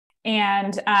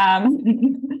And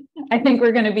I think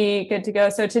we're going to be good to go.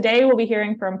 So today we'll be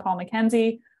hearing from Paul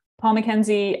McKenzie. Paul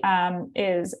McKenzie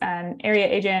is an area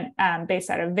agent based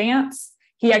out of Vance.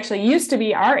 He actually used to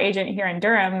be our agent here in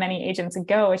Durham many agents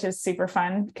ago, which is super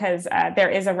fun because there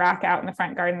is a rock out in the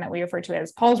front garden that we refer to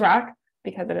as Paul's Rock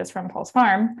because it is from Paul's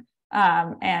farm.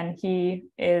 And he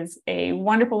is a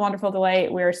wonderful, wonderful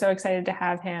delight. We're so excited to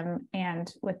have him.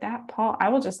 And with that, Paul, I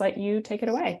will just let you take it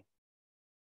away.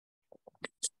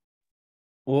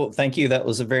 Well, thank you. That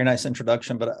was a very nice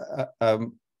introduction, but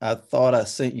I thought I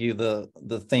sent you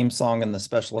the theme song and the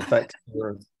special effects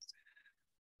were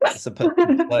supposed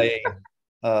to play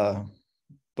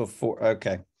before.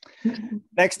 Okay.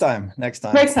 Next time.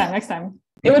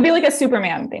 It would be like a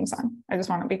Superman theme song. I just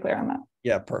want to be clear on that.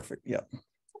 Yeah, perfect. Yeah.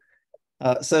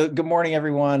 So good morning,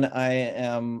 everyone. I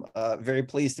am very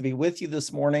pleased to be with you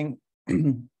this morning.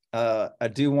 I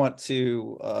do want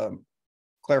to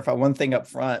clarify one thing up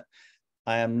front.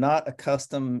 I am not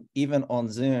accustomed, even on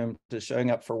Zoom, to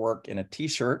showing up for work in a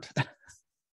t-shirt.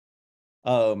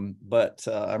 But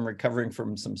I'm recovering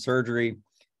from some surgery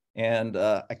and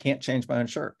I can't change my own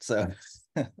shirt. So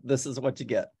this is what you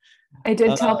get. I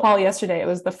did tell Paul yesterday, it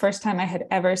was the first time I had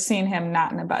ever seen him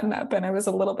not in a button up, and I was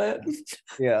a little bit.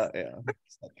 Yeah.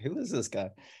 Like, who is this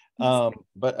guy?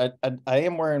 But I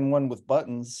am wearing one with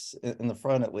buttons in the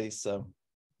front, at least. So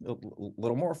a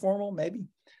little more formal, maybe.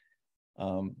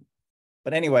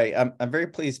 But anyway, I'm very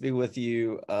pleased to be with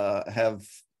you. Have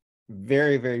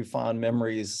very, very fond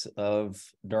memories of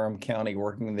Durham County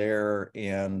working there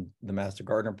and the Master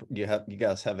Gardener. You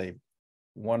guys have a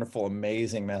wonderful,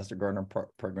 amazing Master Gardener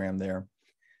program there.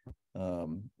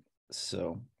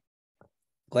 So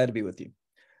glad to be with you.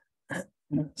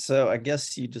 So I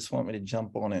guess you just want me to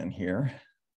jump on in here.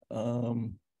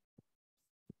 Let's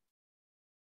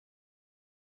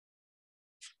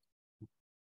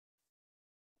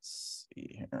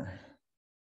see here.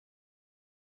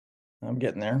 I'm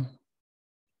getting there.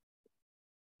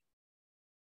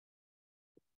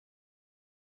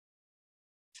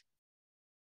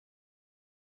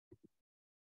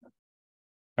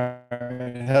 All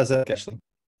right, how's that, Ashley?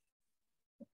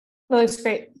 That looks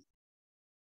great.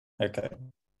 Okay.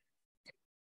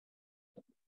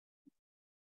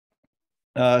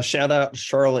 Shout out to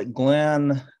Charlotte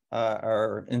Glenn,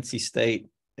 our NC State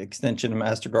Extension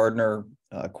Master Gardener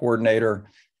coordinator.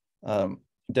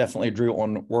 Definitely drew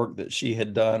on work that she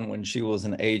had done when she was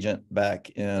an agent back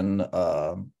in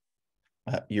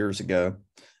years ago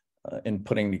in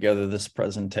putting together this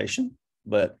presentation.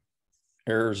 But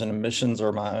errors and omissions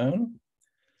are my own.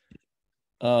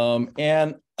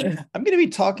 And I'm going to be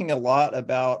talking a lot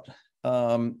about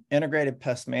integrated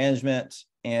pest management,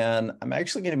 and I'm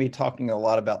actually going to be talking a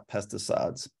lot about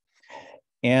pesticides.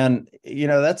 And, you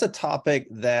know, that's a topic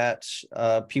that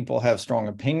people have strong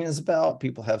opinions about,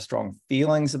 people have strong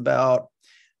feelings about.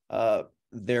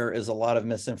 There is a lot of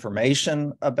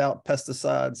misinformation about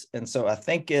pesticides. And so I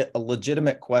think a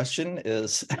legitimate question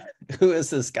is, who is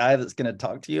this guy that's going to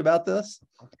talk to you about this?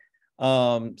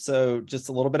 So just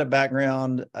a little bit of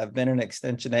background. I've been an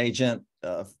extension agent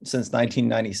since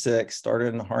 1996,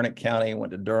 started in Harnett County,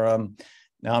 went to Durham.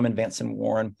 Now I'm in Vance and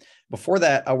Warren. Before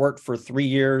that, I worked for 3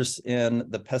 years in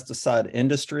the pesticide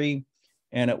industry,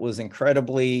 and it was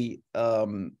incredibly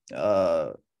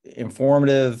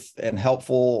informative and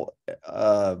helpful.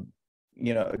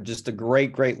 You know, just a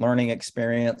great learning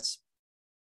experience.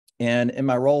 And in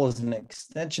my role as an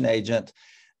extension agent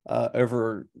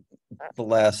over the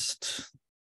last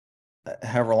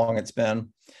however long it's been,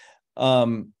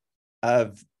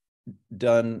 I've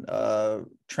done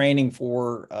training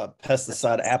for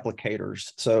pesticide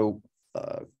applicators. So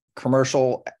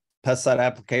commercial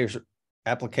pesticide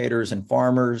applicators and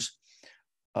farmers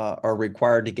are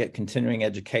required to get continuing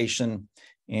education.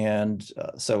 And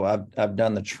so I've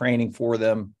done the training for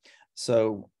them.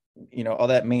 So, you know, all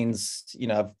that means, you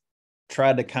know, I've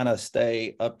tried to kind of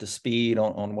stay up to speed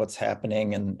on what's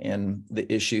happening and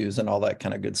the issues and all that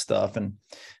kind of good stuff. And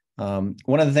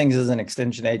one of the things as an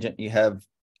extension agent, you have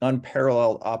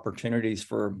unparalleled opportunities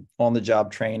for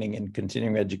on-the-job training and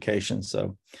continuing education.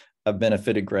 So I've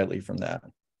benefited greatly from that.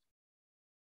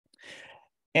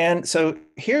 And so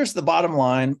here's the bottom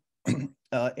line.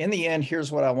 In the end,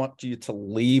 here's what I want you to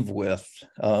leave with.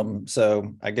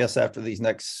 So I guess after these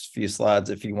next few slides,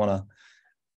 if you want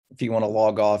to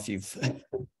log off,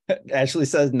 Ashley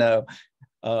says no.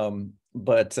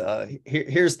 But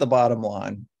here's the bottom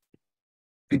line.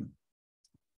 You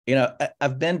know,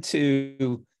 I've been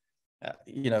to,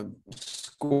 you know,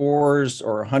 scores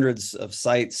or hundreds of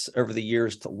sites over the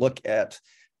years to look at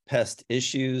pest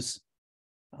issues.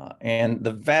 And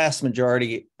the vast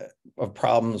majority of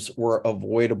problems were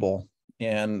avoidable.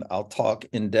 And I'll talk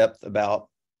in depth about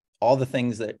all the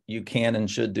things that you can and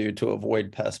should do to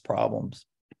avoid pest problems.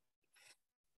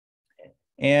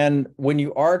 And when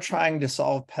you are trying to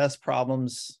solve pest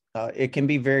problems, it can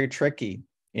be very tricky.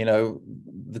 You know,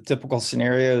 the typical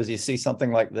scenario is you see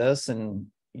something like this and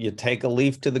you take a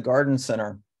leaf to the garden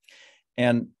center.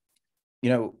 And, you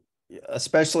know,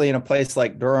 especially in a place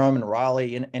like Durham and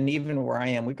Raleigh, and even where I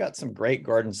am, we've got some great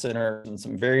garden centers and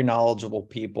some very knowledgeable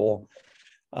people.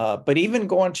 But even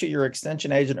going to your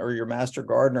extension agent or your master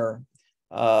gardener,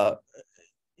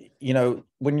 you know,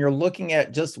 when you're looking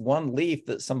at just one leaf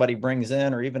that somebody brings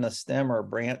in, or even a stem or a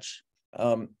branch,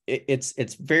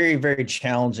 it's very, very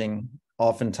challenging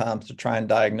oftentimes to try and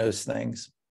diagnose things.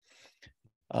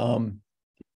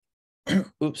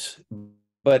 Oops,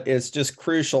 but it's just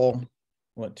crucial,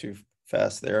 went too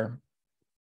fast there,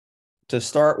 to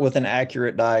start with an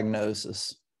accurate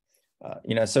diagnosis.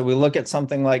 You know, so we look at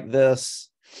something like this,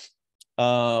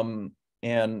 and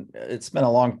it's been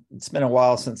a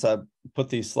while since I put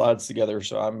these slides together,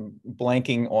 so I'm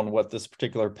blanking on what this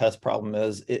particular pest problem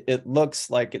is. It looks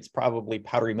like it's probably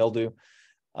powdery mildew,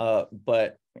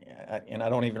 but and I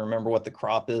don't even remember what the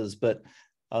crop is, but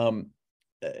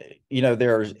you know,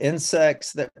 there's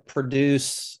insects that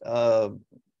produce,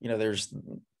 you know, there's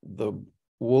the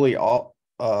woolly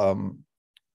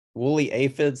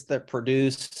aphids that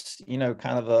produce, you know,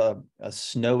 kind of a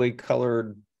snowy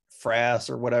colored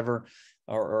frass or whatever,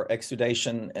 or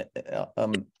exudation,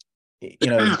 you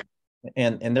know,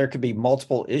 and there could be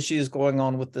multiple issues going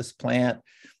on with this plant.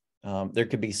 There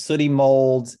could be sooty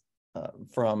mold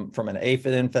from an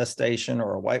aphid infestation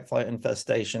or a whitefly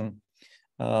infestation.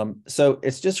 So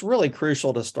it's just really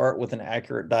crucial to start with an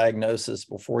accurate diagnosis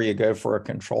before you go for a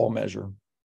control measure.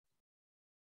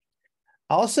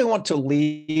 I also want to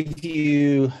leave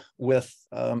you with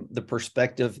the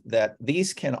perspective that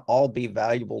these can all be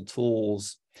valuable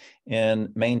tools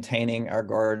in maintaining our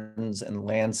gardens and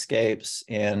landscapes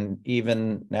and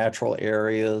even natural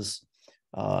areas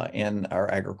and our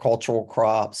agricultural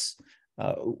crops.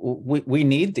 We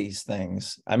need these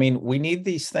things. I mean, we need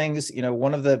these things. You know,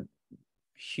 one of the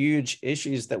huge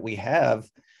issues that we have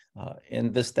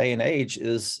in this day and age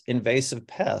is invasive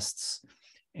pests.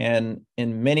 And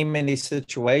in many, many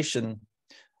situations,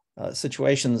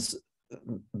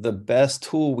 the best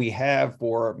tool we have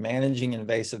for managing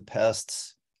invasive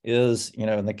pests is, you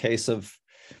know, in the case of,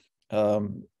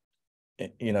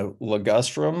 you know,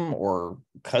 ligustrum or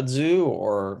kudzu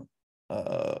or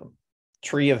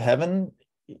tree of heaven,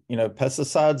 you know,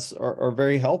 pesticides are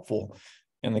very helpful.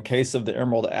 In the case of the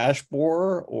emerald ash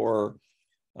borer, or,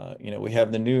 you know, we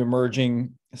have the new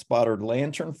emerging spotted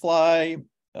lanternfly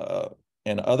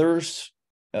and others,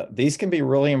 these can be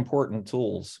really important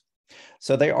tools.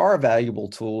 So they are valuable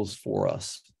tools for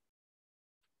us.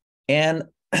 And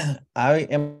I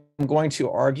am going to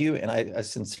argue, and I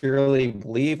sincerely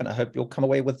believe, and I hope you'll come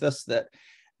away with this, that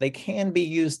they can be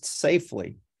used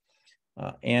safely.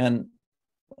 And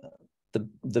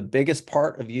the biggest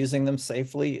part of using them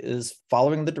safely is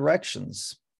following the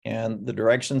directions. And the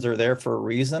directions are there for a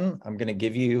reason. I'm going to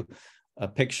give you a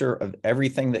picture of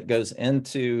everything that goes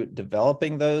into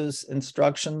developing those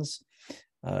instructions.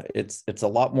 It's a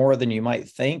lot more than you might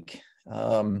think.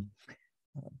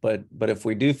 But if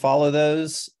we do follow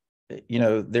those, you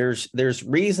know, there's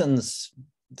reasons,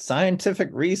 scientific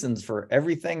reasons for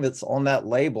everything that's on that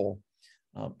label,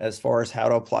 as far as how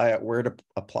to apply it, where to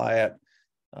apply it,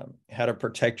 how to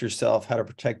protect yourself, how to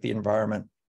protect the environment.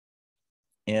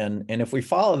 And if we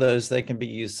follow those, they can be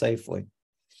used safely.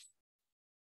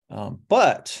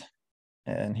 But,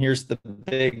 and here's the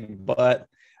big but,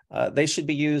 they should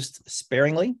be used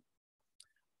sparingly,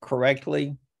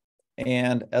 correctly,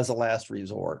 and as a last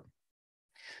resort.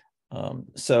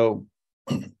 So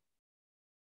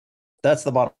that's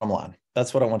the bottom line.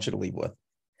 That's what I want you to leave with.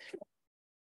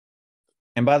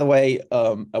 And by the way,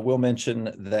 I will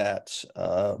mention that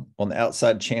on the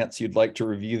outside chance you'd like to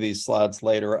review these slides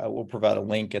later, I will provide a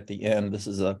link at the end. This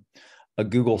is a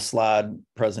Google slide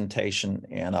presentation,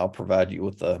 and I'll provide you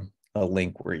with a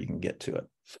link where you can get to it.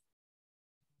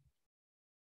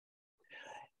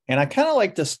 And I kind of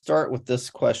like to start with this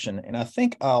question, and I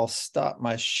think I'll stop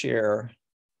my share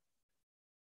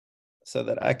so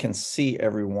that I can see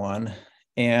everyone.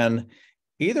 And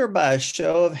either by a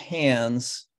show of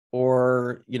hands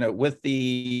or, you know, with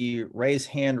the raise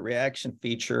hand reaction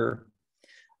feature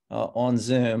on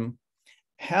Zoom,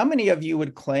 how many of you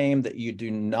would claim that you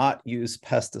do not use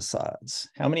pesticides?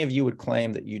 How many of you would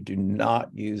claim that you do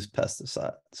not use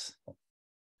pesticides?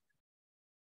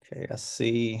 Okay, I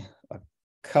see a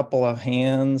couple of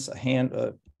hands,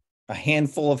 a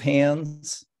handful of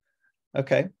hands.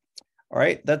 Okay. All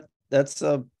right. That's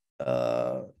a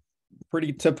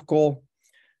pretty typical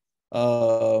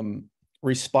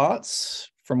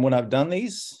response from when I've done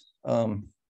these.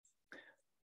 Am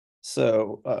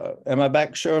I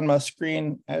back showing my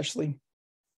screen, Ashley?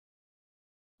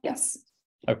 Yes.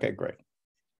 Okay, great.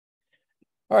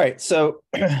 All right, so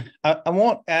I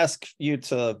won't ask you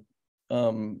to,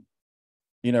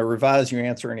 revise your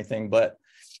answer or anything, but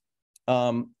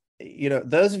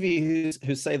those of you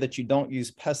who say that you don't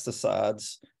use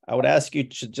pesticides, I would ask you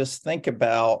to just think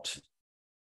about,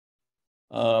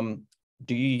 do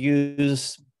you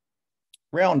use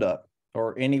Roundup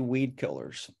or any weed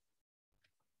killers?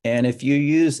 And if you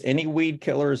use any weed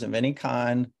killers of any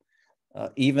kind,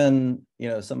 even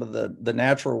some of the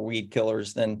natural weed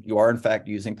killers, then you are in fact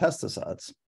using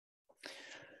pesticides.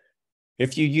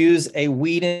 If you use a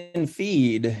weed and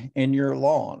feed in your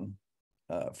lawn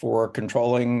for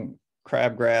controlling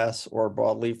crabgrass or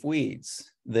broadleaf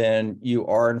weeds, then you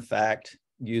are in fact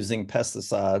using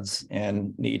pesticides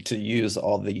and need to use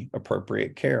all the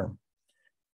appropriate care.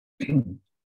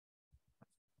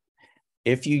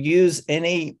 If you use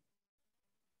any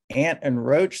ant and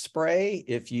roach spray,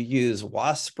 if you use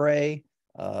wasp spray,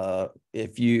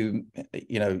 if you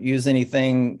use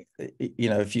anything,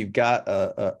 if you've got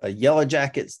a yellow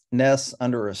jacket's nest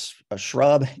under a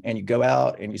shrub and you go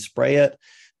out and you spray it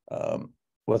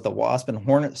with a wasp and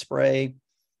hornet spray,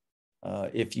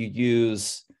 if you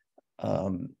use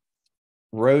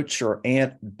roach or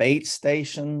ant bait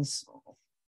stations,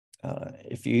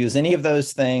 if you use any of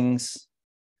those things,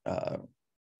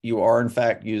 you are in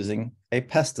fact using a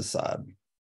pesticide.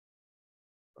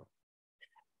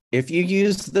 If you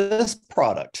use this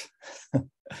product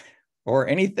or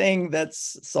anything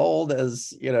that's sold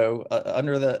as,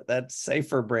 under that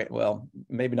safer brand, well,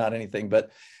 maybe not anything,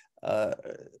 but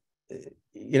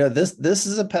this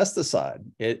is a pesticide.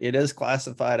 It is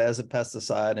classified as a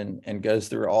pesticide and goes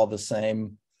through all the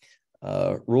same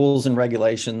rules and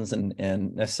regulations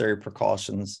and necessary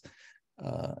precautions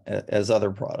as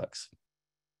other products.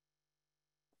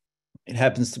 It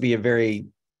happens to be a very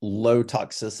low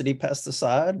toxicity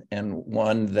pesticide and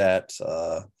one that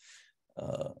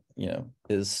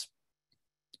is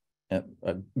a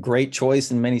great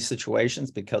choice in many situations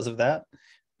because of that,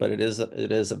 but it is a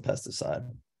pesticide.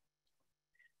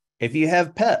 If you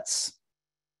have pets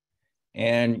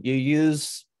and you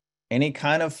use any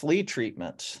kind of flea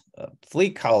treatment,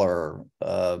 flea collar,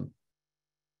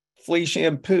 flea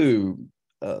shampoo,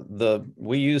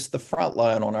 we use the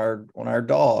Frontline on our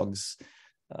dogs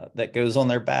that goes on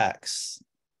their backs.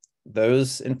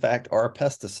 Those, in fact, are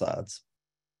pesticides.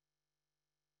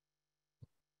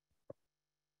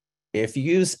 If you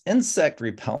use insect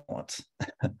repellent,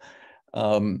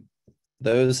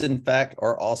 those, in fact,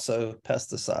 are also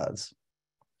pesticides.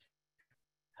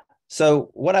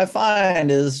 So what I find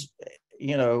is,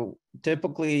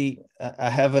 typically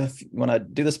when I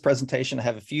do this presentation, I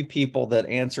have a few people that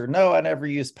answer, no, I never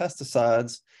use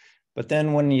pesticides. But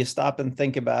then when you stop and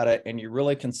think about it and you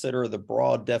really consider the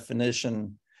broad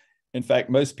definition, in fact,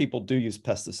 most people do use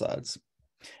pesticides.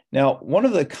 Now, one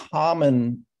of the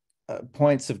common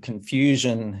points of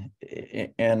confusion,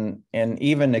 and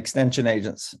even extension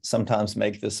agents sometimes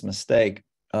make this mistake,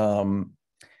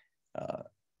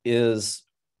 is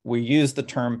we use the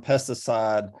term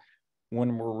pesticide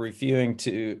when we're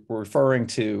referring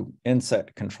to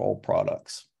insect control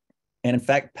products. And in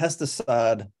fact,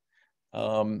 pesticide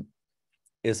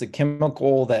is a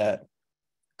chemical that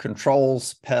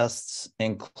controls pests,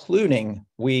 including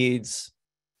weeds,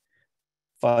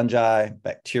 fungi,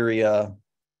 bacteria,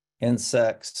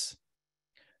 insects,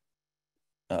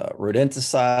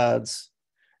 rodenticides,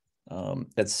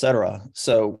 etc.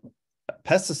 So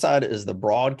pesticide is the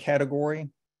broad category,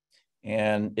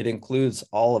 and it includes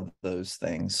all of those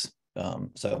things.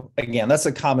 So again, that's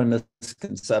a common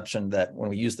misconception that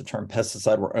when we use the term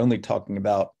pesticide, we're only talking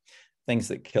about things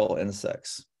that kill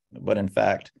insects. But in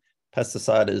fact,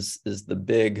 pesticide is the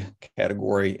big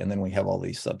category, and then we have all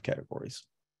these subcategories.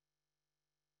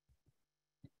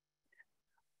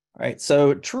 All right,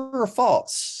 so true or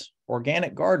false?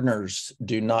 Organic gardeners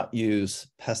do not use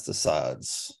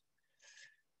pesticides.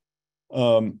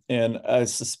 And I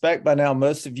suspect by now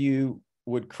most of you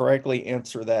would correctly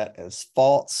answer that as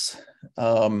false.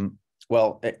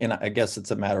 Well, and I guess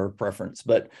it's a matter of preference,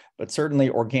 but certainly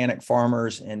organic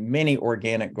farmers and many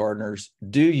organic gardeners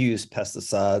do use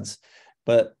pesticides,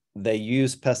 but they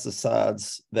use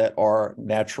pesticides that are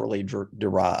naturally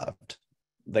derived.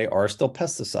 They are still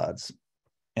pesticides.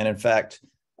 And in fact,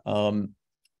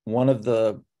 one of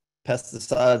the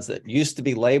pesticides that used to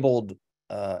be labeled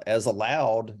as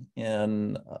allowed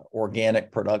in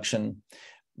organic production,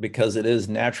 because it is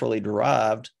naturally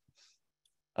derived,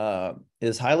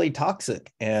 is highly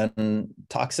toxic and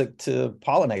toxic to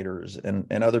pollinators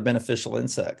and other beneficial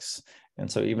insects.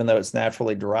 And so even though it's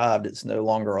naturally derived, it's no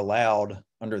longer allowed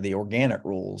under the organic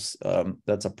rules.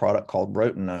 That's a product called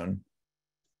rotenone,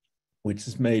 which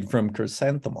is made from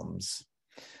chrysanthemums.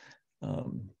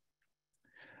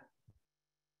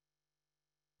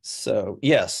 So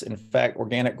yes, in fact,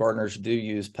 organic gardeners do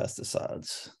use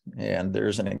pesticides. And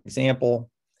there's an example.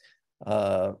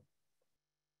 Some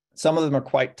of them are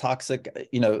quite toxic,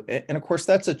 you know, and of course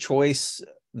that's a choice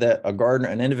that a gardener,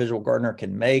 an individual gardener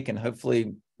can make, and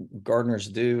hopefully gardeners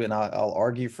do. And I'll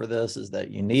argue for this, is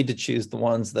that you need to choose the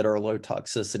ones that are low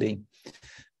toxicity.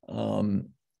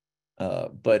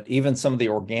 But even some of the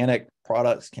organic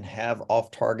products can have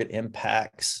off-target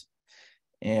impacts,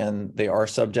 and they are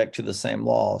subject to the same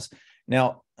laws.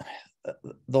 Now,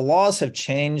 the laws have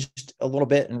changed a little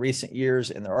bit in recent years,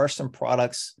 and there are some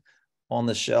products on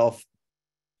the shelf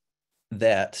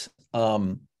that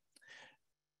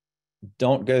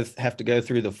don't have to go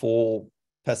through the full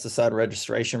pesticide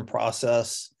registration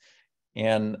process.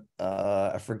 And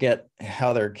I forget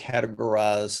how they're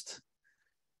categorized.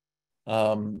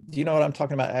 Do you know what I'm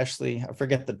talking about, Ashley? I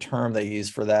forget the term they use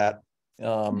for that.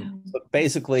 But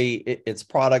basically, it's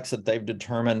products that they've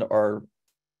determined are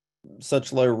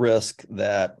such low risk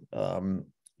that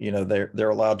you know, they're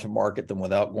allowed to market them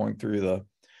without going through the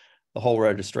whole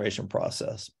registration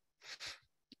process.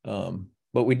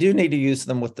 But we do need to use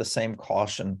them with the same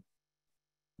caution,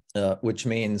 which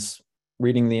means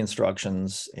reading the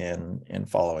instructions and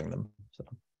following them.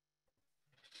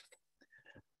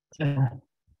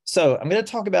 So I'm going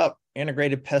to talk about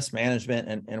integrated pest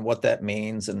management and what that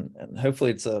means, and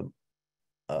hopefully it's a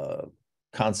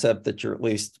concept that you're at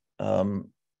least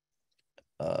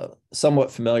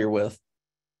somewhat familiar with.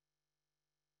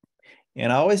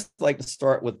 And I always like to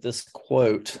start with this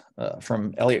quote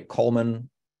from Elliot Coleman,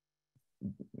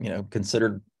 you know,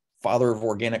 considered father of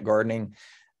organic gardening.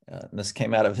 This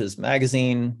came out of his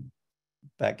magazine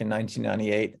back in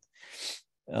 1998.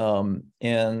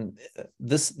 And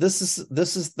this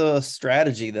is the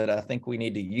strategy that I think we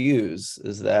need to use,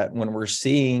 is that when we're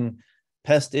seeing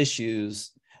pest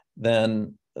issues,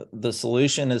 then the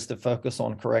solution is to focus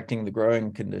on correcting the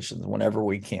growing conditions whenever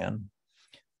we can.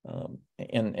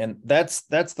 And that's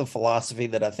the philosophy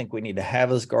that I think we need to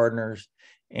have as gardeners.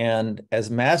 And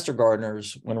as master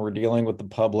gardeners, when we're dealing with the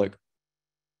public,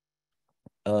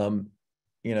 you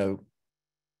know,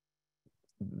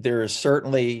 there is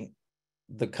certainly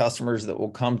the customers that will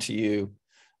come to you,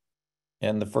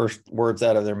 and the first words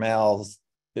out of their mouths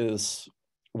is,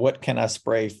 what can I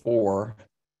spray for?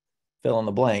 Fill in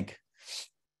the blank.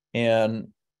 And,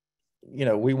 you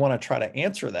know, we want to try to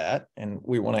answer that, and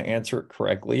we want to answer it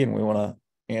correctly, and we want to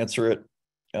answer it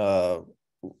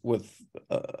with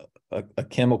a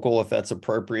chemical, if that's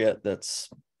appropriate, that's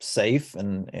safe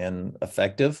and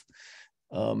effective.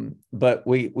 But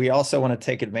we also want to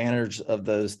take advantage of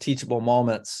those teachable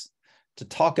moments to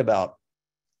talk about,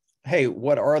 hey,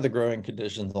 what are the growing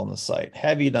conditions on the site?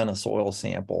 Have you done a soil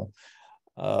sample?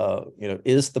 You know,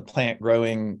 is the plant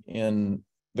growing in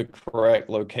the correct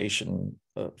location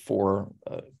for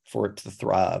it to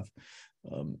thrive?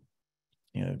 You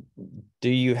know, do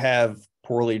you have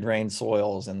poorly drained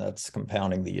soils, and that's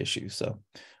compounding the issue? So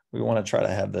we want to try to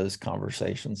have those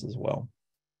conversations as well.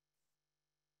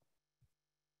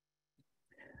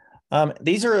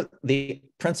 These are the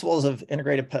principles of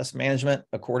integrated pest management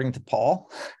according to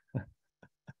Paul.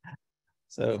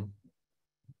 So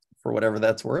for whatever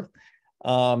that's worth.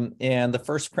 And the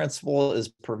first principle is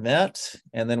prevent,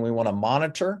 and then we want to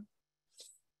monitor,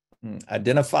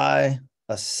 identify,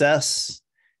 assess,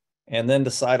 and then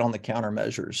decide on the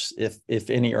countermeasures if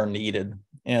any are needed.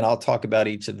 And I'll talk about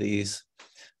each of these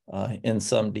in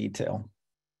some detail.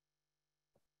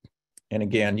 And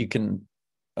again, you can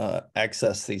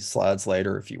access these slides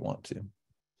later if you want to.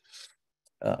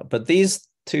 But these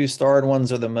two starred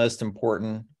ones are the most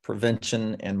important: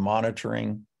 prevention and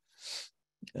monitoring.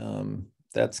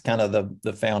 That's kind of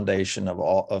the foundation of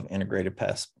all of integrated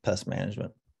pest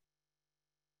management.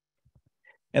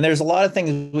 And there's a lot of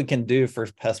things we can do for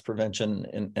pest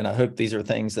prevention, and I hope these are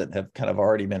things that have kind of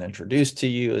already been introduced to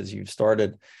you as you've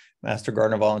started Master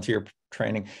Gardener Volunteer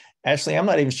Training. Ashley, I'm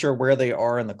not even sure where they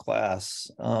are in the class.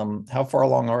 How far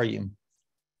along are you?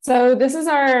 So this is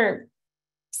our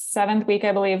 7th week,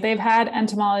 I believe. They've had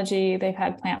entomology, they've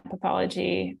had plant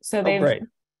pathology. So they've, great.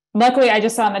 Luckily, I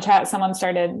just saw in the chat, someone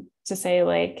started to say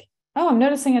like, oh, I'm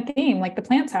noticing a theme, like the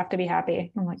plants have to be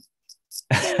happy. I'm like,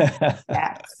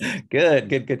 yeah. Good.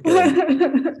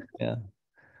 Yeah.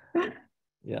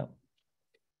 Yeah.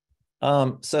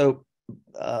 So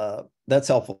that's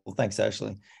helpful. Thanks,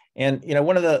 Ashley. And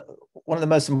one of the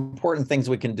most important things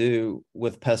we can do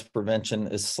with pest prevention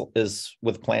is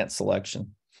with plant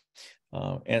selection.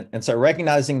 And so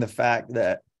recognizing the fact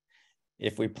that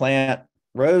if we plant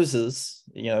roses,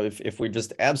 if we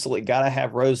just absolutely got to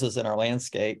have roses in our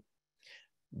landscape,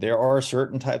 there are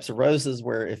certain types of roses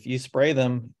where if you spray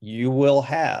them, you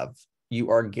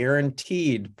are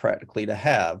guaranteed practically to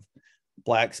have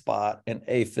black spot and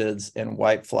aphids and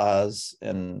whiteflies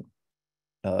and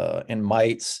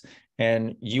mites,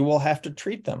 and you will have to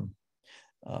treat them.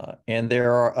 And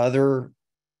there are other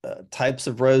types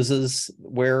of roses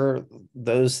where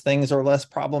those things are less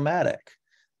problematic.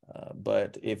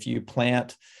 But if you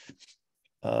plant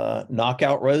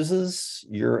knockout roses,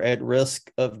 you're at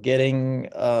risk of getting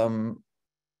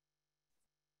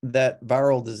that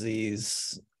viral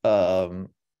disease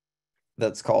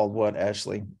that's called what,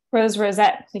 Ashley? Rose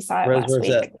rosette. We saw it last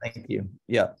week. Thank you.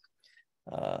 Yeah.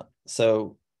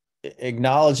 So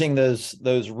acknowledging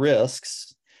those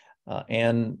risks,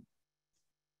 and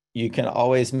you can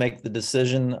always make the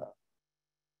decision,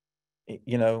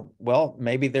 well,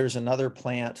 maybe there's another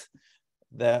plant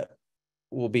that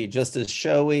will be just as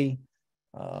showy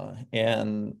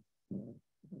and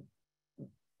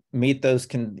meet those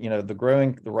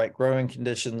the right growing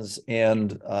conditions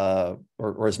and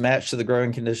or is matched to the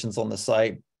growing conditions on the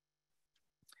site,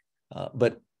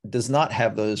 but does not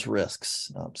have those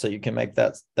risks. So you can make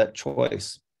that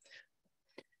choice.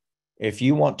 If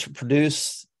you want to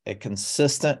produce a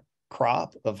consistent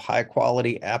crop of high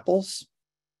quality apples,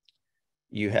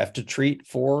 you have to treat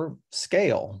for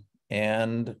scale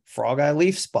and frog eye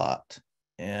leaf spot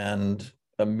and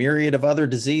a myriad of other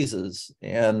diseases.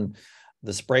 And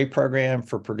the spray program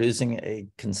for producing a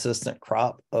consistent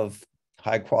crop of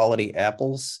high quality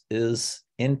apples is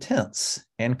intense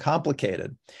and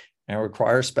complicated and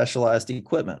requires specialized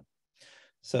equipment.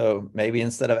 So maybe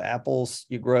instead of apples,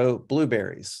 you grow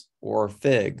blueberries or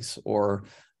figs or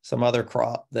some other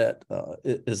crop that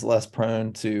is less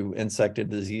prone to insect and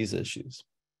disease issues.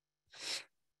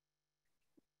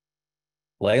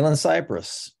 Leyland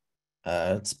cypress.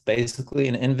 It's basically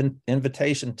an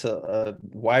invitation to a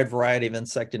wide variety of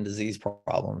insect and disease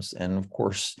problems. And of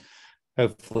course,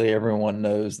 hopefully everyone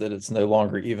knows that it's no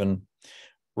longer even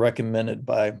recommended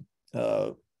by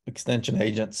extension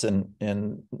agents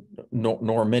and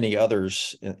nor many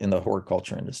others in the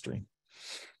horticulture industry.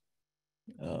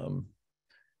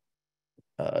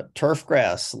 Turf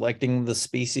grass, selecting the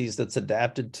species that's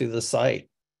adapted to the site.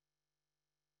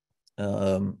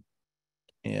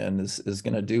 And is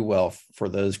going to do well for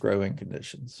those growing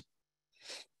conditions.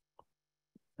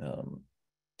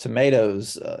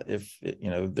 Tomatoes, if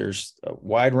there's a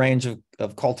wide range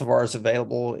of cultivars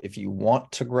available. If you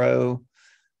want to grow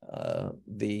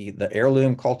the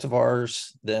heirloom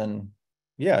cultivars, then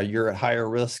yeah, you're at higher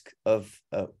risk of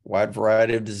a wide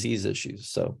variety of disease issues.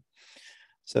 So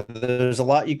there's a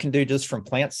lot you can do just from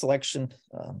plant selection.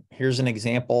 Here's an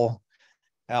example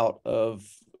out of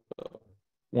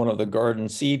one of the garden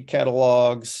seed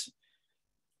catalogs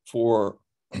for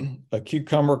a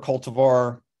cucumber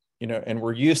cultivar, and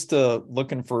we're used to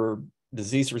looking for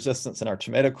disease resistance in our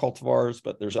tomato cultivars,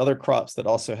 but there's other crops that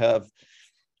also have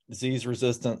disease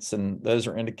resistance, and those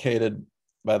are indicated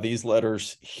by these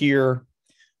letters here.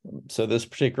 So this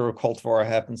particular cultivar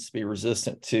happens to be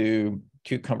resistant to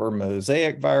cucumber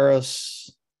mosaic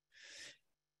virus,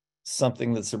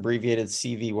 something that's abbreviated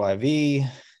CVYV,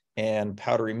 and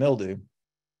powdery mildew.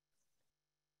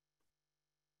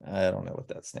 I don't know what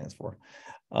that stands for.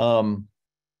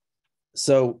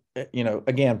 So,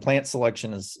 again, plant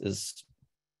selection is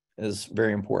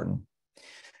very important.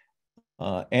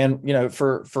 And,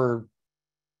 for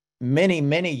many,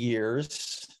 many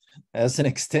years as an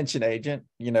extension agent,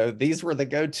 these were the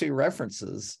go-to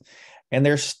references, and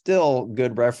there's still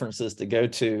good references to go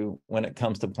to when it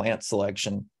comes to plant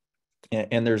selection.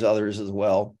 And there's others as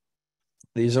well.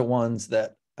 These are ones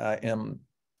that I am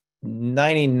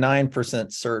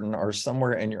 99% certain are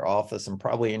somewhere in your office and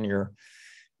probably in your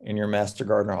master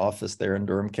gardener office there in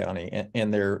Durham County,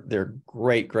 and they're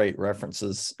great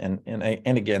references. And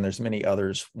again, there's many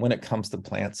others when it comes to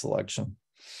plant selection.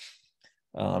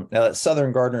 Now that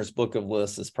Southern Gardener's Book of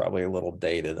Lists is probably a little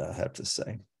dated, I have to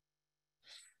say.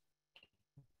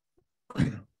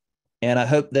 And I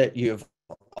hope that you've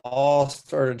all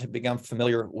started to become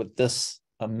familiar with this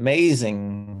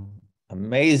amazing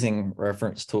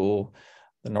reference tool,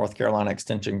 the North Carolina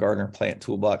Extension Gardener Plant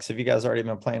Toolbox. Have you guys already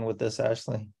been playing with this,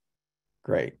 Ashley?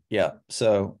 Great. Yeah.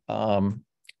 So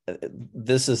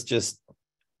this is just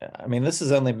I mean, this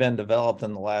has only been developed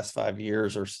in the last 5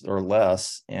 years or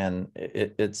less, and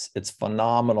it's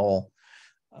phenomenal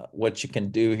what you can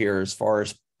do here as far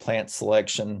as plant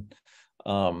selection.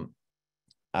 I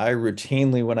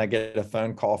routinely, when I get a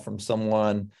phone call from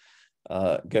someone,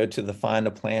 go to the find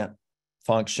a plant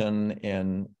function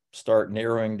and start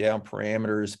narrowing down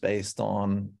parameters based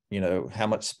on, how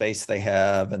much space they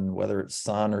have and whether it's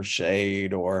sun or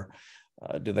shade, or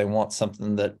do they want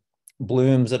something that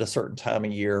blooms at a certain time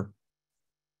of year,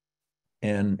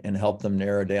 and help them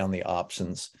narrow down the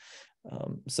options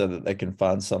so that they can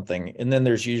find something. And then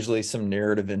there's usually some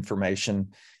narrative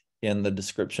information in the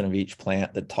description of each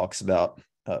plant that talks about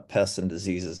pests and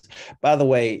diseases. By the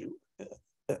way,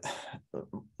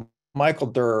 Michael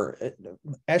Durr,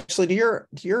 actually, do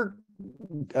your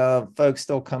folks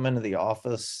still come into the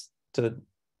office to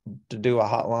do a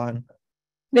hotline?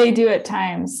 They do at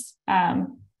times.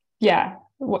 Yeah.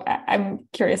 I'm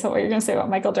curious what you're going to say about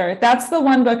Michael Durr. That's the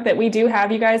one book that we do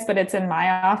have, you guys, but it's in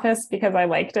my office because I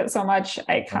liked it so much.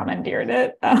 I commandeered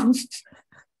it.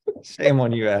 Shame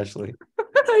on you, Ashley.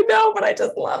 I know, but I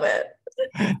just love it.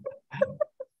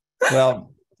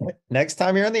 Well, next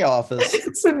time you're in the office,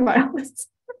 it's in my office.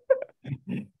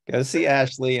 Go see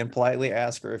Ashley and politely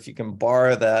ask her if you can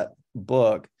borrow that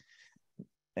book.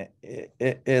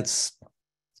 It's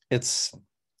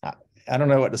I don't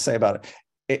know what to say about it.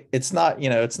 It's not,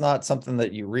 it's not something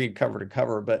that you read cover to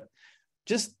cover, but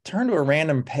just turn to a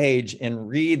random page and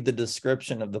read the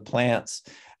description of the plants.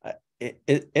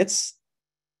 It's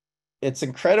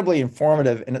incredibly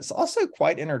informative, and it's also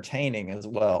quite entertaining as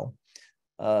well.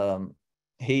 Michael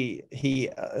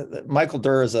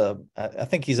Durr is I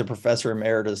think he's a professor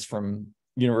emeritus from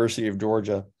University of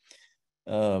Georgia.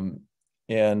 The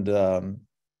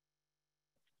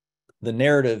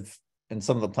narrative in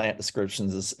some of the plant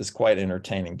descriptions is quite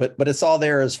entertaining, but it's all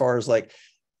there as far as like,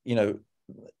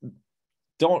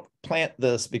 don't plant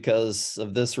this because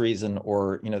of this reason,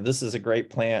 or, this is a great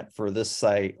plant for this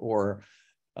site, or,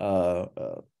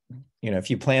 if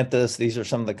you plant this, these are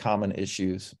some of the common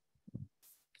issues.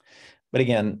 But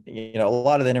again, a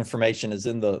lot of that information is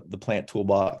in the plant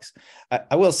toolbox.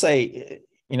 I will say,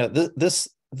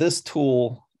 this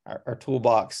tool, our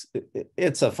toolbox,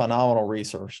 it's a phenomenal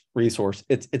resource.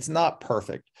 It's not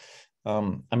perfect.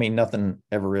 I mean, nothing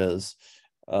ever is.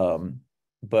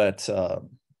 But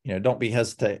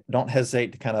don't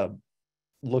hesitate to kind of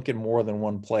look in more than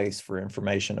one place for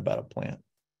information about a plant.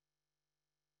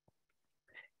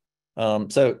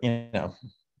 So,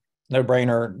 no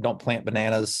brainer, don't plant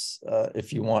bananas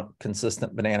if you want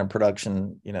consistent banana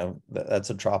production. That's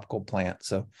a tropical plant.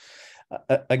 So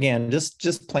again,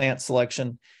 just plant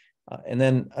selection. And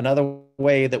then another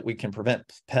way that we can prevent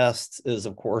pests is,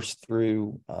 of course,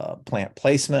 through plant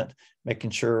placement, making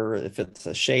sure if it's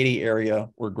a shady area,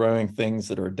 we're growing things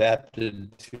that are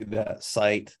adapted to that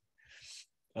site.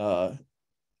 If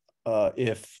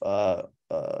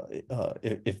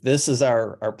this is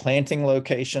our planting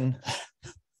location,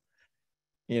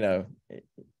 and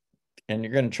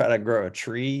you're going to try to grow a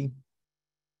tree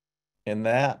in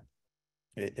that,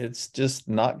 it's just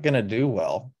not going to do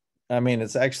well. I mean,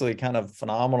 it's actually kind of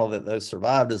phenomenal that those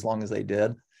survived as long as they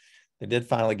did. They did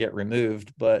finally get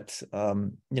removed, but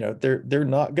they're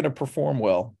not going to perform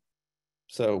well.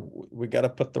 So we got to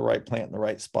put the right plant in the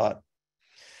right spot.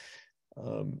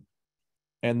 And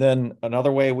then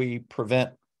another way we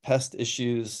prevent pest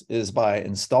issues is by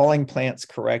installing plants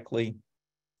correctly.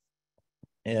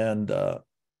 And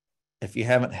if you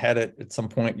haven't had it, at some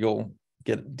point you'll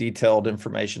get detailed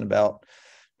information about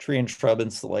tree and shrub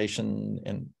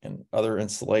installation and other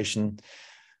installation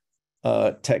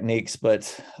techniques.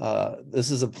 But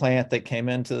this is a plant that came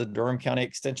into the Durham County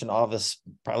Extension Office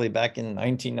probably back in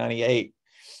 1998.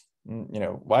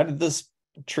 Why did this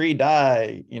tree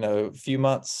die, a few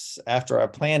months after I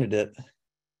planted it?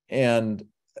 And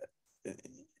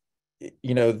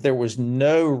there was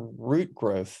no root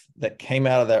growth that came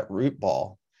out of that root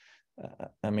ball.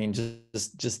 I mean,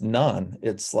 just none.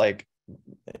 It's like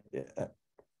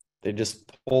they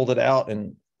just pulled it out,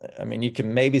 and I mean, you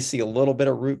can maybe see a little bit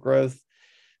of root growth,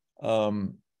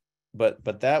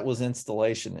 but that was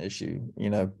installation issue,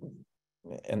 and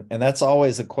that's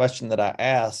always a question that I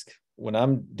ask when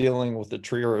I'm dealing with a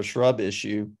tree or a shrub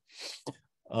issue.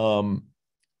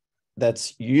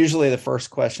 That's usually the first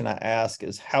question I ask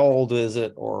is, how old is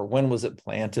it, or when was it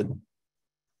planted?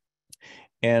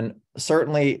 And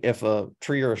certainly if a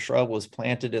tree or a shrub was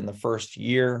planted in the first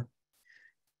year,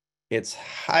 it's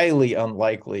highly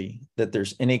unlikely that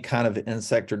there's any kind of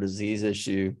insect or disease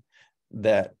issue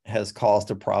that has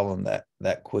caused a problem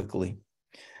that quickly.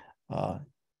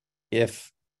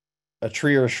 If a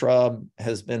tree or shrub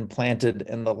has been planted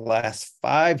in the last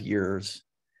 5 years,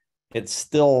 it's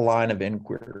still a line of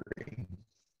inquiry.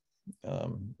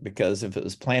 Because if it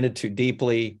was planted too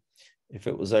deeply, if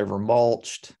it was over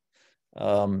mulched,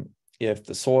 if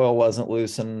the soil wasn't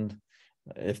loosened,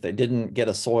 if they didn't get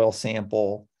a soil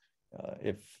sample,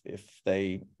 if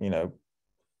they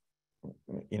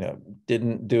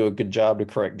didn't do a good job to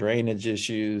correct drainage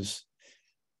issues,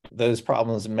 those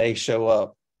problems may show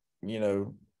up 3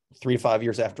 to 5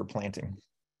 years after planting,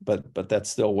 but that's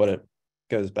still what it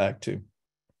goes back to.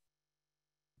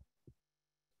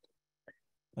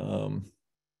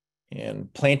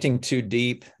 And planting too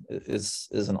deep is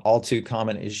an all too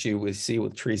common issue we see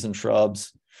with trees and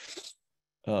shrubs.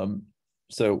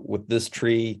 So with this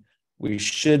tree, we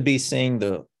should be seeing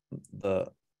the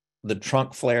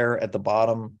trunk flare at the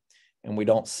bottom, and we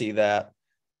don't see that.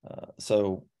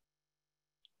 So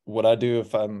what I do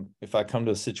if I come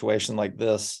to a situation like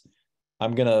this,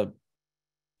 I'm gonna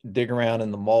dig around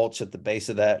in the mulch at the base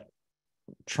of that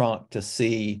trunk to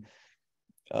see,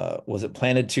 was it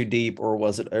planted too deep or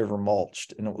was it over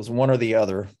mulched? And it was one or the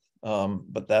other,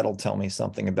 but that'll tell me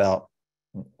something about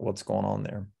what's going on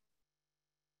there.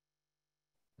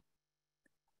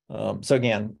 So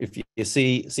again, if you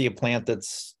see a plant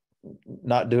that's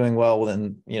not doing well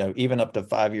within, even up to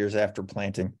 5 years after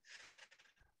planting,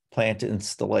 plant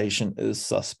installation is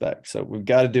suspect. So we've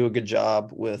got to do a good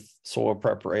job with soil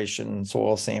preparation,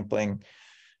 soil sampling,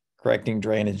 correcting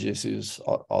drainage issues,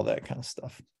 all that kind of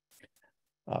stuff.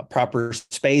 Proper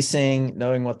spacing,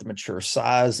 knowing what the mature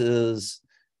size is.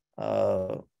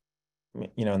 In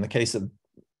the case of,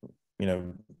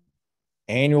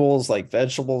 annuals like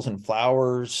vegetables and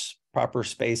flowers, proper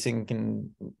spacing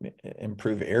can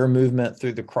improve air movement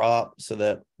through the crop so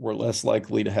that we're less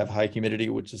likely to have high humidity,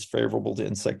 which is favorable to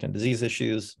insect and disease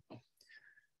issues.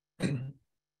 And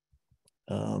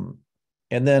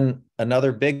then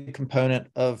another big component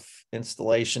of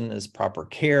installation is proper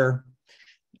care.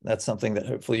 That's something that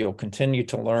hopefully you'll continue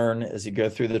to learn as you go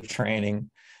through the training,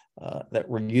 that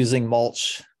we're using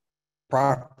mulch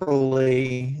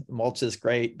properly. Mulch is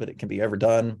great, but it can be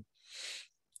overdone.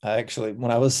 Actually,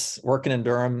 when I was working in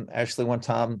Durham, one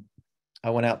time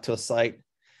I went out to a site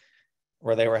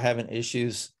where they were having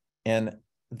issues, and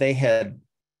they had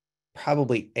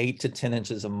probably 8 to 10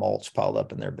 inches of mulch piled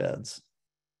up in their beds.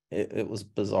 It was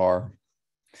bizarre.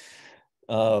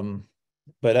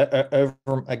 But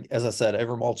as I said,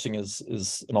 over mulching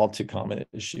is an all too common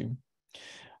issue.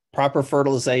 Proper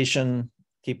fertilization,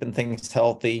 keeping things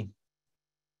healthy.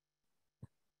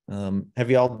 Have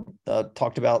you all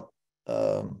talked about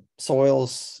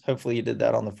soils? Hopefully you did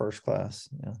that on the first class.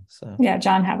 Yeah,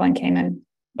 John Havlin came and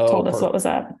told us what was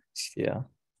up. Yeah,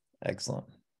 excellent.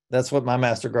 That's what my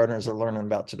master gardeners are learning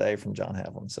about today from John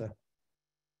Havlin. So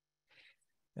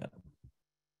yeah,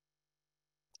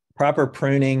 proper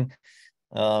pruning.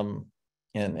 And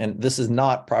this is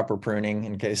not proper pruning,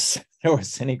 in case there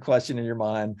was any question in your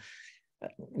mind.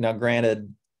 Now,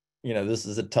 granted, this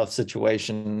is a tough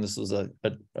situation. This was a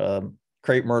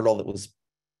crepe myrtle that was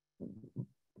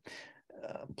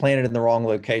planted in the wrong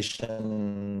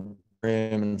location,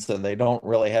 and so they don't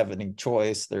really have any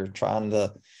choice. They're trying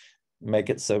to make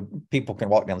it so people can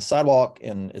walk down the sidewalk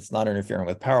and it's not interfering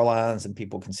with power lines and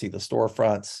people can see the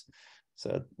storefronts.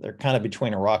 So they're kind of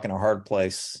between a rock and a hard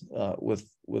place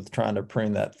with trying to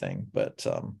prune that thing. But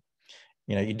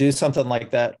you do something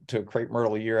like that to a crepe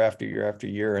myrtle year after year after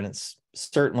year, and it's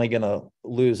certainly going to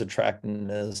lose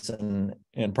attractiveness and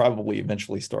probably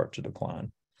eventually start to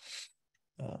decline.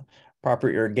 Proper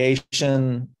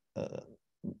irrigation,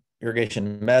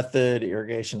 irrigation method,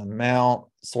 irrigation amount,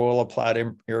 soil applied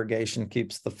irrigation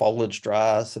keeps the foliage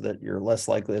dry so that you're less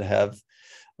likely to have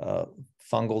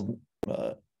fungal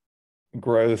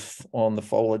growth on the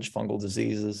foliage, fungal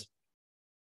diseases.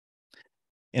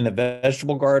 In a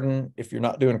vegetable garden, if you're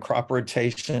not doing crop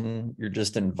rotation, you're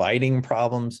just inviting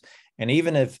problems. And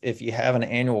even if you have an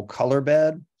annual color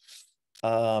bed,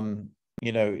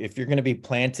 if you're going to be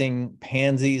planting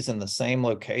pansies in the same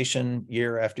location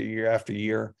year after year after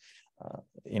year,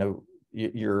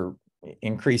 you're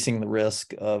increasing the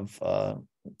risk of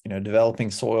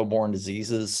developing soil-borne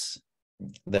diseases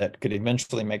that could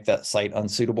eventually make that site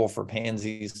unsuitable for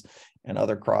pansies and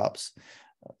other crops.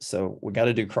 So we got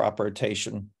to do crop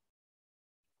rotation.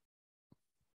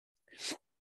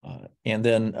 And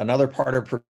then another part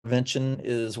of prevention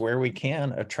is, where we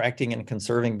can, attracting and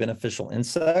conserving beneficial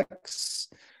insects.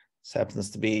 This happens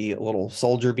to be a little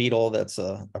soldier beetle that's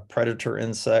a predator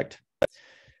insect.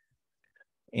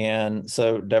 And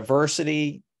so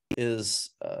diversity is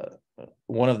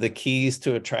one of the keys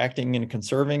to attracting and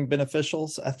conserving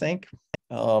beneficials, I think.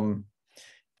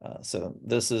 So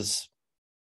this is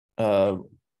a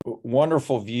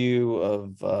wonderful view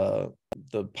of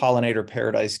the pollinator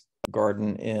paradise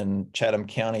garden in Chatham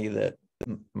County that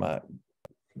my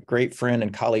great friend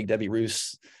and colleague Debbie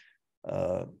Roos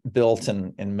built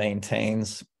and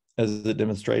maintains as a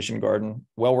demonstration garden.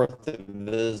 Well worth a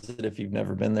visit if you've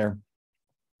never been there.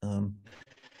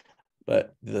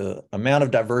 But the amount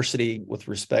of diversity with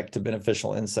respect to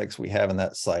beneficial insects we have in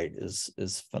that site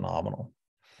is phenomenal.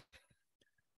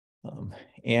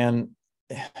 And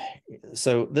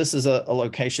so this is a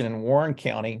location in Warren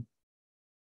County.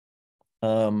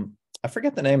 I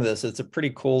forget the name of this. It's a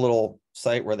pretty cool little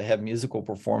site where they have musical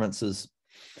performances.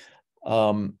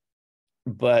 But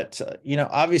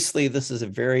obviously this is a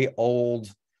very old,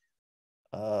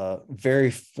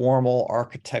 very formal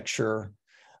architecture.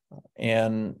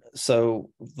 And so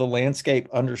the landscape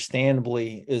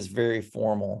understandably is very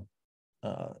formal,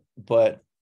 but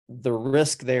the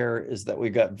risk there is that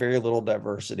we've got very little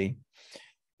diversity.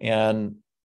 And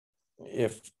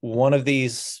if one of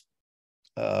these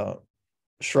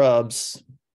shrubs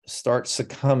starts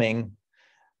succumbing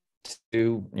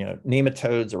to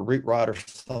nematodes or root rot or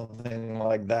something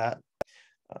like that,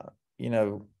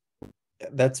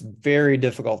 that's very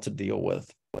difficult to deal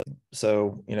with.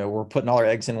 So we're putting all our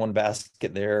eggs in one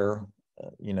basket there.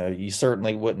 You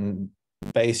certainly wouldn't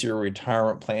base your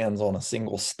retirement plans on a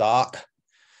single stock,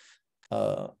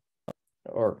 or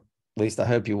at least I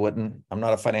hope you wouldn't. I'm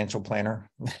not a financial planner.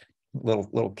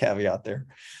 little caveat there.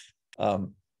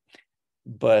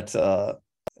 But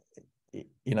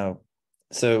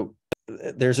so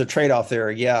there's a trade-off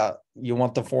there. Yeah, you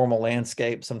want the formal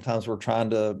landscape. Sometimes we're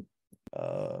trying to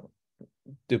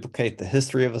duplicate the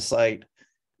history of a site,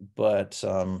 but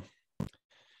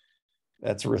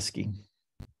that's risky.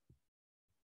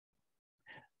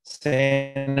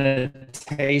 Sanitation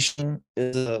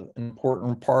is an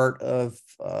important part of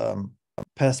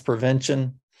pest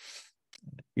prevention.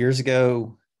 Years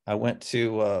ago, I went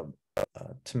to a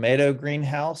tomato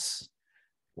greenhouse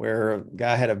where a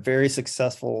guy had a very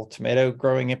successful tomato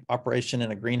growing operation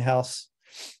in a greenhouse,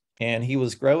 and he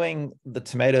was growing the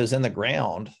tomatoes in the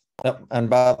ground. And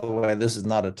by the way, this is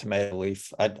not a tomato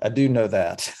leaf. I do know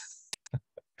that.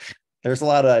 There's a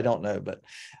lot I don't know, but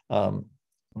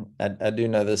I do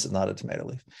know this is not a tomato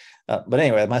leaf. But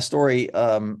anyway, my story,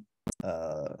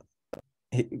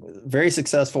 very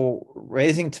successful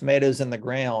raising tomatoes in the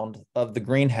ground of the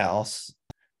greenhouse,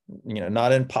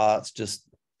 not in pots, just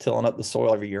tilling up the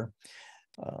soil every year,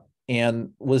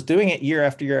 and was doing it year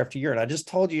after year after year. And I just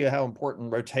told you how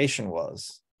important rotation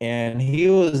was. And he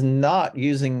was not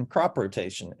using crop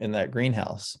rotation in that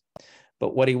greenhouse.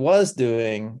 But what he was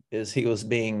doing is he was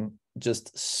being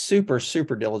just super,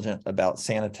 super diligent about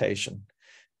sanitation.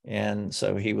 And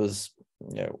so he was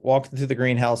walking through the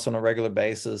greenhouse on a regular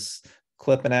basis,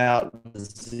 clipping out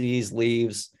diseased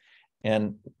leaves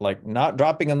and not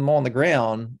dropping them on the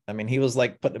ground. I mean, he was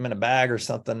putting them in a bag or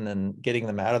something and getting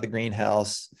them out of the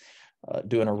greenhouse,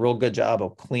 doing a real good job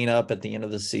of cleanup at the end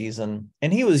of the season.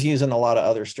 And he was using a lot of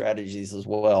other strategies as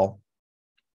well.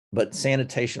 But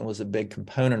sanitation was a big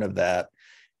component of that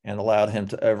and allowed him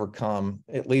to overcome,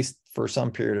 at least for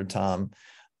some period of time,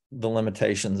 the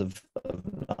limitations of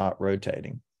not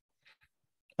rotating.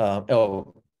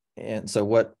 And so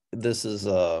what this is,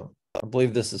 I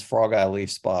believe this is frog eye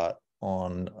leaf spot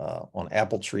on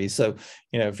apple trees. So,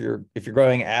 if you're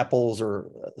growing apples or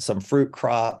some fruit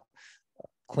crop,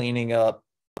 cleaning up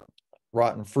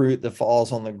rotten fruit that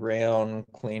falls on the ground,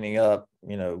 cleaning up,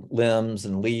 limbs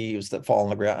and leaves that fall on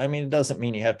the ground. I mean, it doesn't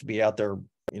mean you have to be out there,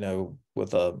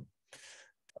 with a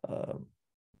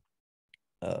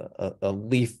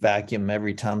leaf vacuum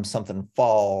every time something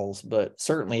falls, but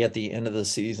certainly at the end of the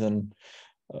season,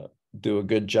 do a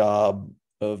good job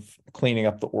of cleaning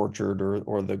up the orchard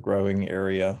or the growing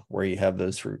area where you have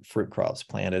those fruit crops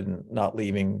planted, and not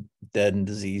leaving dead and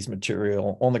diseased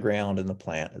material on the ground in the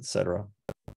plant, etc.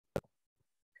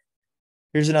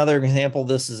 Here's another example.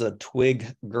 This is a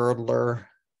twig girdler.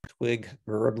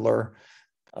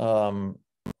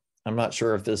 I'm not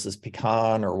sure if this is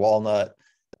pecan or walnut,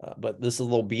 but this is a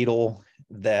little beetle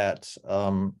that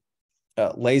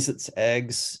lays its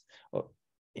eggs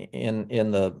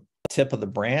in the tip of the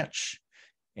branch,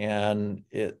 and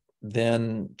it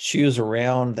then chews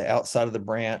around the outside of the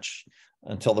branch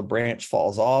until the branch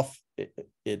falls off.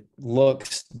 It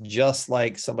looks just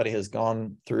like somebody has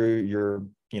gone through your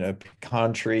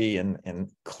pecan tree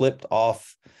and clipped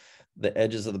off the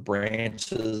edges of the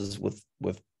branches with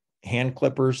hand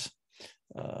clippers.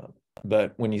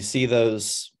 But when you see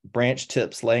those branch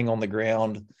tips laying on the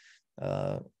ground,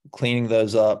 cleaning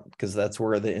those up, because that's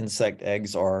where the insect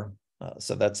eggs are,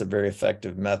 So that's a very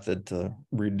effective method to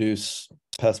reduce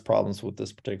pest problems with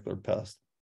this particular pest.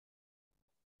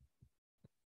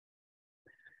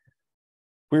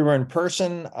 If we were in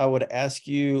person, I would ask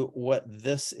you what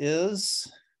this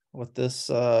is, what this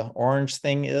orange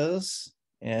thing is,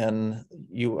 and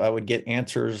I would get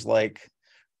answers like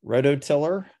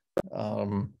rototiller.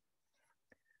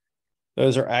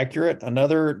 Those are accurate.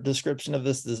 Another description of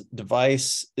this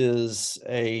device is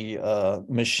a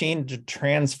machine to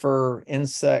transfer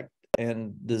insect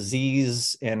and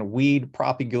disease and weed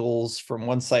propagules from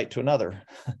one site to another.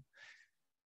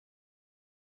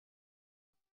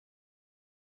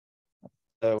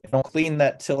 So if I don't clean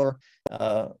that tiller,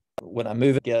 when I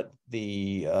move it, get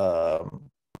the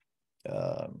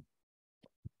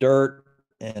dirt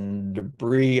and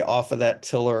debris off of that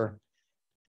tiller.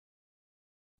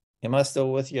 Am I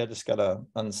still with you? I just got an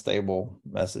unstable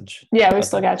message. Yeah, we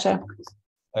still got you.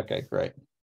 Okay, great.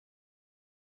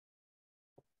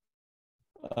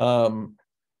 What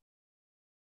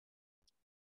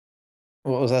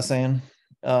was I saying?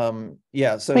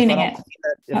 Yeah, so if I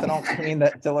don't clean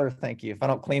that tiller, thank you. If I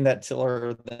don't clean that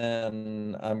tiller,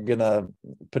 then I'm gonna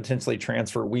potentially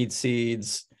transfer weed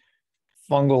seeds,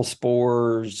 fungal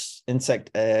spores,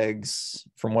 insect eggs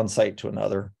from one site to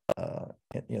another.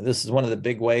 This is one of the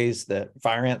big ways that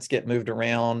fire ants get moved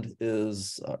around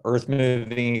is earth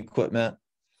moving equipment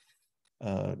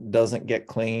doesn't get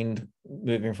cleaned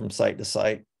moving from site to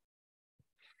site.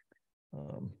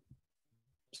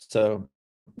 So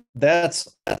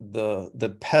that's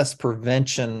the pest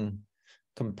prevention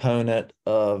component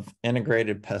of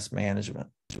integrated pest management.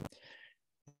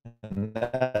 And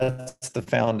that's the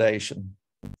foundation.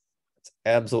 It's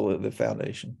absolutely the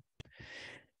foundation.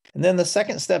 And then the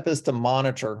second step is to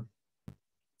monitor.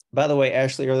 By the way,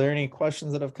 Ashley, are there any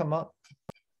questions that have come up?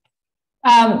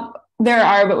 There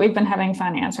are, but we've been having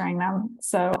fun answering them.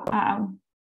 So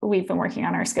we've been working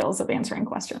on our skills of answering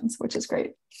questions, which is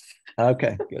great.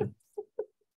 Okay, good.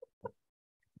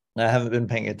 I haven't been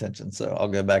paying attention, so I'll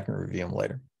go back and review them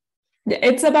later.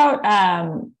 It's about,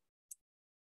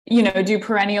 do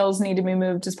perennials need to be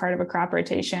moved as part of a crop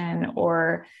rotation?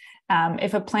 Or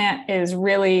if a plant is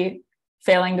really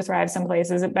failing to thrive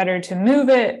someplace, is it better to move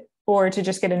it or to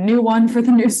just get a new one for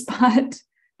the new spot?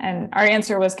 And our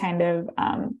answer was kind of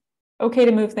okay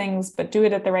to move things, but do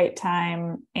it at the right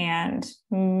time and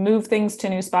move things to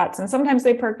new spots. And sometimes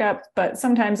they perk up, but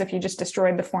sometimes if you just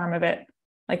destroyed the form of it,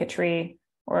 like a tree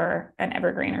or an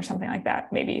evergreen or something like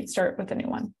that, maybe start with a new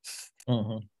one.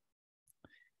 Mm-hmm.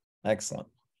 Excellent.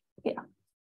 Yeah.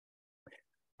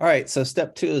 All right. So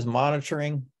step 2 is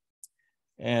monitoring.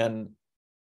 And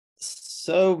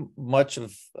so much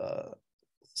of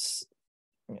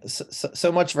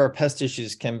so much of our pest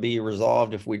issues can be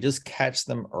resolved if we just catch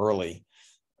them early,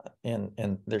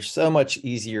 and they're so much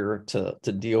easier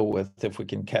to deal with if we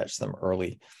can catch them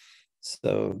early.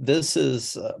 So this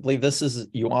is, I believe this is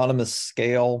Euonymus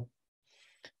scale,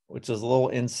 which is a little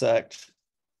insect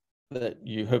that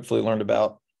you hopefully learned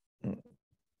about,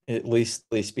 at least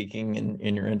speaking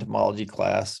in your entomology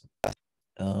class,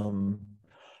 that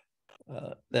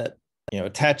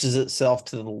attaches itself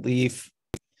to the leaf.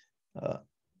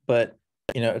 But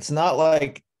it's not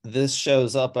like this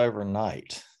shows up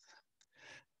overnight.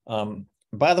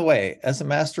 By the way, as a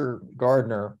master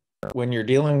gardener, when you're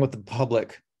dealing with the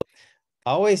public,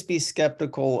 always be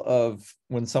skeptical of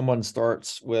when someone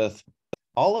starts with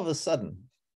all of a sudden,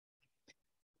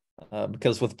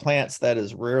 because with plants, that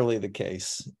is rarely the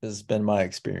case, has been my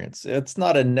experience. It's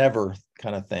not a never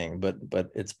kind of thing, but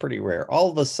it's pretty rare. All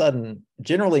of a sudden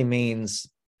generally means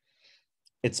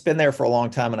it's been there for a long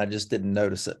time and I just didn't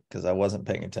notice it because I wasn't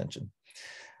paying attention.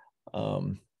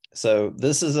 So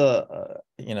this is a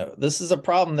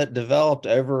problem that developed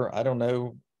over, I don't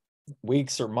know,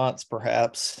 weeks or months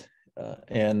perhaps,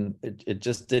 and it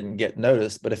just didn't get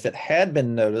noticed. But if it had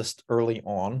been noticed early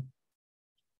on,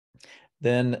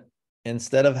 then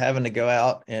instead of having to go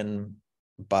out and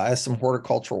buy some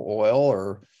horticultural oil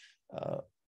or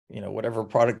whatever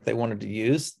product they wanted to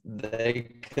use, they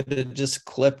could have just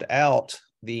clipped out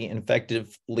the infected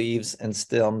leaves and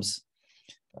stems,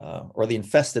 or the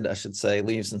infested, I should say,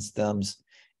 leaves and stems,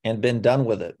 and been done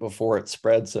with it before it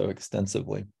spread so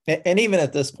extensively. And even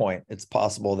at this point, it's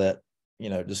possible that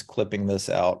just clipping this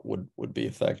out would be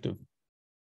effective.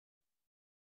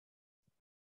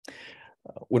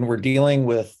 When we're dealing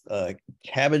with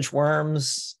cabbage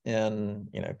worms and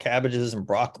cabbages and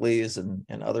broccolis and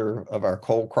other of our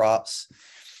cole crops,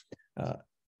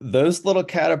 those little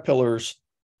caterpillars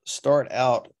start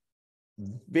out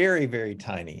very, very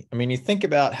tiny. I mean, you think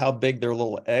about how big their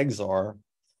little eggs are,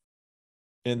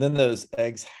 and then those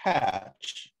eggs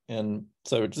hatch And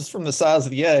so just from the size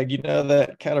of the egg,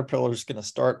 that caterpillar is going to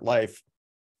start life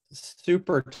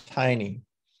super tiny.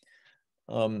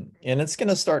 And it's going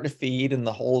to start to feed, and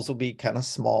the holes will be kind of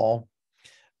small.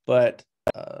 But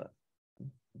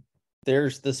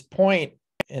there's this point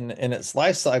in its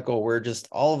life cycle where just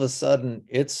all of a sudden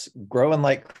it's growing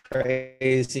like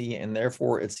crazy, and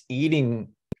therefore it's eating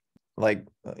like,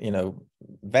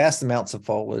 vast amounts of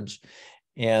foliage.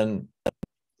 And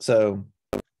so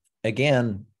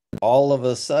again, all of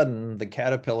a sudden the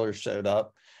caterpillars showed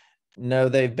up. No,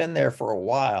 they've been there for a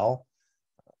while,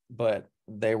 but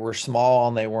they were small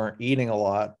and they weren't eating a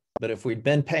lot. But if we'd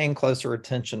been paying closer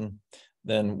attention,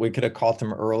 then we could have caught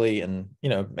them early and,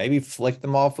 maybe flicked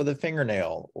them off with a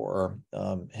fingernail, or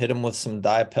hit them with some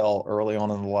dipel early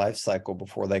on in the life cycle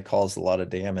before they caused a lot of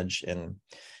damage and,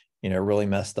 really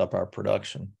messed up our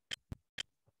production.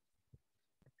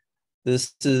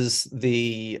 This is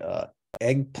the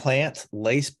eggplant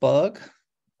lace bug.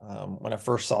 When I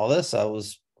first saw this,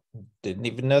 didn't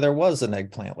even know there was an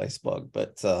eggplant lace bug,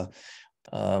 but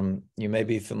you may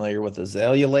be familiar with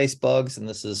azalea lace bugs, and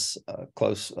this is a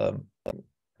close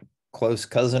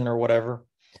cousin or whatever.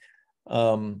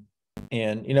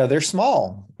 And they're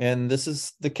small, and this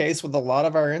is the case with a lot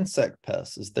of our insect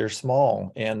pests. Is they're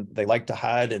small and they like to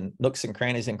hide in nooks and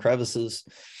crannies and crevices,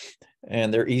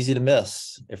 and they're easy to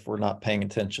miss if we're not paying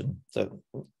attention. So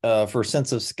for a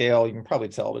sense of scale, you can probably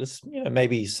tell, but it's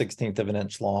maybe 1/16 of an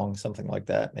inch long, something like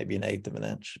that, maybe 1/8 of an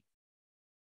inch.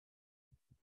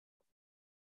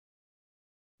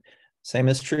 Same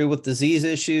is true with disease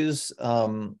issues.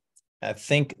 I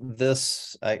think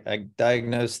I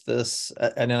diagnosed this,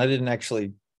 and I didn't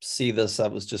actually see this. I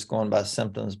was just going by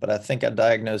symptoms, but I think I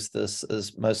diagnosed this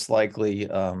as most likely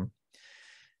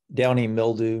downy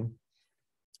mildew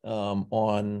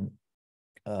on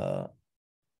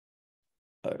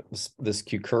this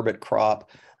cucurbit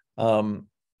crop.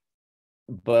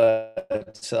 But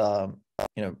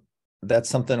that's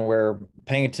something where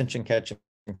paying attention, catching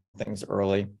things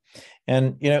early.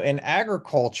 And, in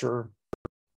agriculture,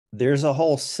 there's a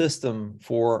whole system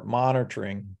for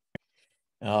monitoring,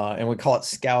 and we call it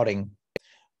scouting,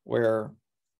 where,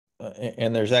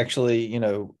 and there's actually,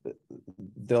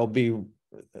 there'll be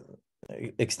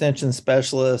extension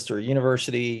specialists or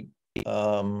university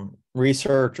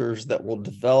researchers that will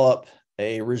develop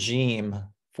a regime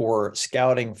for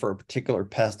scouting for a particular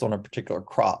pest on a particular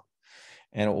crop.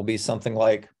 And it will be something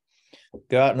like,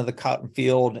 go out into the cotton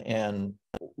field and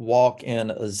walk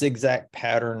in a zigzag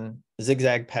pattern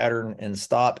and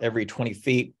stop every 20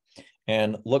 feet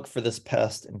and look for this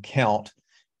pest and count,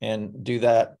 and do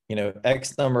that,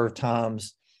 X number of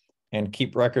times, and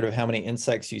keep record of how many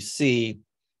insects you see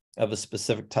of a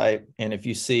specific type. And if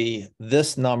you see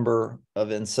this number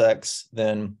of insects,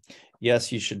 then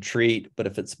yes, you should treat. But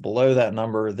if it's below that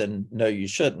number, then no, you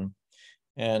shouldn't.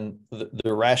 And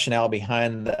the rationale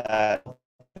behind that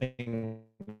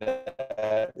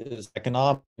is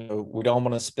economic. We don't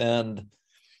want to spend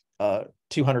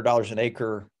 $200 an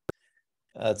acre.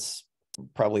 That's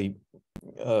probably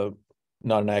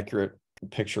not an accurate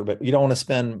picture, but you don't want to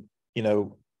spend,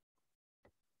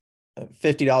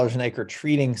 $50 an acre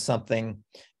treating something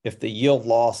if the yield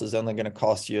loss is only going to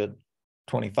cost you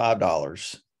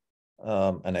 $25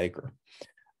 an acre.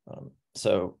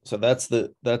 So that's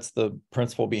the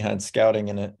principle behind scouting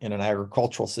in an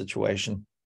agricultural situation.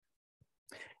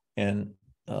 And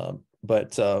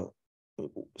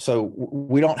so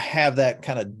we don't have that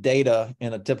kind of data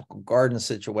in a typical garden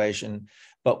situation,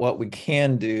 but what we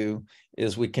can do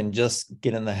is we can just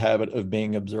get in the habit of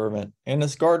being observant. And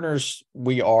as gardeners,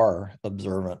 we are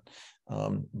observant.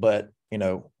 But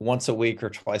once a week or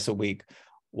twice a week,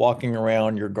 walking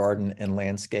around your garden and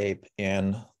landscape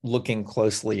and looking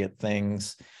closely at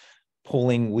things,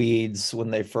 pulling weeds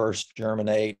when they first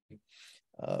germinate,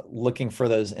 looking for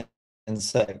those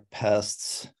insect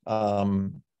pests,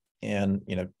 and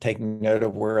taking note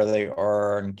of where they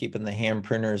are, and keeping the hand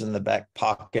pruners in the back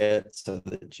pocket so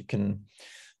that you can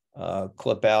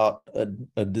clip out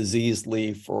a diseased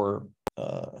leaf or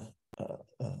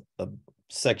a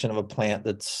section of a plant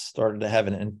that's started to have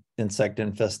an insect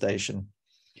infestation.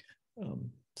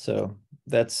 So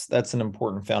that's an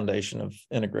important foundation of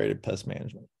integrated pest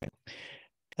management.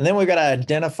 And then we've got to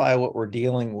identify what we're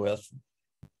dealing with.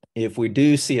 If we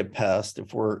do see a pest,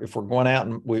 if we're going out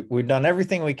and we've done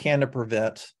everything we can to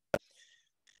prevent,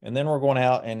 and then we're going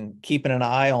out and keeping an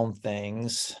eye on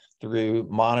things through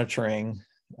monitoring,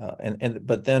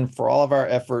 but then for all of our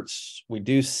efforts, we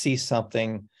do see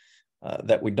something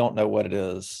that we don't know what it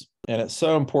is. And it's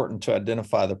so important to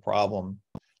identify the problem.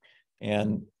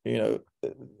 And,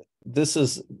 this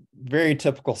is very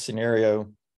typical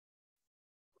scenario.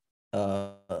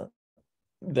 that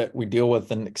we deal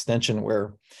with in extension,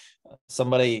 where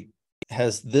somebody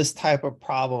has this type of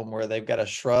problem where they've got a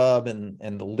shrub and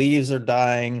the leaves are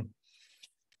dying,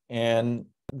 and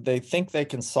they think they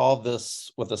can solve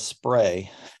this with a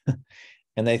spray.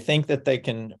 And they think that they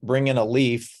can bring in a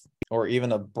leaf or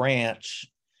even a branch,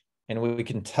 and we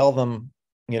can tell them,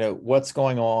 what's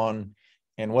going on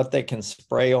and what they can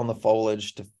spray on the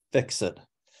foliage to fix it.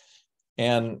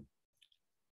 And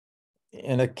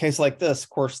in a case like this, of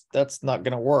course, that's not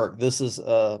going to work. This is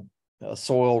a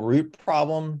soil root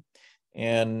problem.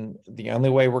 And the only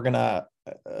way we're going to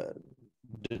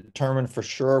determine for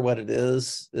sure what it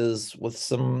is with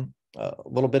some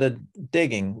little bit of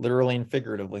digging, literally and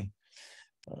figuratively.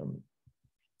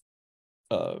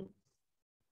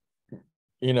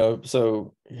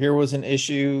 So here was an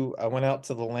issue. I went out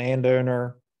to the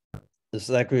landowner. This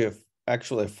is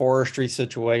actually a forestry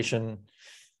situation.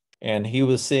 And he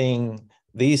was seeing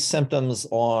these symptoms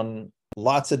on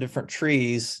lots of different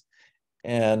trees.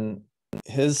 And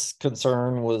his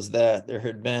concern was that there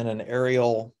had been an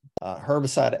aerial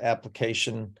herbicide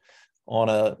application on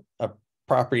a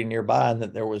property nearby, and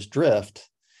that there was drift.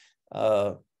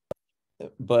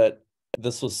 But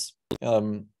this was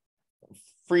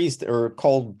freeze or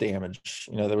cold damage.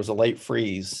 There was a late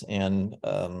freeze. And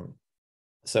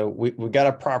so we've got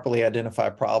to properly identify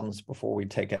problems before we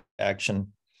take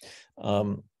action.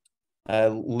 I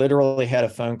literally had a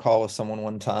phone call with someone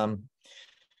one time,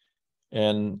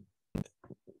 and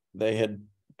they had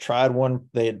tried one.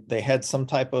 They had some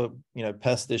type of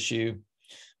pest issue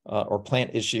or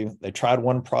plant issue. They tried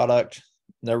one product,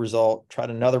 no result. Tried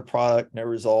another product, no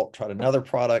result. Tried another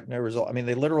product, no result. I mean,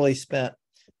 they literally spent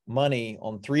money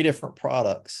on 3 different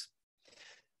products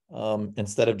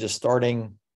instead of just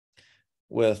starting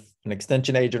with an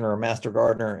extension agent or a master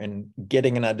gardener and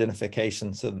getting an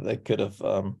identification so that they could have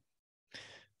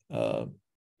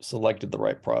selected the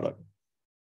right product.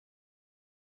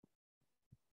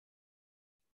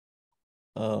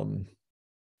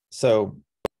 So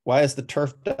why is the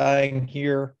turf dying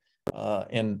here?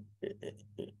 And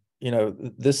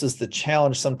this is the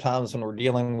challenge sometimes when we're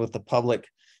dealing with the public,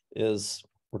 is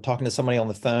we're talking to somebody on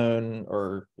the phone,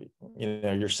 or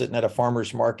you're sitting at a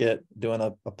farmer's market doing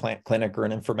a plant clinic or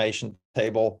an information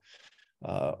table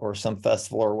or some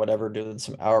festival or whatever, doing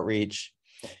some outreach,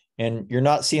 and you're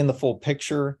not seeing the full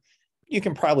picture. You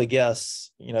can probably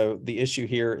guess, the issue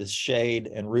here is shade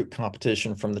and root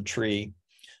competition from the tree.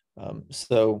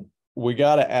 So we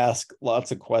got to ask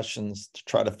lots of questions to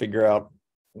try to figure out,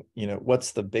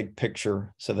 what's the big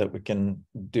picture, so that we can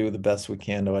do the best we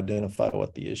can to identify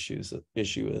what the issue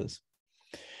is.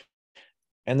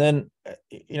 And then,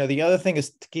 the other thing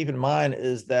is to keep in mind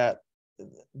is that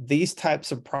these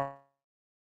types of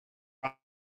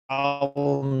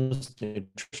problems,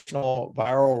 nutritional,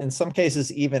 viral, in some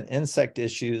cases, even insect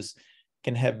issues,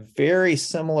 can have very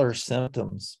similar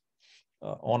symptoms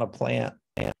on a plant.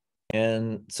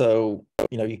 And so,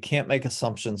 you can't make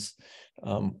assumptions.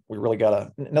 We really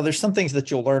gotta, now there's some things that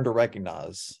you'll learn to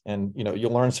recognize, and,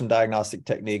 you'll learn some diagnostic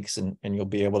techniques, and you'll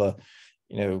be able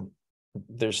to,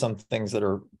 there's some things that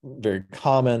are very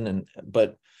common,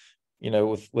 but,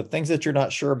 with things that you're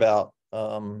not sure about,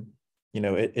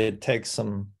 it takes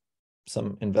some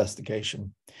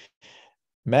investigation.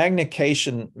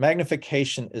 Magnification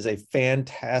is a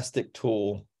fantastic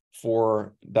tool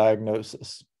for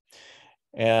diagnosis.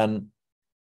 And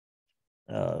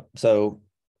so,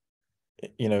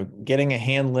 getting a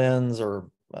hand lens or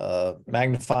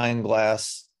magnifying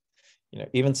glass,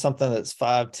 even something that's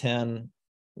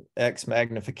 5-10x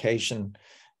magnification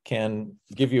can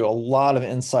give you a lot of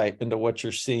insight into what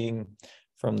you're seeing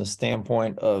from the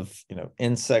standpoint of,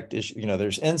 insect issue.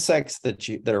 There's insects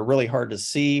that are really hard to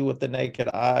see with the naked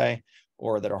eye,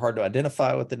 or that are hard to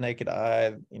identify with the naked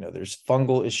eye. There's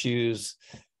fungal issues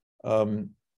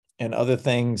and other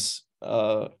things,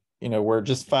 where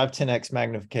just 5-10x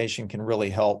magnification can really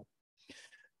help.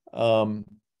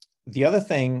 The other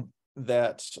thing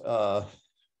that,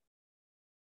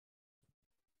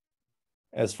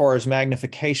 as far as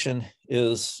magnification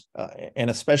is,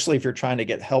 and especially if you're trying to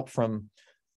get help from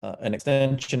an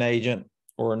extension agent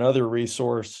or another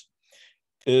resource,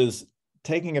 is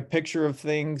taking a picture of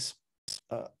things.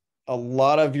 A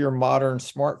lot of your modern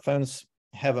smartphones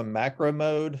have a macro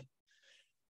mode,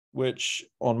 which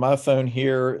on my phone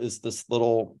here is this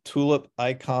little tulip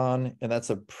icon, and that's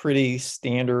a pretty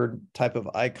standard type of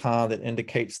icon that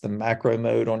indicates the macro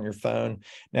mode on your phone.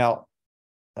 Now,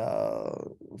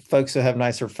 folks who have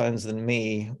nicer phones than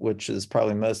me, which is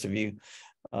probably most of you,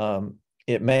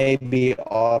 it may be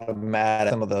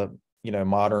automatic. Some of the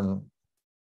modern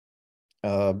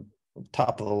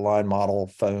top of the line model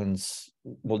phones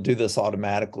will do this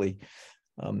automatically.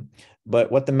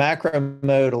 But what the macro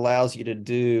mode allows you to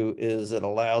do is it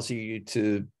allows you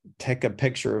to take a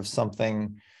picture of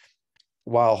something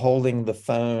while holding the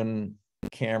phone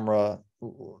camera,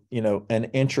 an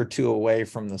inch or two away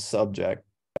from the subject.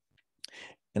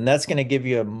 And that's going to give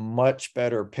you a much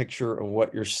better picture of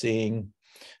what you're seeing,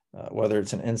 whether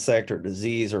it's an insect or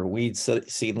disease or a weed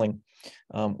seedling,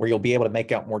 where you'll be able to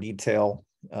make out more detail.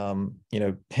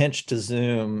 Pinch to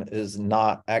zoom is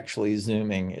not actually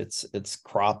zooming, it's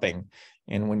cropping.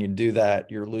 And when you do that,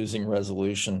 you're losing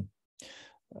resolution.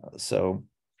 So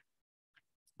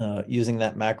using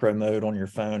that macro mode on your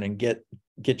phone and get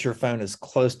your phone as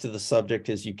close to the subject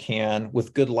as you can.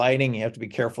 With good lighting, you have to be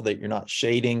careful that you're not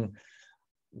shading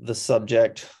the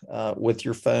subject with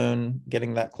your phone,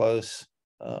 getting that close.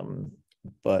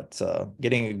 But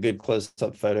getting a good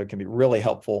close-up photo can be really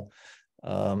helpful.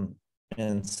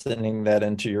 And sending that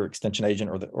into your extension agent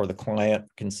or the client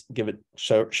can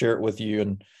share it with you.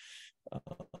 And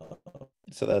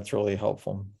so that's really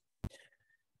helpful.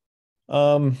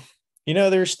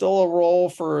 There's still a role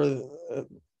for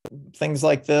things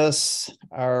like this.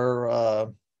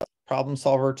 Our problem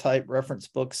solver type reference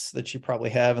books that you probably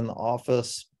have in the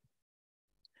office.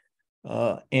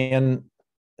 And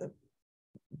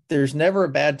there's never a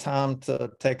bad time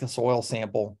to take a soil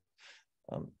sample.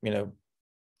 I'm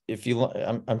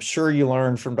sure you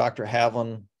learned from Dr.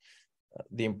 Havlin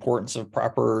the importance of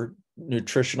proper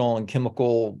nutritional and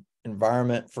chemical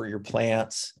environment for your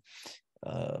plants.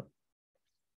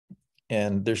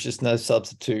 And there's just no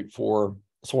substitute for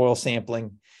soil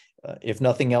sampling. If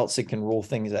nothing else, it can rule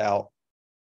things out.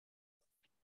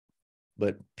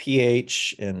 But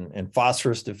pH and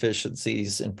phosphorus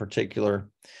deficiencies in particular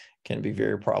can be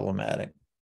very problematic.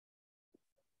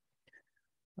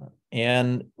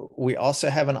 And we also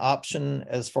have an option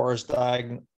as far as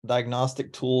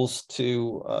diagnostic tools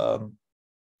to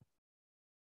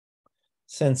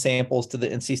send samples to the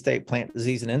NC State Plant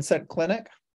Disease and Insect Clinic.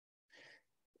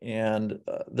 And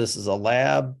this is a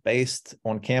lab based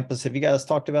on campus. Have you guys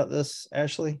talked about this,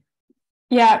 Ashley?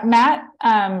 Yeah, Matt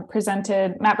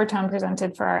Bertone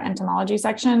presented for our entomology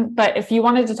section. But if you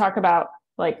wanted to talk about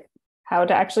like how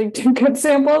to actually do good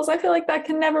samples, I feel like that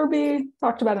can never be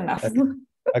talked about enough.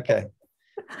 Okay.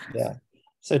 Yeah.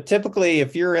 So typically,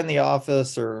 if you're in the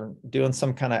office or doing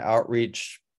some kind of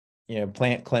outreach,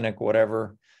 plant clinic,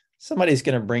 whatever, somebody's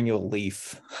going to bring you a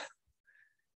leaf,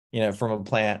 from a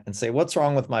plant and say, what's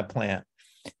wrong with my plant?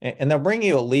 And they'll bring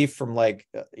you a leaf from like,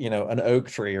 an oak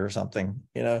tree or something,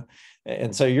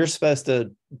 and so you're supposed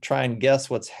to try and guess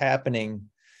what's happening,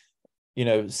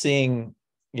 seeing,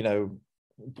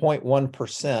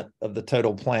 0.1% of the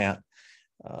total plant.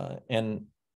 And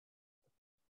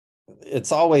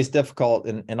it's always difficult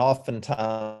and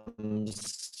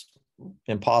oftentimes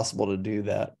impossible to do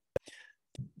that.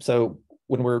 So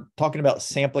when we're talking about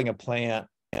sampling a plant,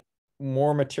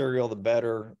 more material, the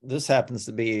better. This happens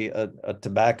to be a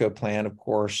tobacco plant, of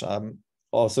course. I'm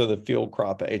also the field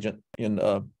crop agent in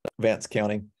Vance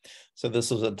County. So this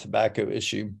was a tobacco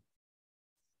issue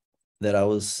that I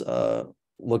was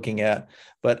looking at.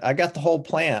 But I got the whole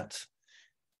plant,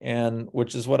 and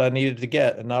which is what I needed to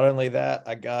get. And not only that,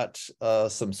 I got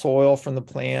some soil from the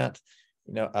plant.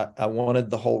 I wanted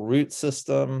the whole root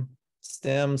system,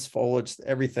 stems, foliage,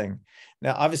 everything.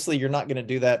 Now, obviously, you're not going to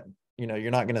do that.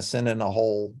 You're not going to send in a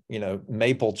whole,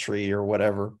 maple tree or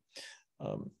whatever.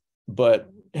 But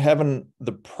having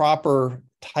the proper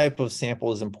type of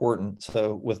sample is important.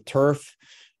 So with turf,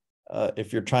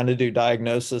 if you're trying to do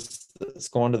diagnosis that's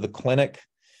going to the clinic,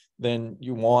 then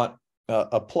you want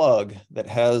a plug that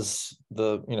has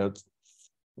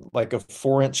like a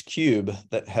 4-inch cube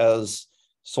that has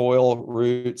soil,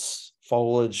 roots,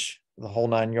 foliage, the whole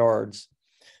 9 yards.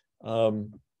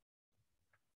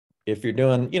 If you're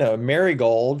doing,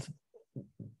 marigold,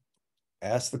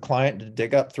 ask the client to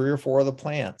dig up 3 or 4 of the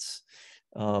plants.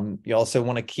 You also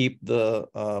want to keep the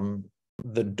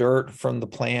dirt from the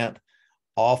plant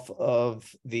off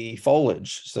of the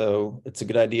foliage. So it's a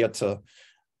good idea to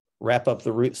wrap up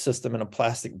the root system in a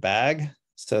plastic bag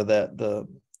so that the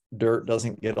dirt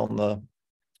doesn't get on the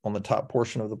top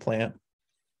portion of the plant.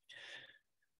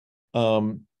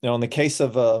 Now, in the case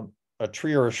of a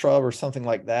tree or a shrub or something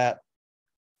like that,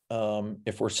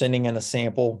 if we're sending in a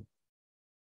sample,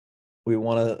 we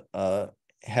want to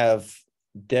have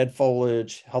dead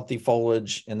foliage, healthy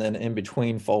foliage, and then in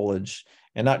between foliage,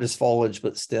 and not just foliage,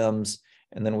 but stems.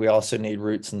 And then we also need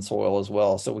roots and soil as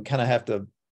well. So we kind of have to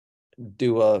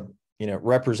do a,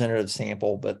 representative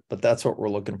sample, but that's what we're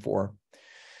looking for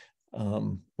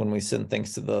when we send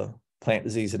things to the Plant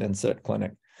Disease and Insect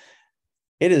Clinic.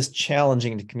 it is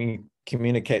challenging to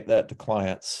communicate that to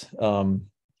clients,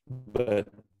 but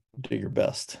do your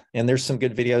best. And there's some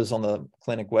good videos on the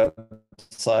clinic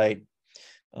website,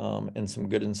 and some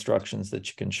good instructions that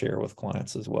you can share with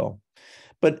clients as well.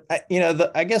 But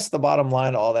I guess the bottom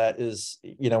line to all that is,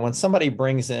 when somebody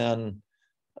brings in,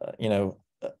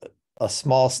 a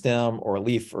small stem or a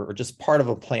leaf or just part of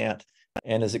a plant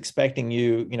and is expecting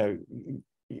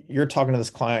you're talking to this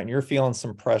client and you're feeling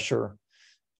some pressure.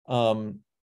 The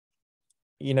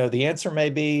answer may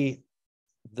be,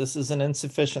 this is an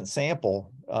insufficient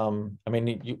sample.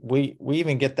 We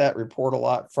even get that report a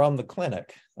lot from the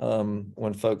clinic,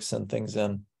 when folks send things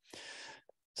in.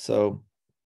 So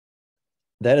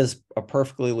that is a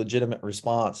perfectly legitimate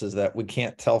response, is that we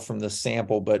can't tell from this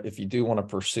sample, but if you do want to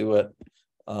pursue it,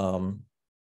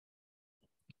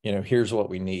 here's what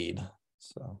we need.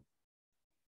 So,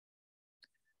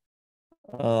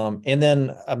 and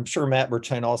then I'm sure Matt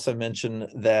Bertone also mentioned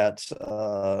that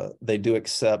they do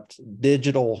accept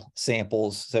digital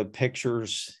samples, so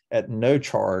pictures at no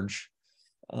charge.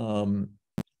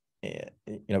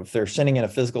 If they're sending in a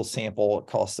physical sample, it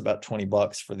costs about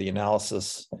 $20 for the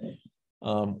analysis,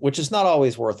 which is not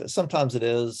always worth it. Sometimes it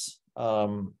is,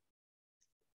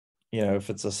 if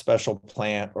it's a special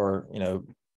plant, or,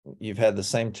 you've had the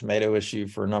same tomato issue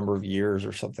for a number of years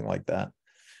or something like that.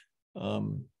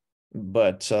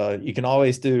 But you can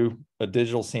always do a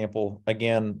digital sample.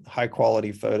 Again, high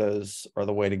quality photos are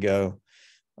the way to go.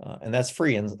 And that's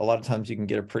free. And a lot of times you can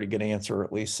get a pretty good answer, or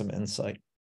at least some insight.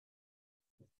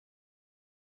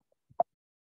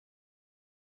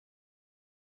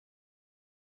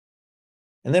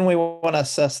 And then we want to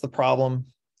assess the problem.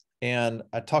 And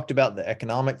I talked about the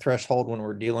economic threshold when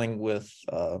we're dealing with,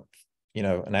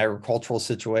 an agricultural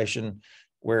situation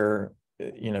where,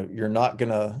 you're not going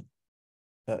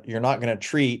to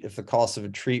treat if the cost of a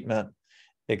treatment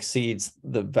exceeds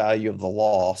the value of the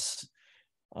loss.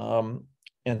 And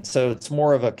so it's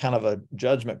more of a kind of a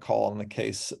judgment call in the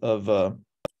case of a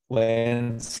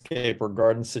landscape or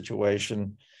garden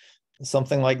situation.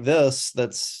 Something like this,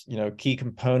 that's, key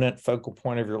component, focal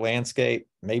point of your landscape,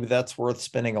 maybe that's worth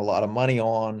spending a lot of money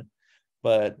on.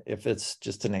 But if it's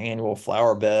just an annual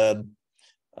flower bed,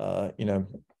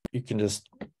 you can just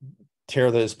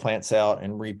tear those plants out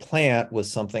and replant with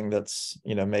something that's,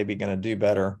 maybe going to do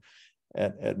better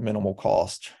at minimal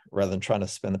cost, rather than trying to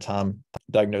spend the time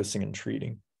diagnosing and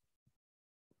treating.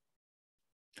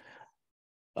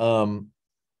 And,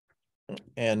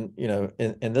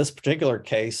 in this particular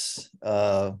case,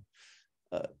 a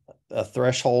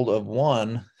threshold of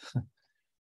 1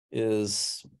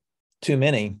 is too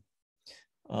many.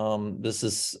 This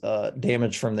is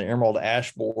damage from the emerald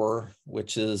ash borer,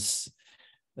 which is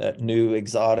that new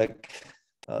exotic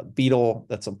beetle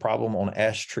that's a problem on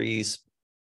ash trees.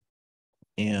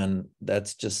 And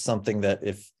that's just something that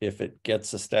if it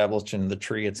gets established in the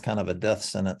tree, it's kind of a death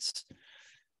sentence.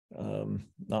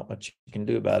 Not much you can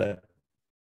do about it.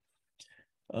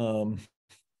 Let's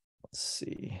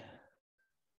see.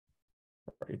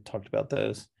 Already talked about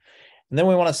those. And then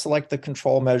we want to select the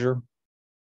control measure.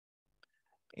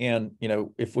 And,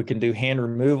 if we can do hand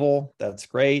removal, that's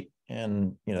great.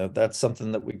 And, that's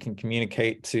something that we can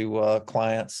communicate to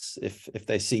clients if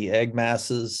they see egg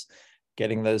masses,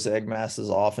 getting those egg masses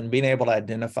off and being able to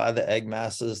identify the egg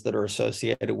masses that are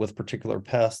associated with particular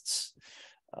pests.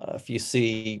 If you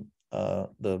see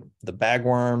the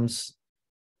bagworms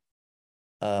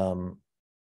on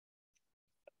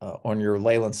your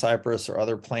Leyland cypress or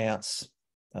other plants,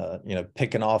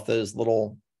 picking off those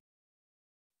little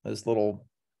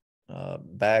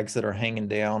bags that are hanging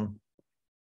down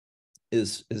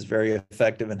is very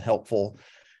effective and helpful.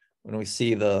 When we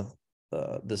see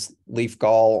this leaf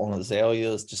gall on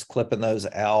azaleas, just clipping those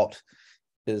out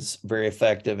is very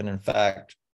effective. And in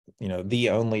fact, the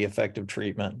only effective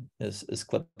treatment is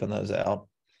clipping those out.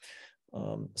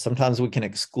 Sometimes we can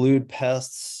exclude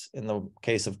pests. In the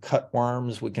case of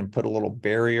cutworms, we can put a little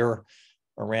barrier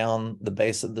around the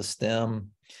base of the stem.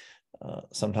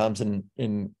 Sometimes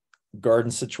in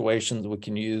garden situations, we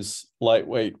can use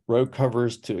lightweight row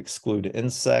covers to exclude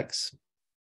insects.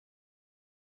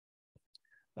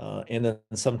 And then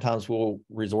sometimes we'll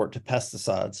resort to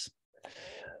pesticides.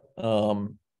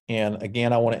 And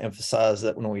again, I want to emphasize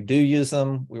that when we do use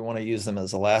them, we want to use them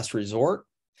as a last resort.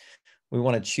 We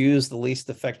want to choose the least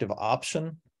effective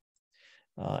option.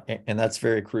 And that's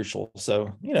very crucial.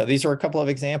 So, these are a couple of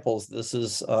examples. This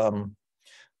is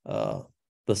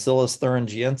Bacillus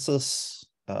thuringiensis,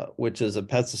 which is a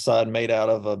pesticide made out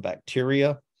of a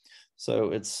bacteria.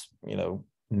 So it's,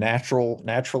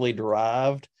 naturally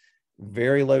derived,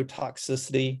 very low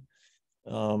toxicity.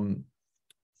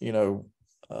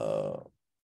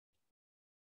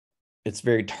 It's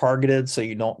very targeted, so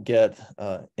you don't get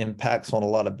impacts on a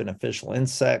lot of beneficial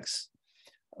insects.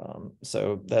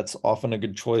 So that's often a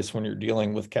good choice when you're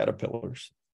dealing with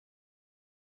caterpillars.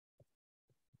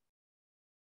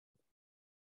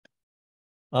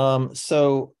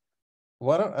 So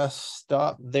why don't I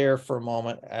stop there for a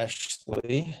moment,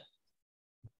 Ashley?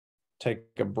 Take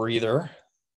a breather.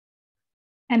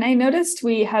 And I noticed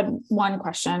we had one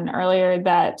question earlier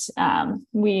that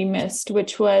we missed,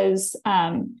 which was,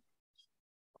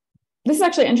 this is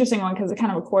actually an interesting one because it's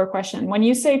kind of a core question. When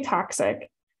you say toxic,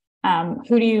 what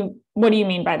do you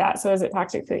mean by that? So is it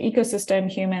toxic to the ecosystem,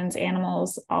 humans,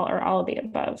 animals, or all of the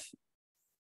above?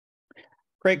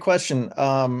 Great question.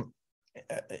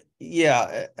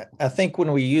 Yeah, I think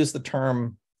when we use the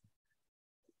term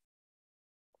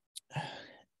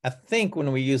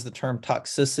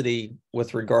toxicity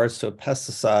with regards to a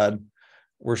pesticide,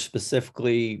 we're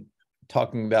specifically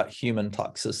talking about human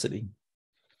toxicity.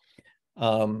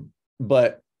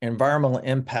 But environmental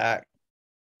impact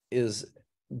is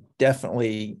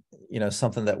definitely,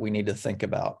 something that we need to think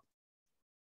about.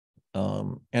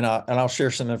 And I'll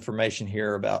share some information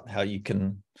here about how you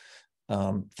can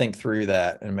think through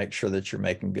that and make sure that you're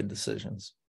making good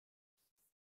decisions.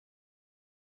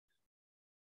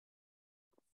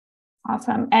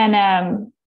 Awesome.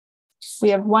 And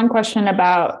we have one question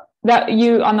about that.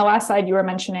 You, on the last slide, you were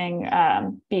mentioning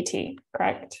BT,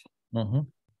 correct? Mm-hmm.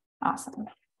 Awesome.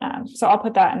 So I'll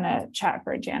put that in the chat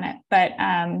for Janet. But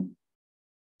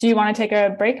do you want to take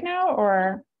a break now,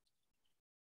 or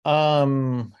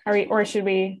should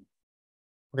we?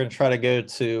 We're going to try to go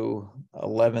to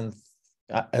 11.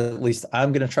 At least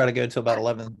I'm going to try to go to about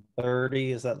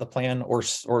 11:30. Is that the plan, or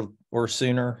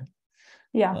sooner?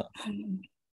 Yeah.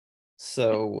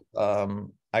 So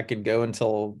I could go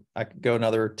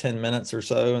another 10 minutes or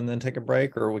so and then take a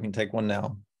break, or we can take one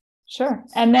now. Sure.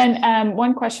 And then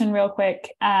one question real quick.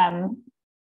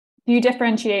 Do you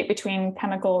differentiate between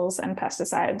chemicals and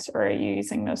pesticides, or are you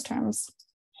using those terms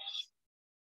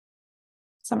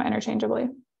somewhat interchangeably?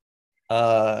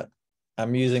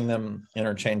 I'm using them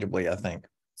interchangeably, I think.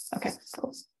 Okay,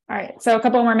 cool. All right. So a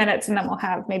couple more minutes and then we'll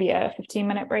have maybe a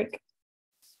 15-minute break.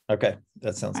 Okay,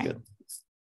 that sounds good.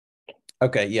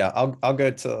 Okay, yeah, I'll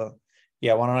go to,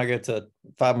 why don't I go to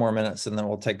 5 more minutes and then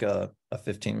we'll take a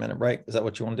 15-minute break. Is that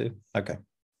what you want to do? Okay.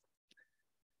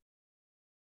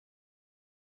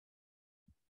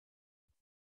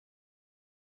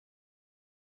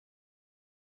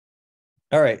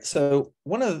 All right, so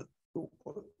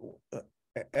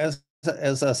as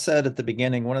I said at the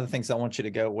beginning, one of the things I want you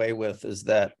to go away with is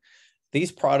that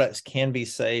these products can be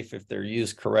safe if they're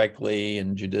used correctly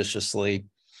and judiciously.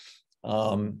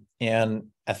 And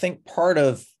I think part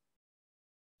of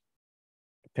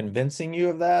convincing you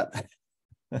of that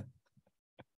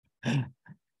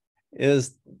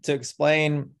is to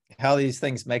explain how these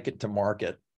things make it to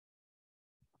market.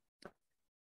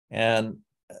 And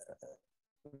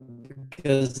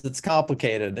because it's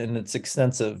complicated and it's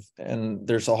extensive, and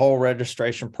there's a whole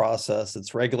registration process.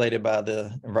 It's regulated by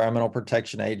the Environmental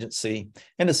Protection Agency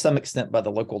and to some extent by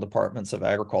the local departments of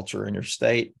agriculture in your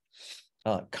state.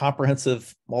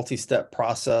 Comprehensive multi-step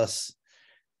process,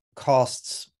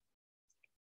 costs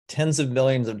tens of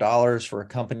millions of dollars for a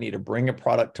company to bring a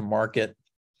product to market.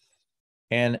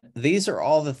 And these are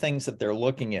all the things that they're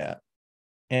looking at.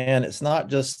 And it's not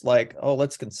just like, oh,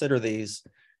 let's consider these.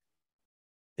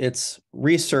 It's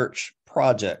research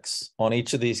projects on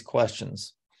each of these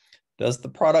questions. Does the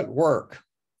product work?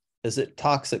 Is it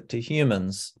toxic to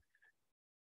humans?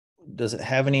 Does it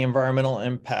have any environmental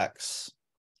impacts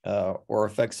or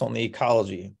effects on the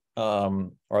ecology?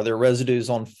 Are there residues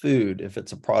on food if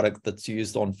it's a product that's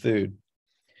used on food?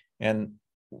 And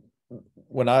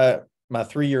when my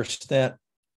 3-year stint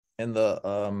in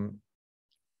the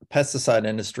pesticide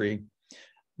industry,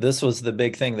 this was the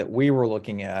big thing that we were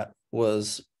looking at,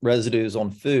 was residues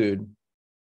on food,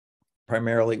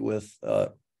 primarily with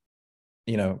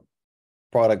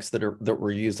products that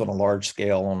were used on a large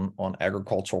scale on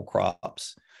agricultural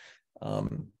crops.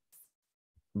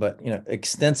 But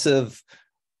extensive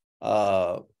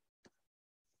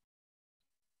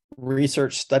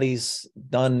research studies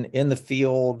done in the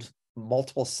field,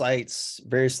 multiple sites,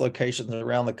 various locations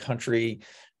around the country,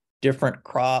 different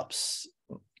crops,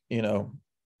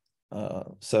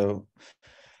 so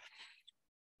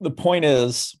the point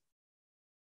is,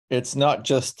 it's not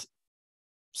just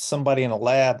somebody in a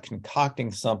lab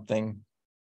concocting something,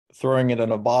 throwing it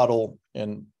in a bottle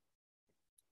and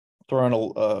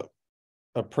throwing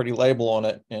a pretty label on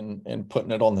it and putting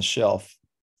it on the shelf.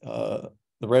 The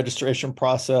registration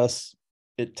process,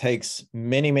 it takes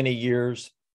many, many years,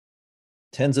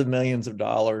 tens of millions of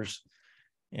dollars.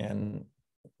 And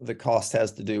the cost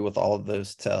has to do with all of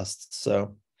those tests.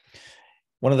 So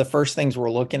one of the first things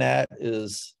we're looking at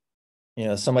is,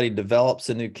 somebody develops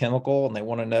a new chemical and they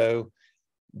want to know,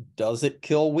 does it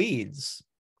kill weeds?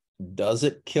 Does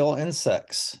it kill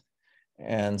insects?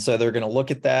 And so they're going to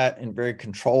look at that in very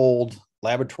controlled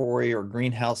laboratory or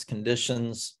greenhouse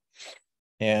conditions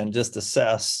and just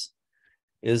assess,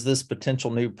 is this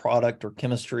potential new product or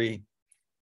chemistry,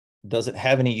 does it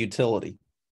have any utility?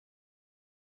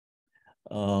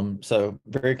 So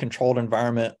very controlled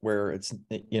environment where it's,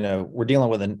 we're dealing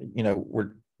with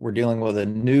we're dealing with a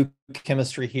new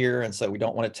chemistry here. And so we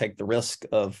don't want to take the risk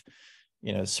of,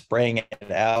 spraying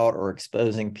it out or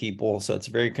exposing people. So it's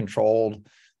a very controlled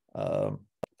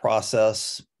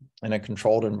process in a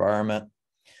controlled environment.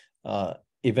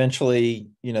 Eventually,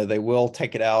 they will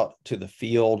take it out to the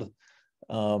field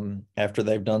after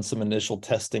they've done some initial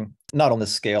testing. Not on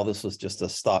this scale. This was just a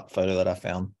stock photo that I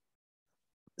found.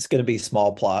 It's going to be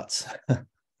small plots, I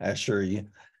assure you,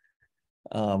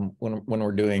 when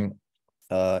we're doing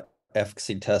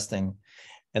efficacy testing.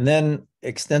 And then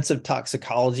extensive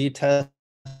toxicology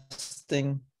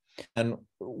testing. And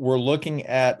we're looking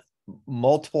at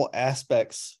multiple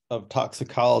aspects of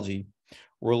toxicology.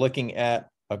 We're looking at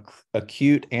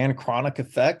acute and chronic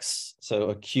effects. So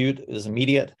acute is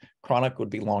immediate, chronic would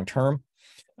be long-term.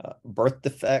 Birth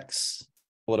defects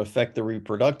would affect the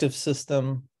reproductive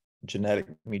system. Genetic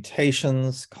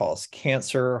mutations cause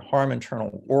cancer, harm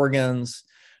internal organs,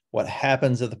 what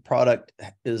happens if the product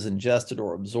is ingested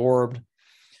or absorbed.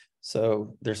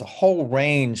 So there's a whole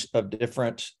range of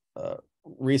different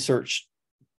research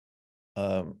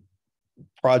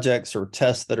projects or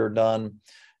tests that are done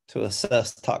to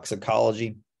assess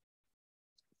toxicology.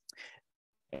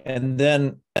 And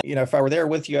then, if I were there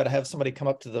with you, I'd have somebody come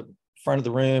up to the front of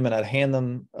the room and I'd hand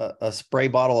them a spray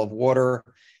bottle of water,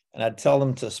 and I'd tell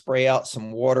them to spray out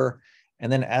some water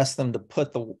and then ask them to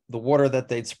put the water that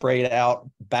they'd sprayed out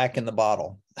back in the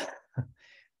bottle.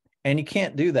 And you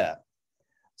can't do that.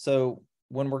 So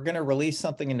when we're going to release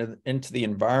something into the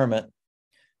environment,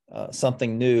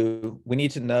 something new, we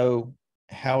need to know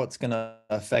how it's going to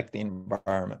affect the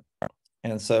environment.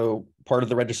 And so part of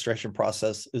the registration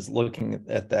process is looking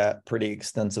at that pretty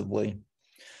extensively.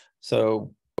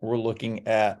 So we're looking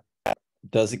at,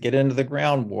 does it get into the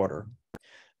groundwater?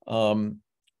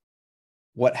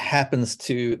 What happens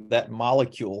to that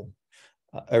molecule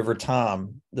over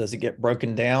time? Does it get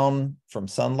broken down from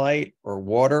sunlight or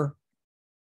water?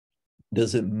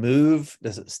 Does it move?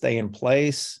 Does it stay in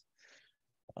place?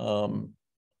 Does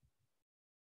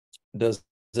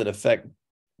it affect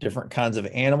different kinds of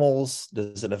animals?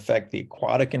 Does it affect the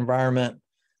aquatic environment?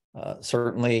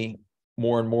 Certainly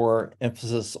more and more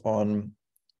emphasis on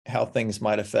how things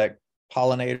might affect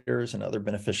pollinators and other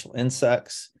beneficial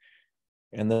insects.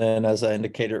 And then, as I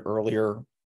indicated earlier,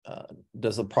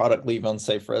 does the product leave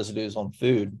unsafe residues on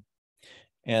food?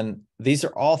 And these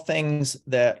are all things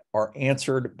that are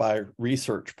answered by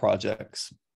research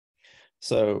projects.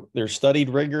 So they're studied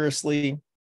rigorously.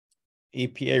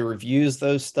 EPA reviews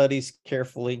those studies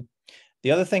carefully.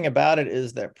 The other thing about it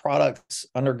is that products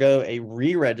undergo a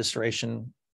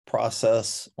re-registration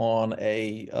process on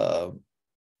a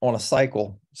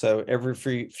cycle. So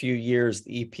every few years,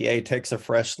 the EPA takes a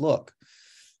fresh look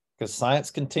because science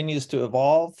continues to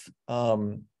evolve.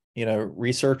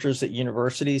 Researchers at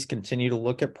universities continue to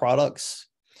look at products.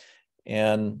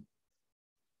 And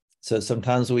so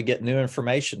sometimes we get new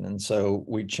information. And so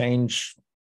we change,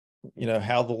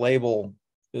 how the label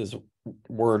is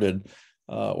worded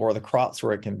or the crops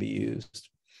where it can be used.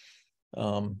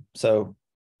 So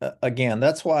again,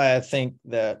 that's why I think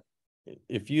that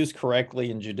if used correctly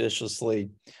and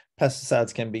judiciously,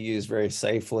 pesticides can be used very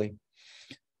safely.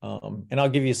 And I'll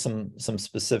give you some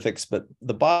specifics, but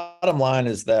the bottom line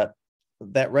is that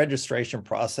registration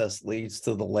process leads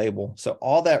to the label. So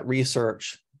all that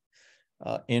research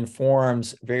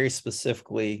informs very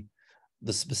specifically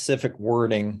the specific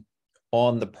wording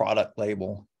on the product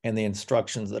label and the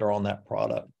instructions that are on that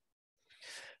product.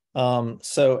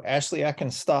 So Ashley, I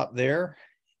can stop there.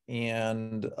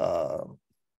 And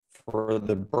for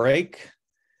the break.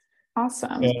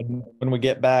 Awesome. And when we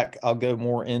get back, I'll go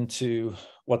more into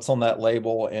what's on that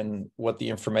label and what the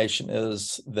information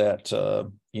is that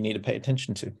you need to pay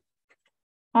attention to.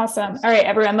 Awesome. All right,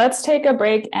 everyone, let's take a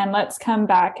break and let's come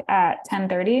back at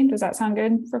 10:30. Does that sound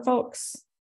good for folks?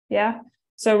 Yeah.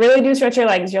 So really do stretch your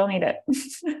legs. You'll need it.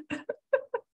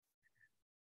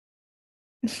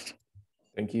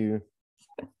 Thank you.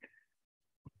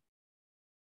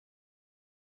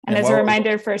 And as a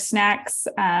reminder for snacks,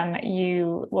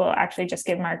 you will actually just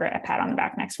give Margaret a pat on the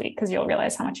back next week because you'll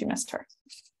realize how much you missed her.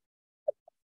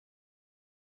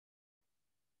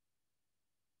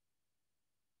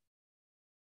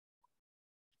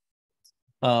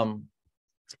 And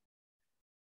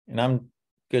I'm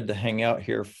good to hang out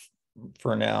here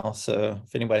for now. So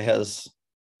if anybody has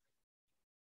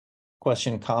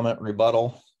question, comment,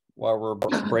 rebuttal while we're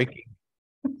breaking,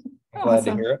 I'm glad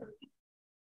to hear it.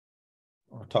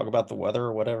 Or talk about the weather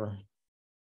or whatever.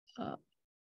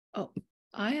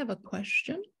 I have a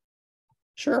question.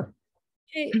 Sure.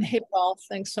 Hey, Paul,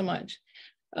 thanks so much.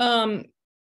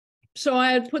 So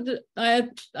I had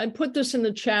put this in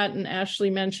the chat, and Ashley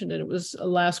mentioned it. It was a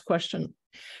last question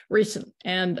recent,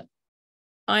 and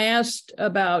I asked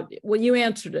about, well, you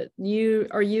answered it. You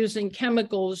are using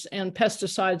chemicals and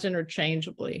pesticides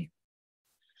interchangeably,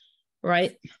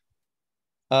 right?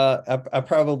 I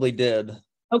probably did.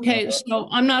 Okay, so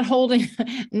I'm not holding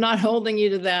you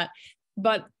to that,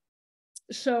 but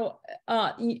so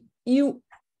you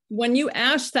when you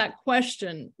asked that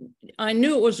question, I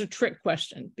knew it was a trick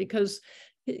question, because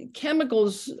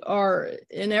chemicals are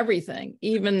in everything,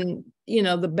 even,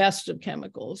 the best of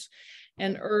chemicals,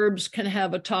 and herbs can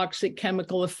have a toxic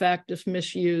chemical effect if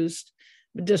misused,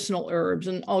 medicinal herbs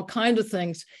and all kinds of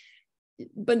things.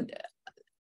 But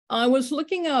I was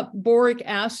looking up boric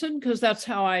acid because that's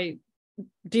how I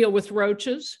deal with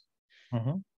roaches,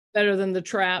 better than the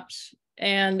traps.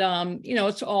 And,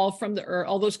 it's all from the earth.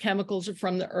 All those chemicals are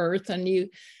from the earth. And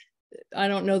I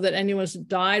don't know that anyone's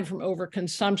died from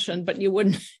overconsumption, but you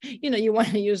wouldn't, you want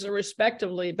to use it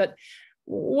respectively. But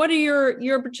what are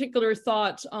your particular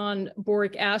thoughts on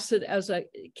boric acid as a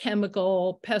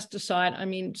chemical pesticide? I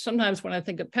mean, sometimes when I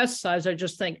think of pesticides, I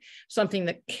just think something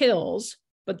that kills,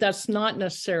 but that's not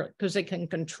necessarily, because it can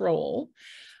control.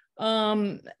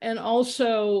 And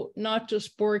also not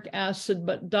just boric acid,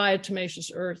 but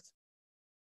diatomaceous earth.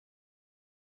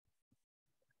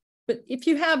 But if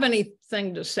you have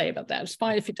anything to say about that, it's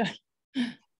fine if you don't.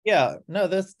 Yeah, no,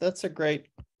 that's a great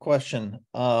question.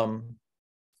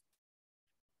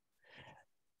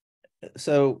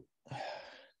 So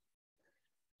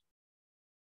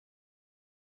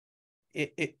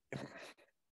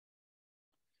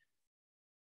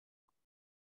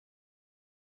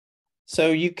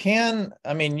so you can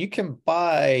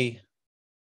buy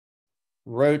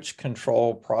roach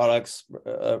control products,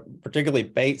 particularly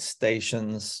bait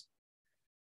stations,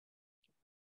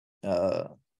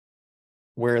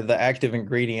 where the active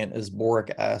ingredient is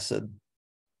boric acid,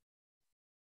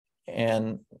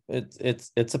 and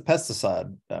it's a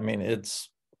pesticide. I mean, it's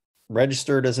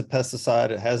registered as a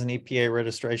pesticide. It has an EPA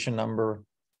registration number.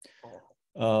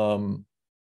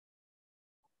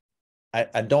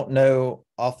 I don't know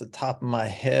off the top of my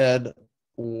head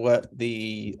what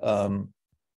the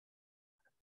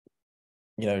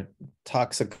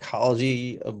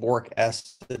toxicology of boric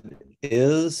acid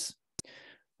is.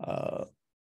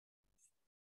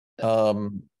 So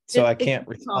I can't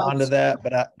respond to that,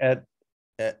 but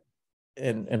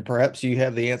and perhaps you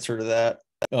have the answer to that.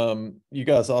 You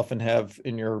guys often have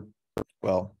in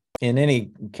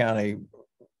any county,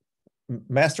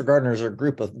 master gardeners are a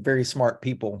group of very smart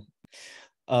people,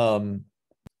 often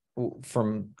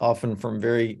from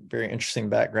very, very interesting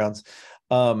backgrounds.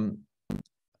 But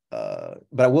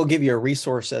I will give you a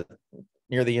resource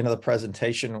near the end of the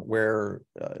presentation where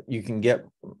you can get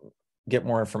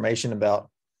more information about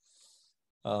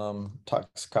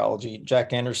toxicology.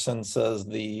 Jack Anderson says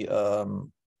the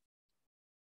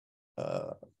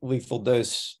lethal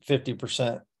dose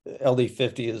 50%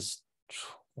 LD50 is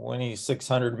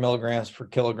 2,600 milligrams per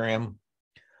kilogram.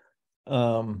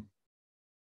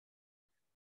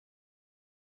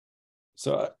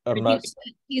 So I'm not.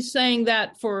 He's saying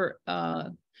that for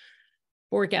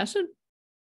boric acid.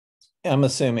 I'm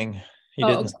assuming he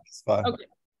didn't specify. Okay.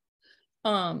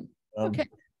 Okay.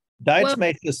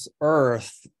 Diatomaceous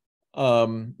earth.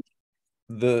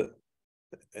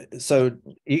 So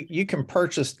you can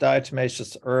purchase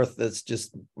diatomaceous earth that's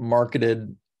just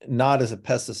marketed not as a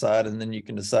pesticide, and then you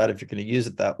can decide if you're going to use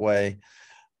it that way.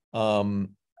 There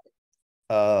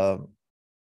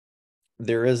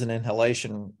is an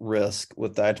inhalation risk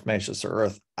with diatomaceous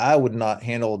earth. I would not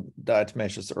handle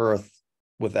diatomaceous earth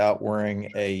without wearing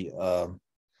a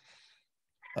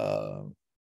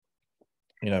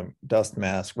dust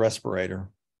mask, respirator,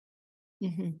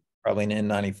 probably an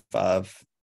N95.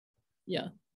 Yeah,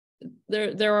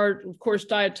 there are, of course,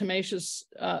 diatomaceous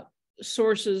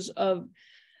sources of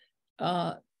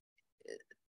that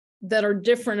are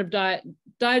different of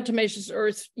diatomaceous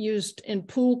earth used in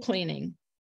pool cleaning.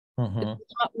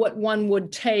 It's not what one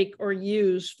would take or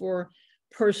use for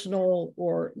personal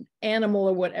or animal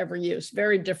or whatever use.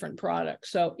 Very different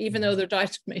products. So even though they're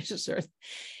diatomaceous earth,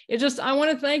 I want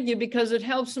to thank you, because it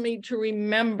helps me to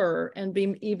remember and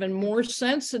be even more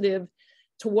sensitive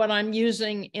to what I'm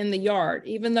using in the yard,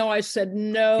 even though I said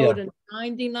no to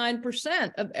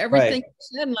 99% of everything you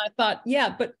said. And I thought,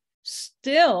 yeah, but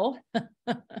still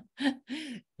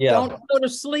don't go to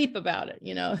sleep about it,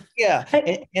 Yeah.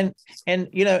 And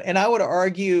you know, and I would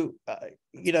argue,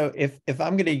 you know, if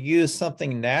I'm going to use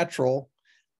something natural,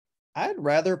 I'd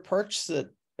rather purchase it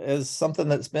as something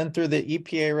that's been through the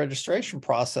EPA registration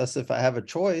process if I have a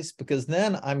choice, because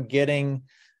then I'm getting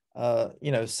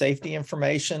you know, safety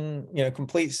information, you know,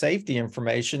 complete safety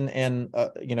information, and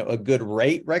you know, a good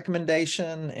rate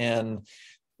recommendation, and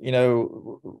you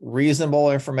know,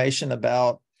 reasonable information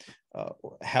about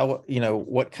how, you know,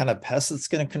 what kind of pests it's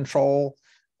going to control,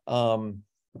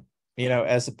 you know,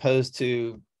 as opposed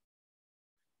to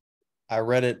I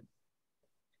read it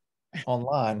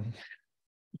online.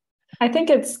 I think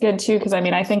it's good too, because I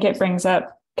mean, I think it brings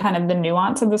up kind of the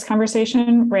nuance of this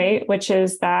conversation, right? Which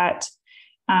is that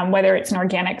whether it's an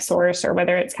organic source or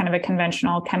whether it's kind of a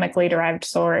conventional chemically derived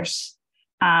source,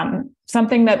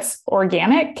 something that's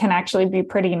organic can actually be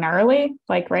pretty gnarly.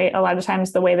 Like, right, a lot of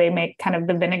times the way they make kind of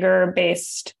the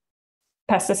vinegar-based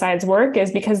pesticides work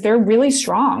is because they're really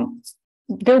strong.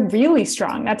 They're really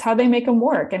strong. That's how they make them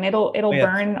work. And it'll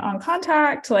burn on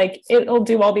contact. Like, it'll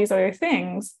do all these other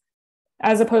things,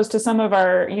 as opposed to some of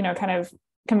our, you know, kind of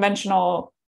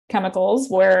conventional chemicals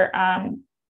where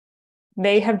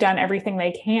they have done everything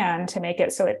they can to make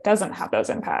it so it doesn't have those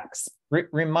impacts.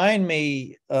 Remind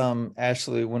me,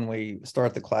 Ashley, when we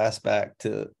start the class back,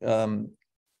 to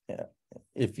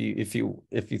if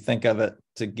you think of it,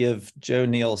 to give Joe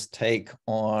Neal's take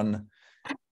on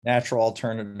natural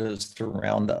alternatives to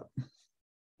Roundup.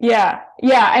 Yeah.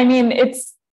 I mean,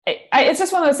 it's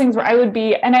just one of those things where I would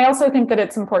be, and I also think that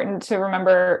it's important to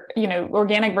remember, you know,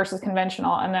 organic versus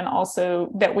conventional, and then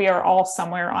also that we are all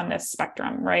somewhere on this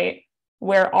spectrum, right?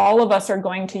 Where all of us are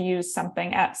going to use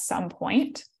something at some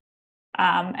point.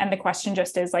 And the question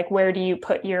just is like, where do you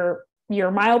put your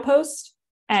milepost,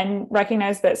 and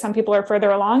recognize that some people are further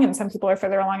along and some people are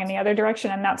further along in the other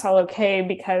direction. And that's all okay,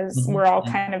 because we're all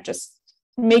kind of just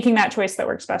making that choice that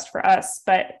works best for us.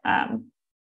 But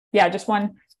yeah, just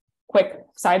one quick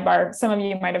sidebar. Some of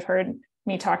you might have heard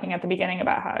me talking at the beginning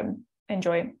about how I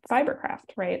enjoy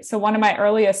fibercraft, right? So one of my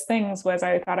earliest things was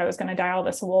I thought I was going to dye all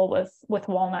this wool with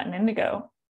walnut and indigo.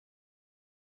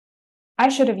 I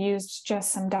should have used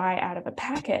just some dye out of a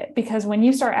packet, because when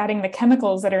you start adding the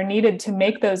chemicals that are needed to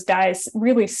make those dyes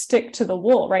really stick to the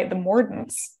wool, right, the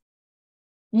mordants,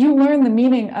 you learn the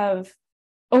meaning of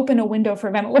open a window for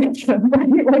ventilation,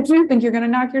 right? Like, you think you're going to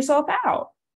knock yourself out.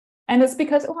 And it's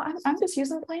because, well, I'm just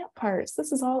using plant parts.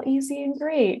 This is all easy and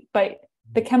great. But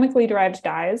the chemically derived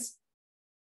dyes,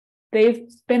 they've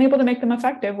been able to make them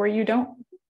effective where you don't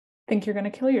think you're going to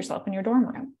kill yourself in your dorm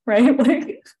room, right?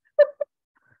 Like,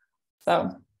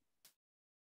 so.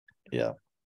 Yeah.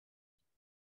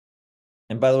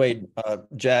 And by the way,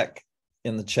 Jack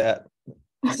in the chat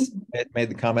made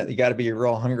the comment, you got to be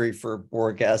real hungry for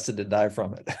boric acid to die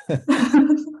from it.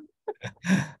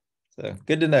 So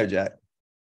good to know, Jack.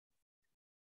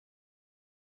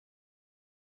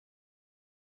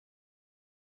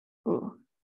 Ooh.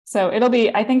 So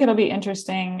I think it'll be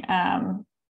interesting.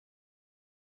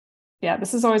 Yeah,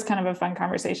 this is always kind of a fun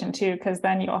conversation too, because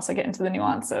then you also get into the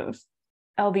nuance of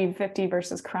LD50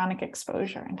 versus chronic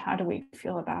exposure, and how do we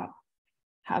feel about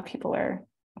how people are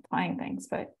applying things.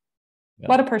 But a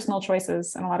lot of personal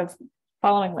choices and a lot of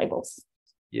following labels.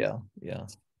 Yeah.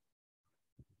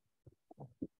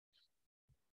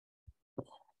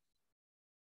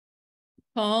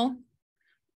 Paul?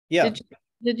 Yeah.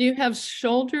 Did you have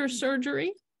shoulder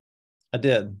surgery? I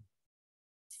did.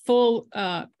 Full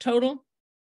total,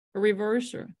 or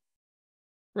reverse, or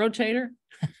rotator?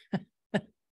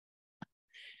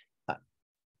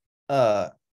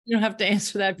 You don't have to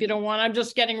answer that if you don't want. I'm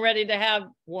just getting ready to have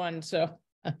one, so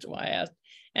that's why I asked.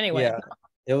 Anyway. Yeah,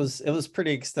 it was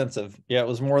pretty extensive. Yeah, it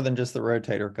was more than just the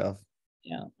rotator cuff.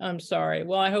 Yeah, I'm sorry.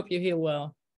 Well, I hope you heal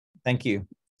well. Thank you.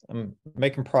 I'm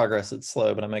making progress. It's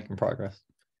slow, but I'm making progress.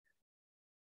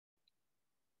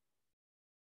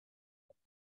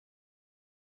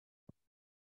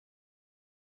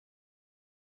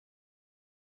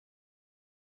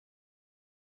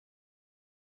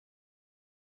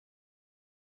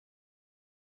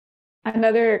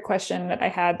 Another question that I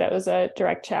had that was a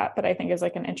direct chat, but I think is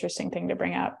like an interesting thing to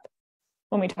bring up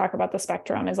when we talk about the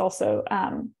spectrum, is also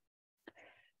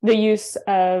the use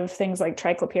of things like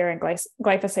triclopyr and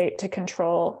glyphosate to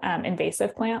control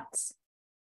invasive plants,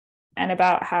 and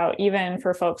about how even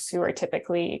for folks who are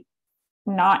typically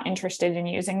not interested in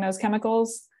using those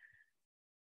chemicals,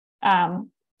 for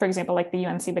example, like the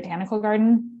UNC Botanical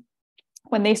Garden,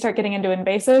 when they start getting into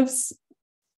invasives,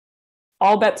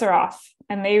 all bets are off,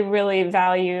 and they really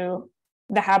value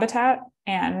the habitat,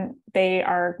 and they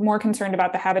are more concerned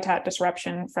about the habitat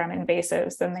disruption from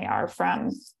invasives than they are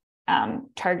from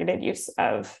targeted use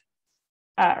of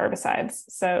herbicides.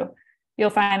 So you'll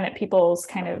find that people's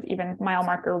kind of even mile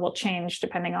marker will change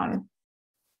depending on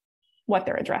what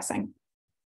they're addressing.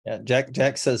 Yeah,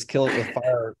 Jack says kill it with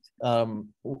fire,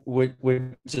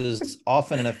 which is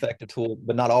often an effective tool,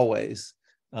 but not always.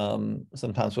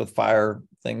 Sometimes with fire,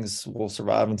 things will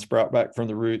survive and sprout back from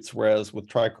the roots, whereas with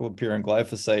triclopyr and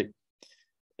glyphosate,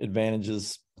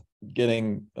 advantages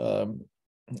getting,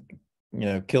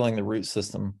 killing the root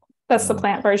system. That's the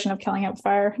plant version of killing it with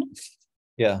fire.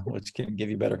 Yeah, which can give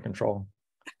you better control.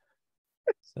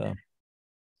 So,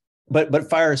 but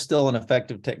fire is still an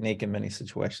effective technique in many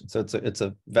situations. So it's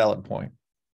a valid point.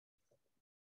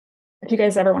 If you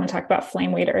guys ever want to talk about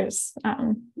flame weeders,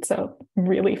 it's a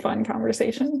really fun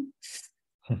conversation.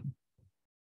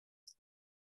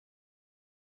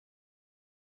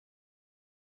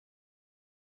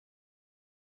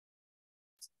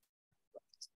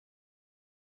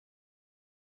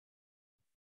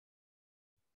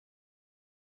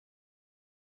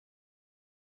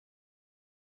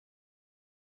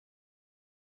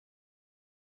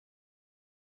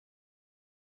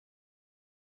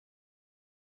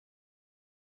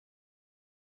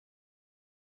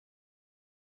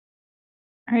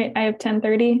 All right, I have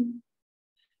 10:30.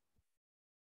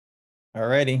 All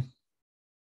righty.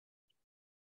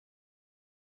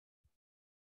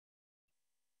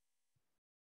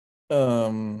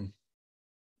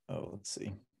 Let's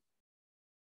see.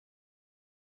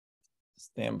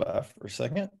 Stand by for a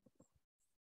second.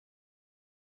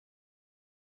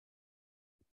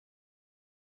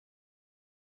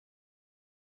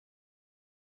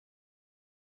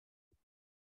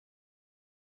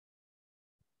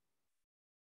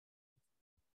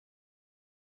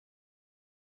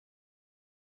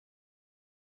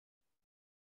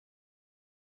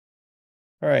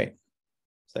 All right,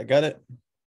 so I got it.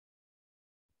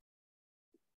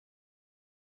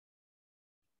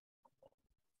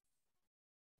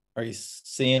 Are you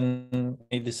seeing,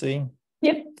 need to see?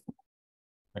 Yep.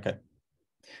 Okay.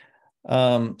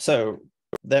 So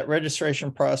that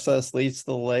registration process leads to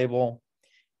the label.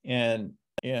 And,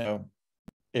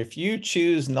 if you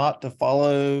choose not to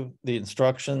follow the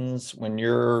instructions when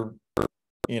you're,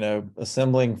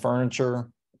 assembling furniture,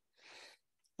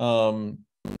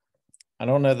 I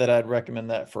don't know that I'd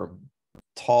recommend that for a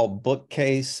tall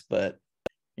bookcase, but,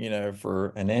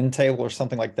 for an end table or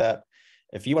something like that,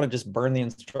 if you want to just burn the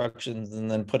instructions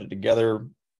and then put it together,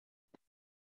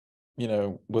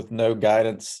 with no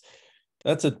guidance,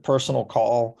 that's a personal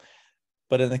call.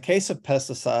 But in the case of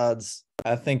pesticides,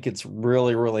 I think it's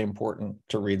really, really important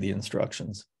to read the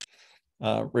instructions,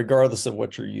 regardless of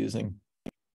what you're using.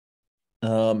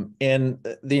 And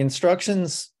the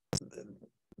instructions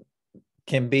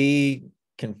can be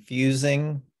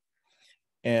confusing,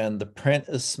 and the print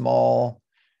is small.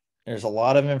 There's a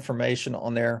lot of information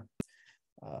on there.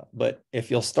 But if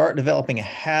you'll start developing a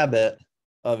habit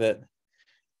of it,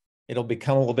 it'll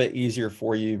become a little bit easier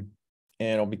for you,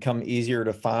 and it'll become easier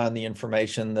to find the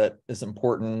information that is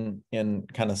important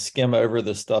and kind of skim over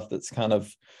the stuff that's kind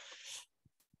of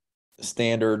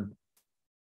standard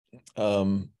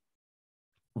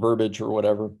verbiage or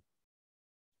whatever.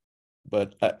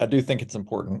 But I do think it's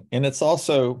important. And it's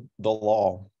also the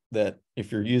law that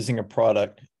if you're using a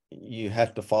product, you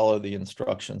have to follow the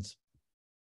instructions.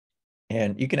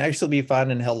 And you can actually be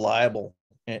fined and held liable.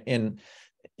 And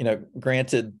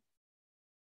granted,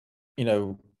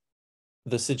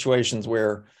 the situations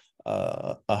where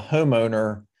a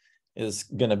homeowner is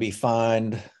going to be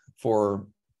fined for,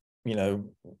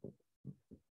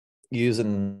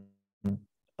 using,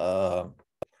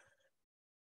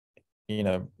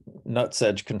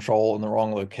 nutsedge control in the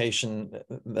wrong location,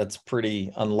 that's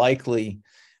pretty unlikely.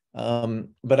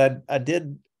 But I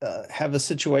did have a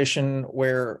situation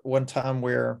where one time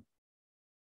where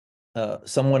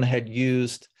someone had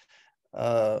used,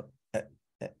 I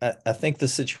think the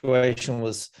situation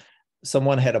was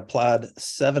someone had applied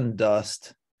 7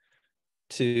 dust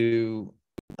to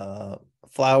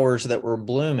flowers that were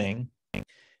blooming.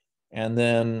 And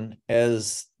then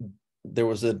as there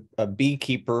was a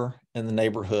beekeeper in the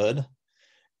neighborhood,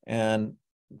 and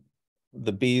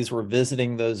the bees were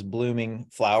visiting those blooming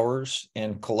flowers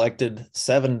and collected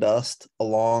 7 dust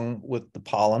along with the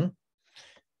pollen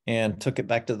and took it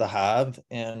back to the hive,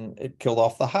 and it killed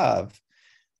off the hive.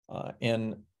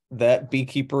 And that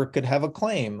beekeeper could have a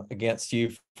claim against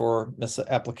you for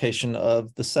misapplication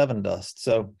of the 7 dust.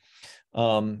 So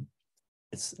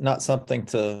it's not something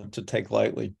to take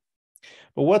lightly.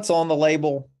 But what's on the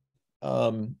label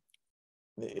it's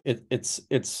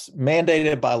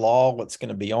mandated by law what's going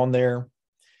to be on there,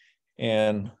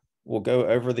 and we'll go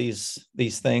over these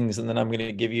things, and then I'm going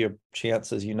to give you a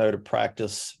chance, as you know, to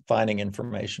practice finding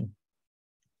information.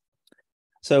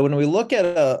 So when we look at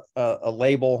a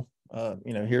label,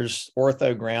 here's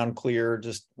Ortho Ground Clear,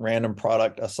 just random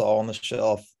product I saw on the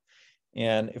shelf.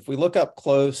 And if we look up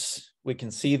close, we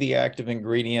can see the active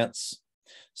ingredients.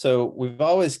 So we've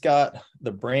always got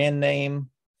the brand name,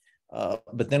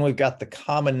 but then we've got the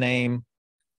common name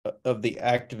of the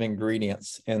active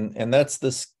ingredients. And that's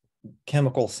this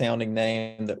chemical sounding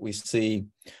name that we see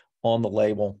on the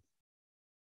label.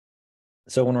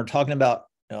 So when we're talking about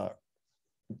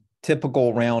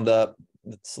typical Roundup,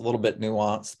 it's a little bit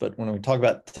nuanced, but when we talk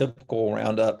about typical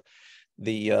Roundup,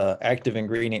 the active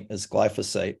ingredient is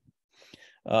glyphosate.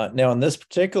 Now in this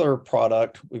particular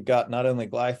product, we've got not only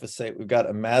glyphosate, we've got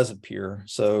imazapyr.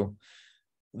 So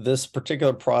this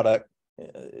particular product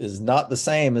is not the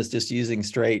same as just using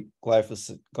straight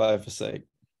glyphosate.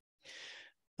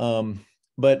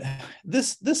 But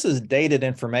this is dated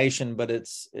information, but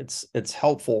it's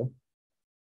helpful.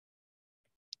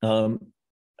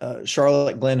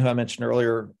 Charlotte Glenn, who I mentioned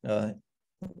earlier,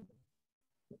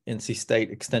 NC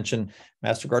State Extension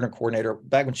Master Gardener Coordinator,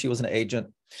 back when she was an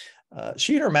agent,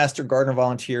 she and her Master Gardener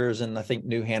volunteers in, I think,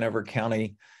 New Hanover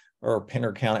County or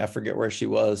Pender County, I forget where she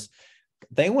was.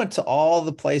 They went to all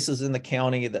the places in the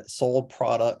county that sold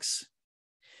products,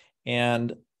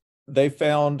 and they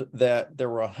found that there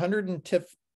were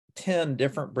 110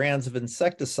 different brands of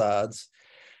insecticides,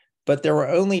 but there were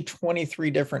only 23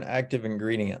 different active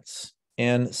ingredients.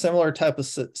 And similar type of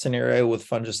scenario with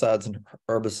fungicides and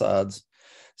herbicides.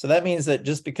 So that means that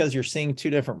just because you're seeing two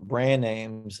different brand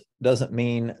names doesn't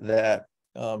mean that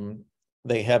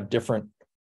they have different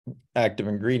active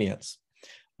ingredients.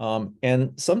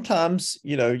 And sometimes,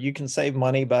 you can save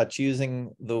money by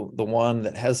choosing the one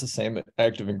that has the same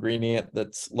active ingredient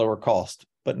that's lower cost,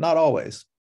 but not always.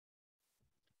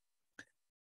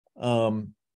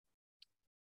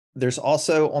 There's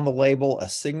also on the label a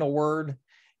signal word,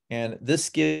 and this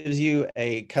gives you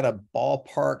a kind of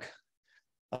ballpark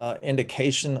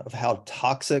indication of how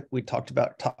toxic, we talked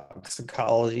about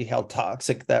toxicology, how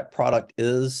toxic that product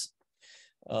is.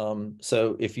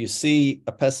 So if you see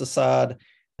a pesticide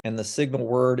and the signal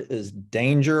word is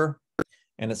danger,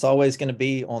 and it's always going to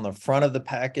be on the front of the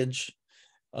package,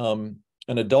 an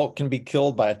adult can be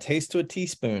killed by a taste to a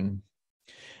teaspoon.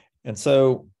 And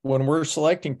so when we're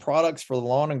selecting products for the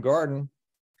lawn and garden,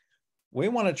 we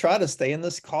want to try to stay in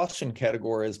this caution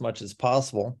category as much as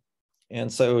possible.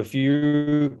 And so if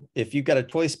you've got a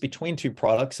choice between two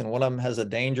products and one of them has a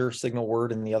danger signal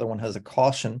word and the other one has a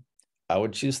caution, I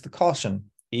would choose the caution,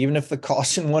 even if the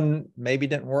caution one maybe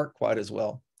didn't work quite as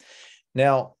well.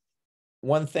 Now,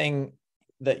 one thing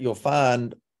that you'll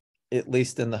find, at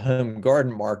least in the home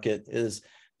garden market, is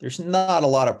there's not a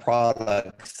lot of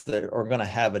products that are going to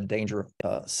have a danger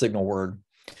signal word.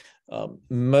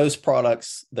 Most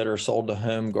products that are sold to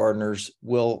home gardeners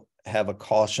will have a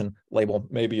caution label,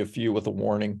 maybe a few with a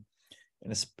warning.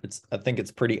 And I think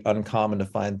it's pretty uncommon to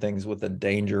find things with a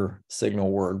danger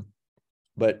signal word,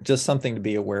 but just something to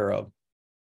be aware of.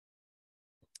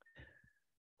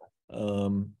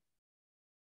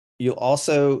 You'll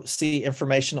also see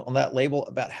information on that label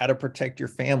about how to protect your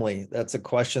family. That's a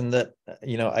question that,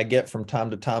 I get from time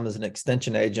to time as an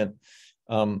extension agent.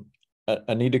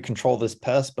 I need to control this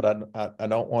pest, but I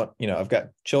don't want, I've got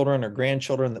children or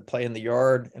grandchildren that play in the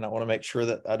yard, and I want to make sure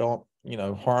that I don't,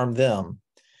 harm them.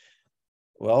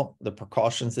 Well, the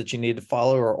precautions that you need to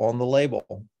follow are on the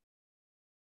label.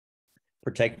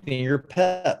 Protecting your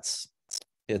pets,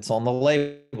 it's on the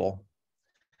label.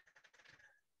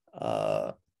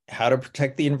 How to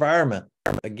protect the environment,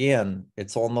 again,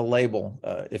 it's on the label.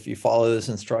 If you follow those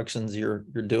instructions, you're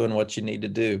doing what you need to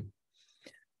do.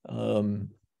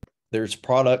 There's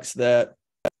products that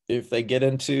if they get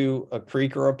into a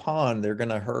creek or a pond, they're going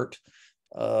to hurt,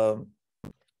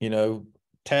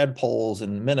 tadpoles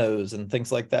and minnows and things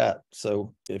like that.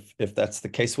 So if that's the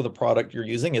case with a product you're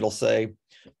using, it'll say,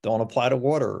 don't apply to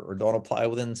water, or don't apply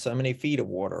within so many feet of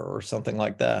water, or something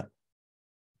like that.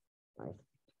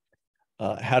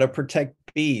 How to protect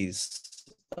bees.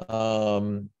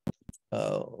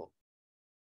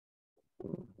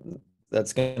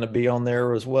 That's going to be on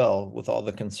there as well with all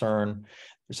the concern.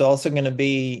 There's also going to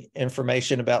be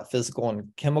information about physical and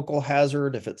chemical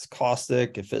hazard, if it's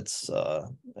caustic, if it's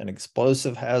an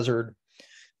explosive hazard,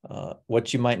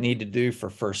 what you might need to do for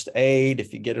first aid,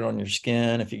 if you get it on your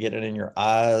skin, if you get it in your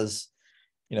eyes,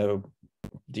 do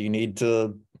you need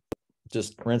to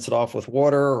just rinse it off with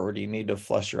water, or do you need to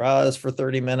flush your eyes for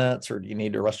 30 minutes, or do you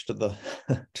need to rush to the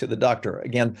to the doctor?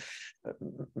 Again,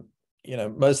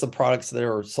 most of the products that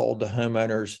are sold to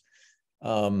homeowners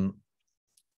are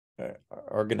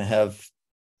going to have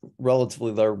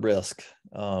relatively low risk.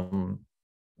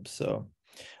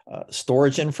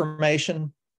 Storage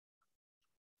information.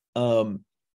 One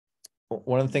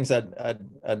of the things I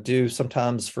do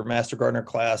sometimes for Master Gardener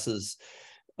classes,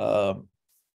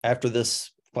 after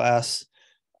this class,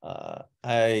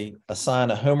 I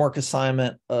assign a homework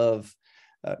assignment of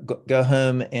go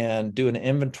home and do an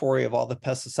inventory of all the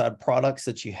pesticide products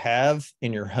that you have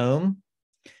in your home,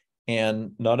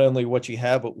 and not only what you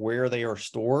have, but where they are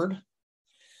stored,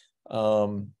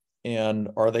 and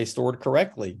are they stored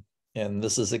correctly? And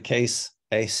this is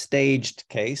a staged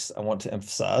case, I want to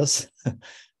emphasize,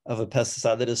 of a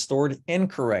pesticide that is stored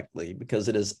incorrectly because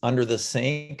it is under the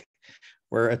sink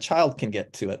where a child can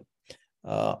get to it.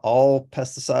 All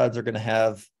pesticides are going to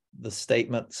have the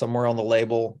statement somewhere on the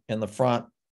label in the front,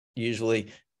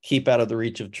 usually keep out of the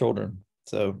reach of children.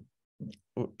 So,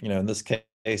 in this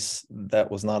case, that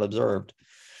was not observed.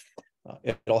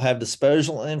 It'll have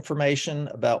disposal information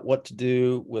about what to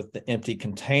do with the empty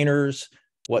containers,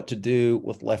 what to do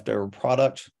with leftover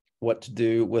product, what to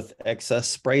do with excess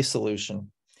spray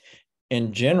solution.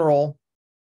 In general,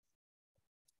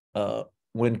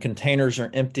 when containers are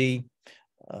empty,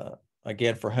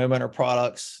 again, for homeowner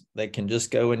products, they can just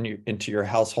go into your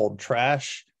household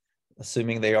trash,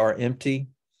 assuming they are empty.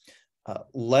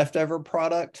 Leftover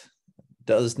product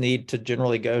does need to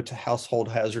generally go to household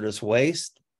hazardous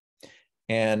waste.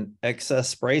 And excess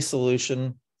spray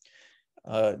solution,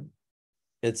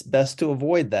 it's best to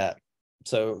avoid that.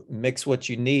 So mix what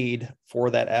you need for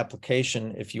that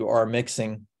application if you are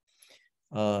mixing,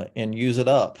 and use it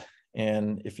up.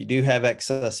 And if you do have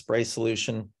excess spray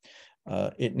solution,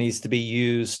 it needs to be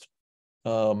used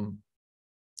on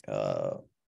a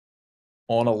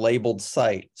labeled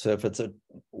site. So if it's a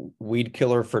weed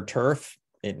killer for turf,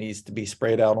 it needs to be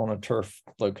sprayed out on a turf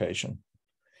location.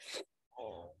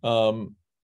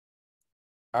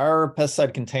 Our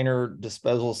pesticide container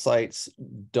disposal sites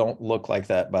don't look like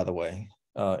that, by the way,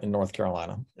 in North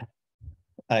Carolina.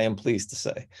 I am pleased to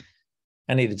say.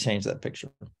 I need to change that picture.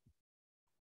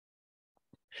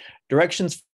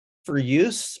 Directions for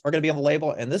use are going to be on the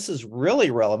label, and this is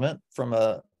really relevant from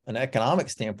an economic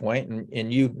standpoint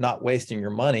and you not wasting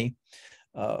your money.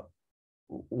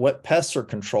 What pests are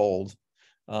controlled?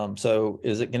 So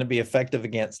is it going to be effective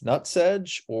against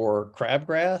nutsedge or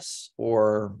crabgrass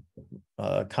or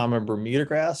common Bermuda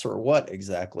grass, or what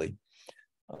exactly?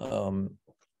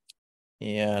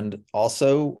 And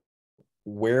also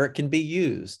where it can be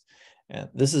used. And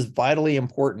this is vitally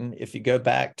important. If you go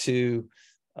back to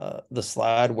the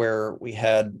slide where we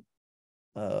had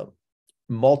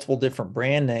multiple different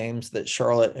brand names that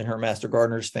Charlotte and her Master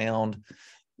Gardeners found,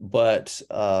 but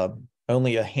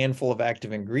only a handful of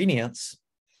active ingredients,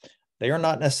 they are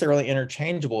not necessarily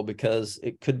interchangeable, because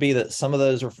it could be that some of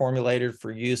those are formulated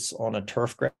for use on a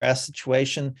turf grass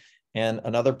situation, and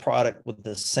another product with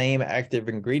the same active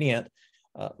ingredient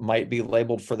might be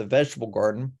labeled for the vegetable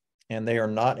garden, and they are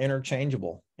not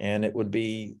interchangeable. And it would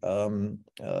be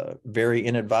very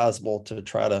inadvisable to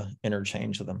try to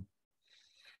interchange them.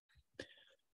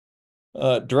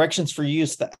 Directions for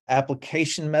use, the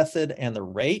application method and the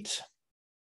rate.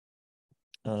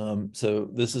 So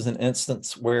this is an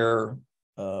instance where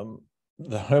the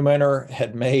homeowner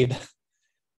had made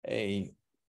a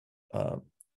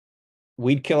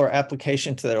weed killer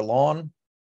application to their lawn.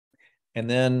 And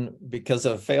then, because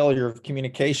of failure of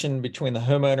communication between the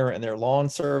homeowner and their lawn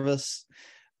service,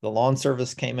 the lawn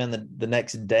service came in the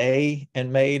next day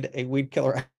and made a weed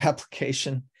killer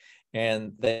application.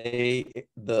 And the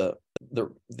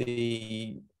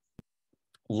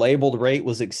labeled rate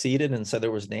was exceeded, and so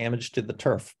there was damage to the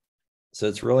turf. So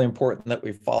it's really important that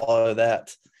we follow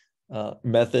that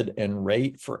method and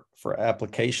rate for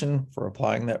application, for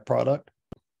applying that product.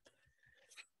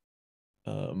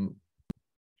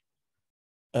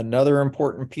 Another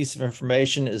important piece of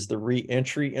information is the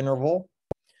re-entry interval,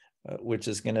 which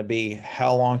is going to be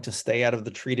how long to stay out of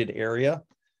the treated area.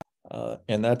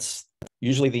 And that's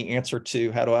usually the answer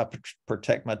to how do I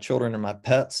protect my children and my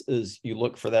pets, is you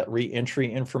look for that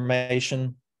re-entry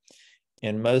information.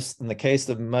 In the case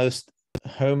of most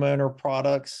homeowner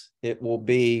products, it will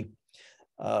be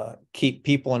keep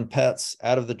people and pets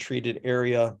out of the treated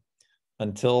area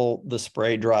until the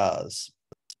spray dries.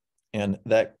 And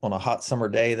that, on a hot summer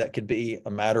day, that could be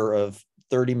a matter of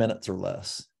 30 minutes or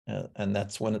less. And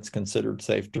that's when it's considered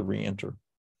safe to re-enter.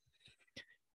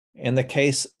 In the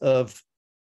case of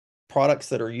products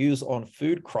that are used on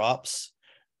food crops,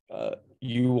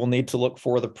 you will need to look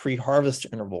for the pre-harvest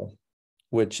interval,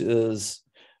 which is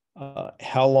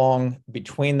how long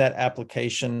between that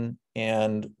application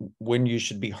and when you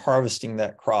should be harvesting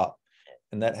that crop.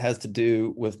 And that has to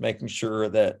do with making sure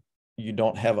that you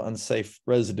don't have unsafe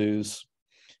residues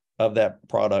of that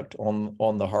product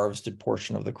on the harvested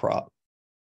portion of the crop.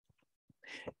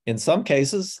 In some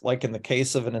cases, like in the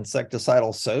case of an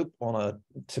insecticidal soap on a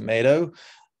tomato,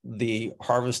 the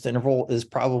harvest interval is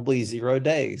probably 0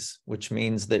 days, which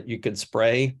means that you could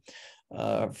spray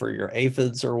for your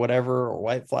aphids or whatever, or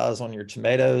whiteflies on your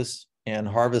tomatoes and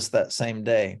harvest that same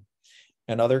day.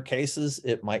 In other cases,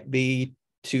 it might be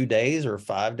 2 days or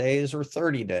 5 days or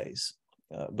 30 days,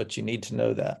 but you need to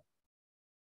know that.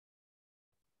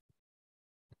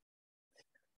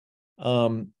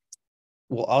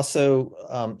 We'll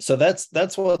also, so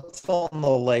that's what's on the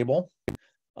label.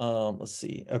 Let's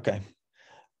see. Okay.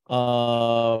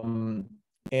 And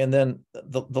then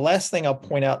the last thing I'll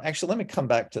point out, actually, let me come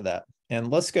back to that. And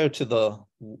let's go to the,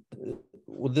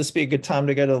 would this be a good time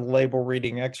to go to the label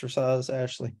reading exercise,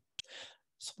 Ashley?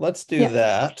 So let's do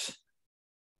that.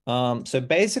 So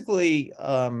basically,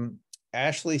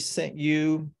 Ashley sent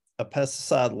you a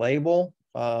pesticide label,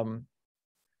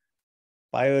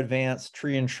 BioAdvance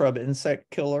Tree and Shrub Insect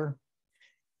Killer.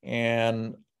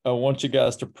 And I want you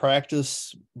guys to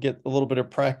practice, get a little bit of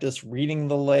practice reading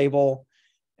the label.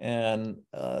 And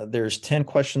there's 10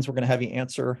 questions we're going to have you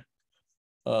answer.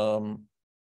 And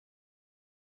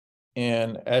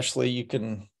Ashley,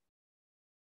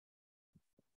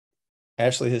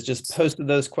 Ashley has just posted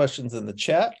those questions in the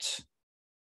chat.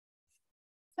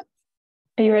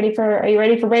 Are you ready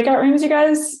for breakout rooms, you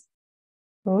guys?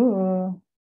 Ooh,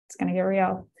 it's gonna get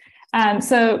real.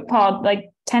 So Paul, like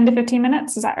 10 to 15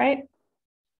 minutes, is that right?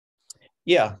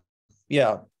 Yeah.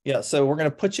 So we're going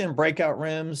to put you in breakout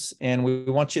rooms, and we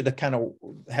want you to kind of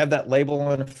have that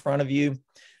label in front of you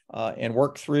and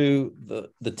work through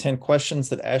the 10 questions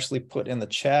that Ashley put in the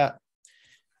chat.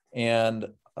 And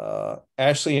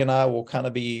Ashley and I will kind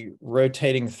of be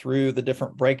rotating through the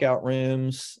different breakout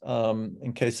rooms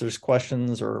in case there's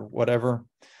questions or whatever.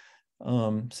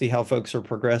 See how folks are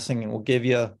progressing, and we'll give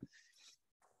you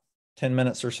 10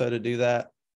 minutes or so to do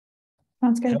that.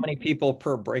 Sounds good. How many people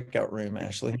per breakout room,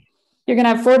 Ashley? You're going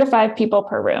to have 4 to 5 people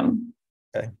per room.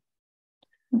 Okay.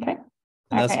 Okay.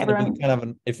 And that's going to be kind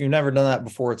of if you've never done that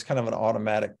before, it's kind of an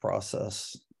automatic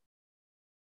process.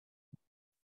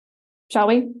 Shall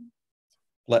we?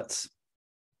 Let's.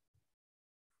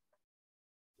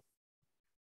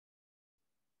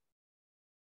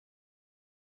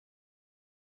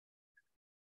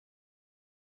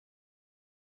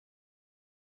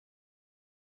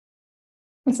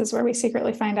 This is where we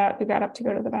secretly find out who got up to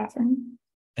go to the bathroom.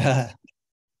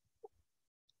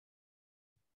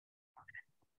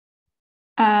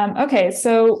 Okay,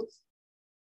 so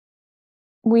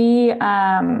we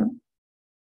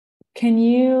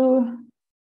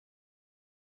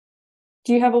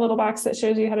do you have a little box that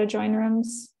shows you how to join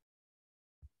rooms?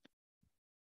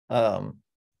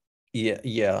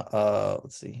 Yeah.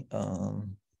 Let's see.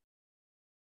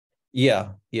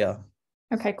 Yeah.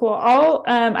 Okay, cool.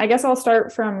 I guess I'll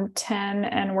start from 10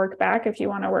 and work back if you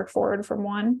want to work forward from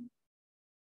 1.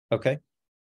 Okay.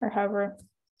 Or however,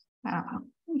 I don't know.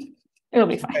 It'll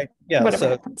be fine. Okay. Yeah. Whatever So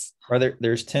happens.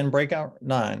 there's 10 breakout?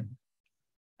 9.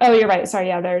 Oh, you're right. Sorry.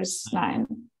 Yeah, there's 9.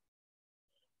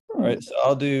 All right. So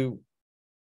I'll do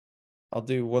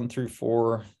 1 through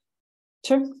 4.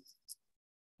 Sure.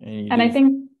 And I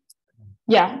think,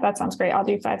 yeah, that sounds great. I'll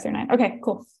do 5 through 9. Okay,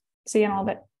 cool. See you in a little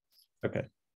bit. Okay.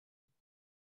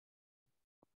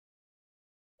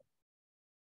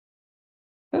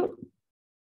 Ooh.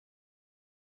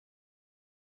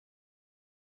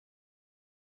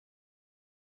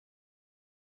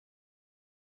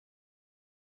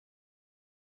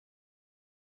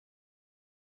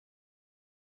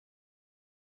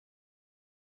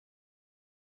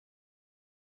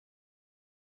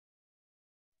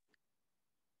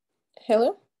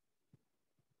 Hello?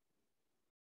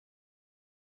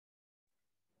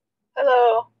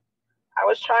 Hello. I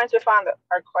was trying to find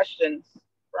our questions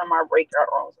from our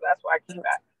breakout room, so that's why I came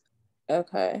back.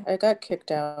 Okay, I got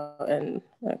kicked out and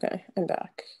okay, I'm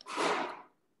back.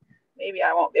 Maybe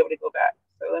I won't be able to go back.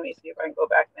 So let me see if I can go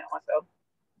back now myself.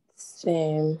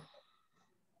 Same.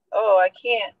 Oh, I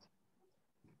can't.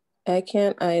 I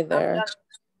can't either.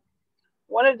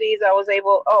 One of these I was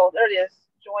able, oh, there it is.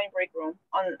 Join break room.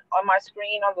 On my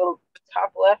screen on the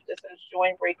top left, it says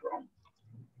join break room.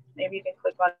 Maybe you can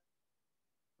click on.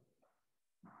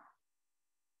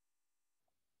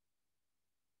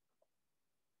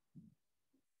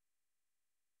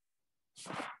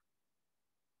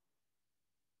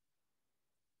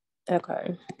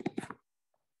 Okay.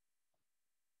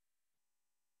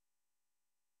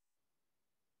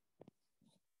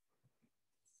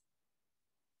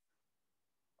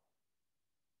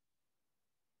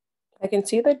 I can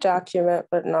see the document,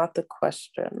 but not the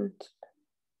questions.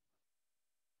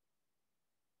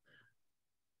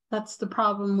 That's the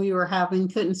problem we were having.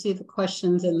 Couldn't see the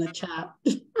questions in the chat.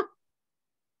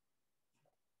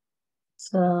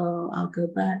 So I'll go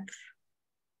back.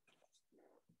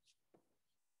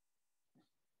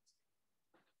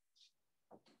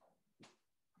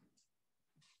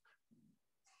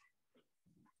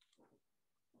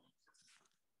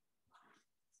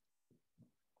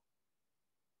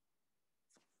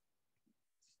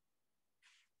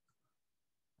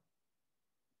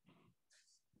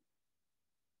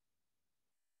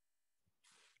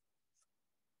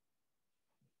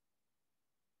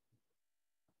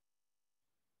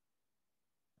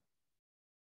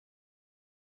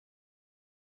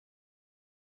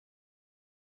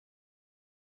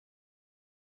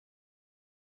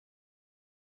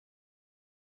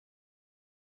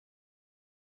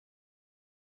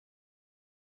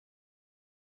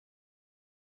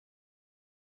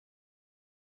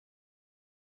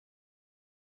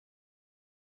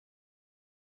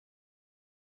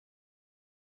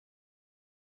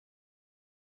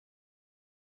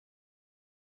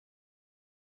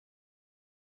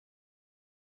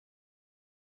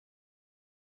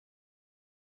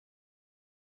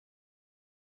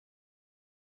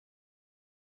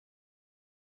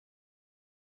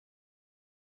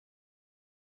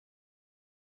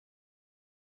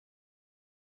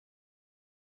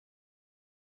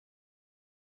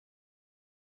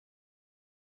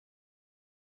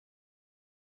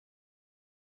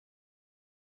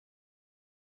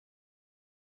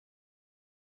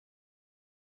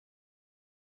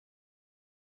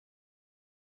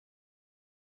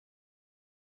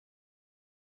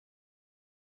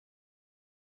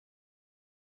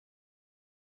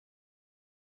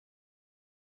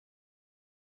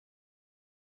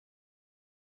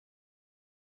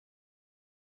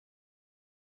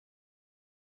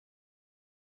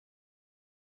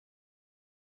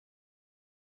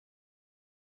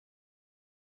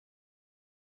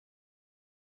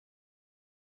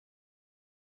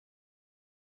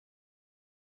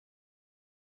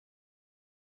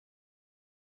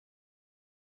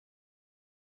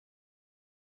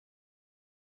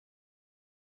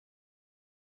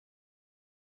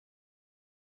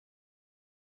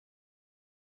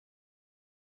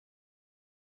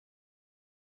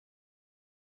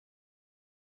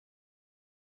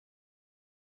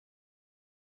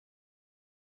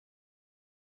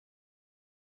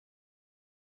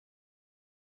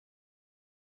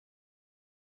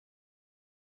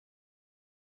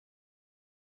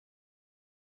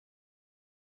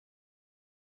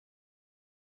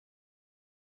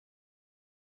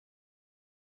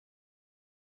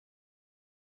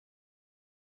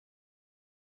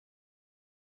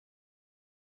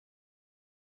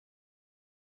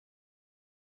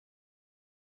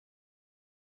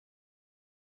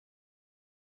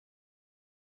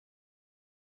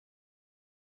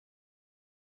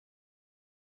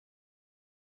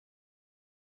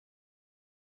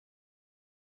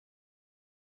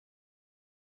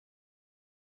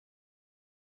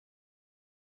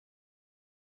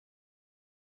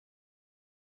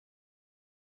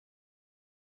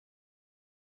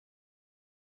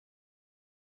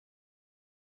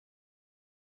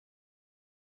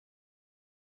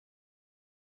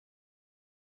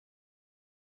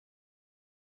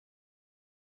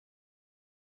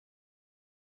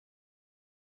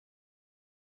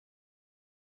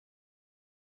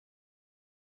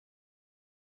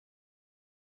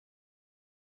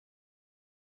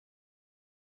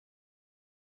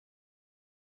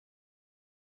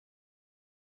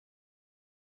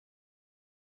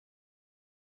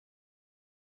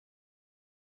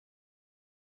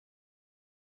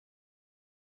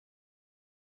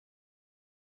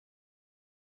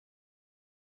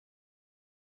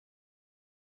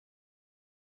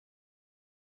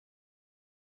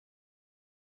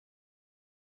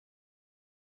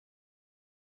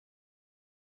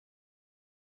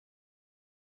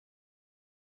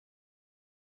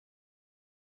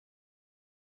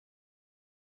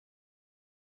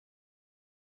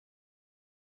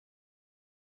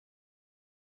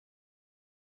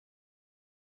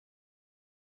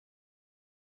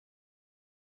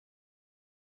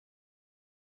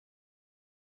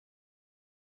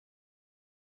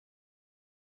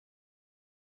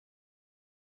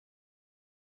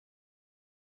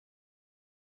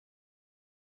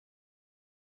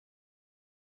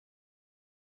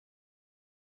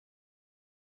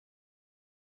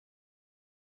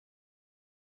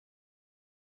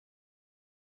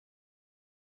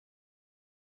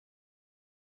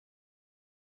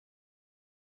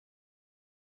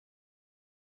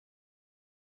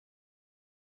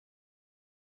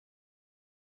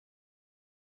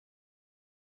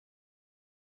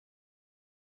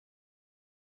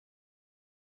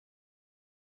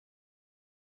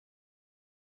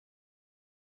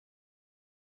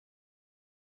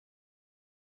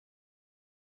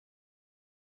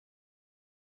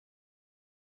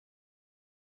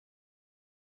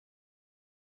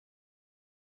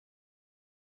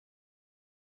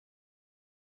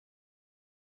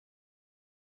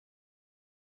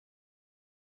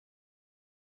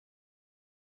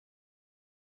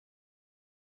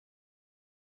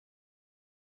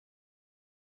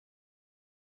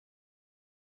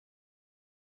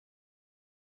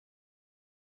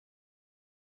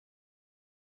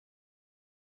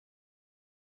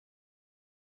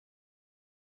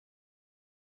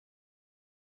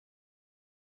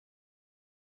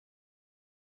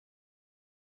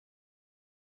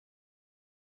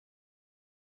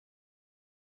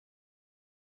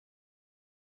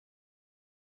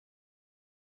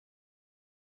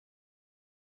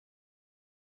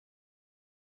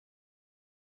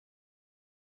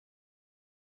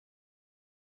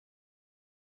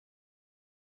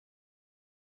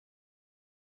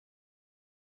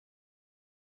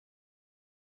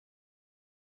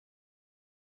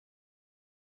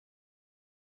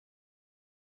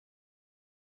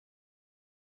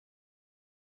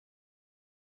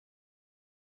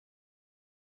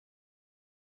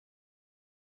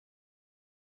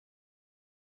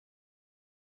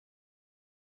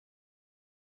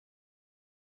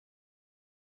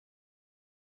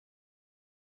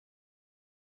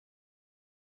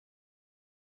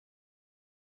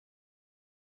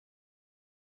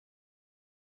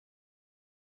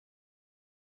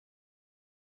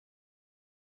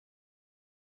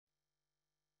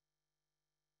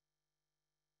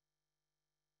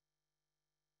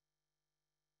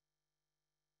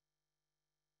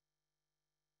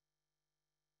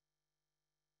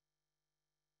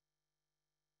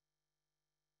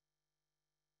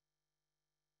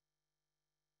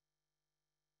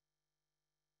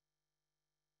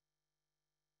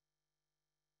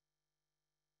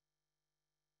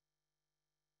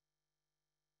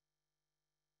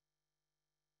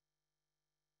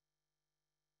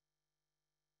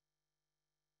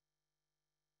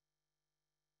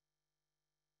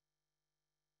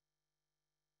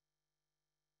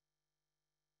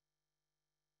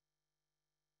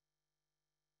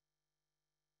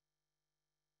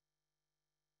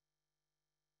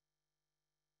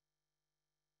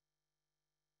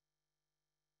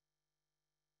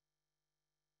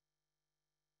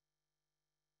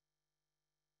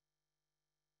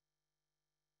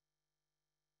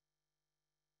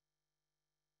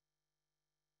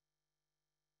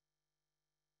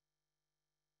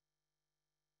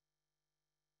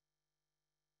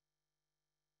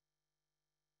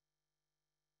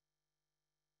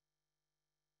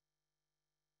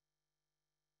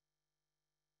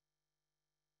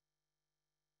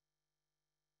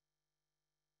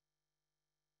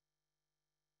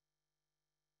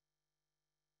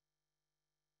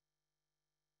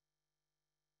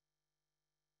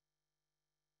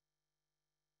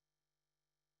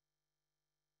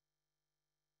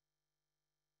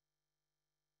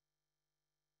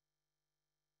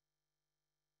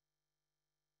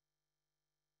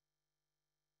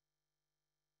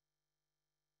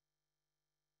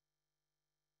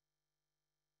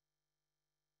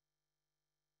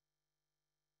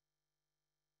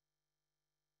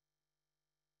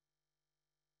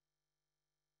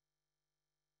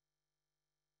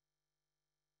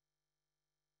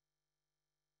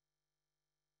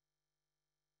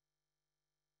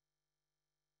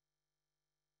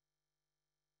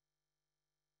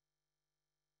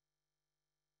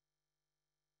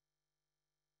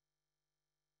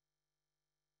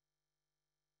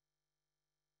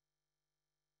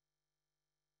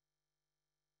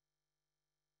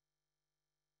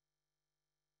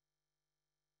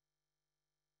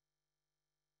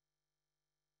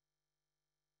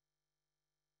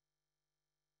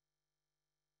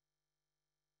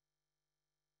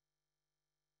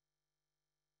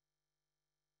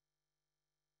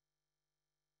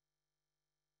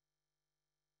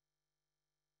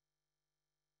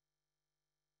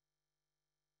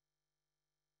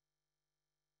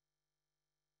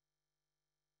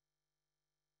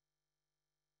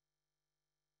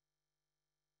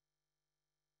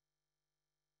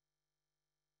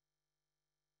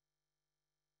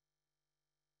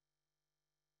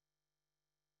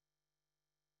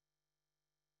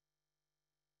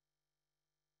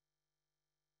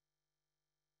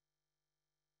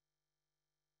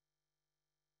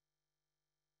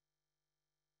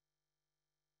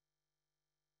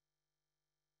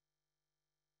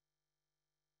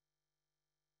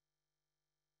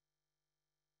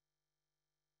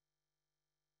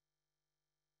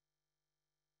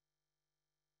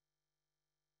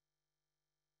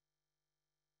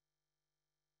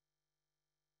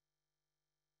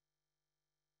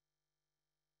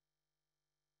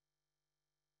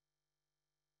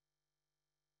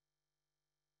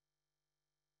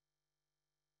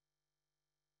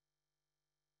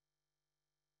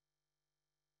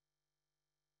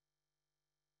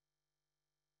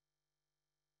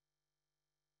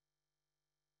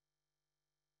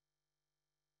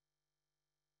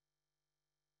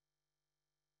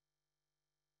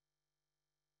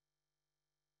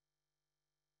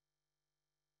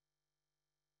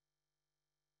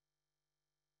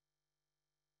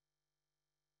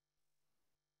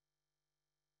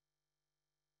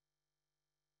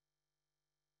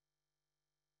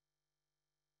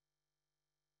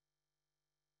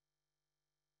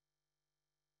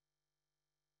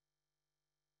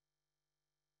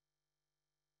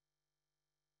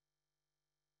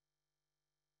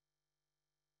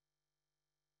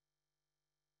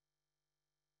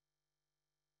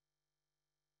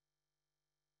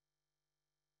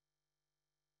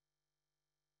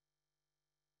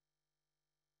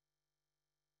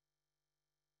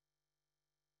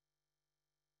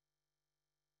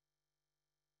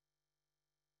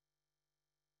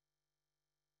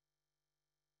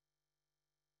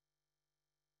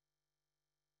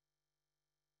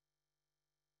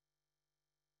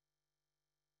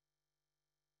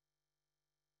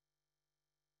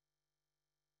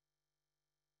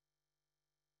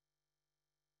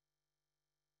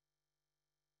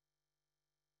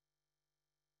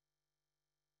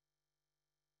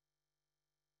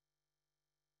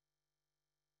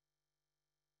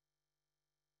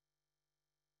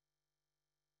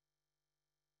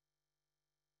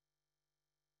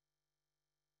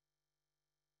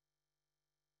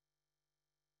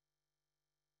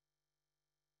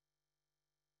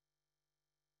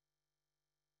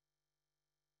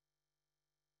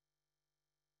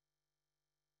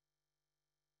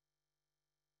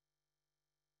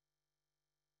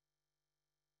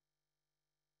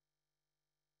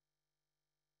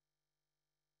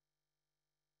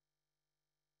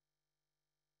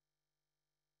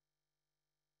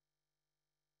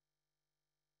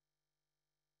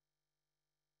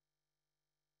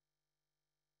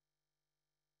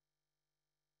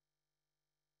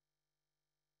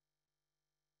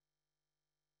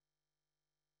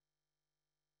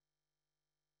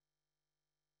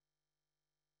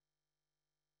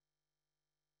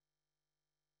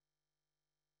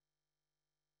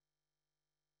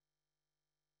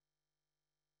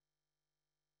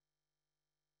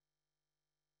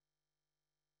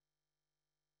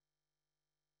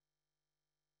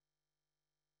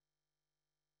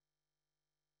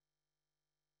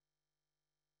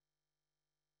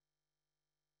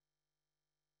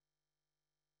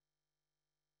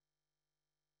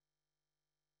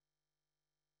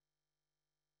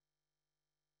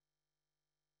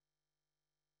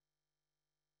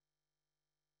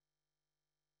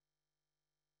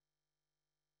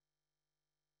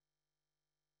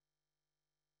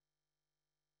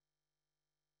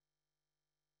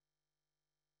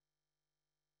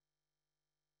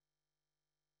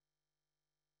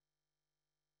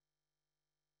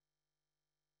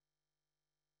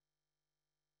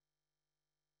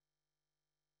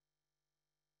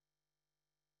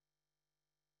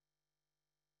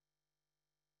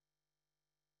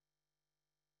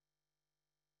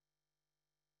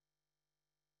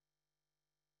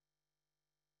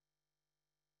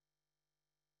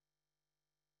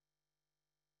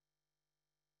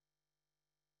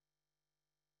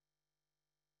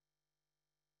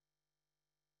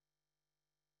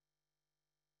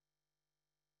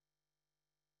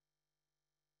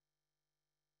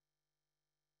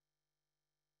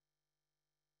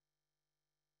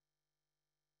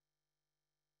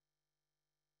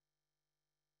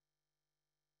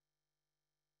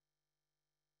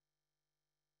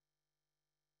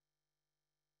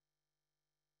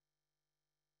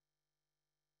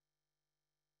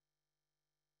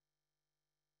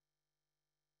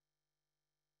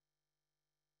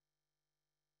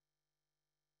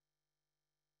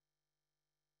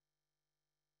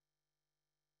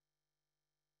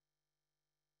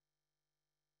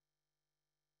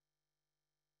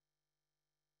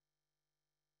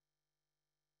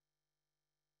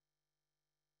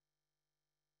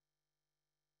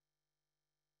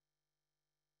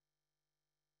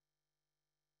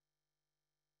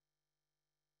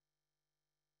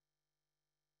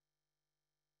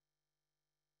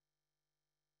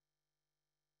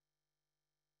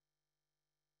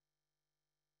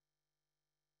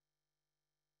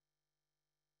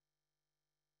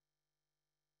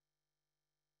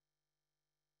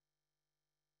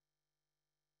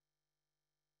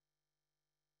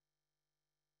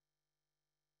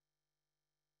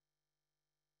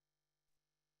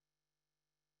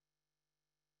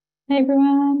 Hey,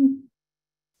 everyone.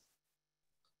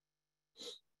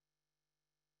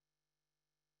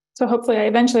 So hopefully I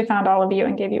eventually found all of you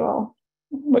and gave you all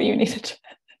what you needed.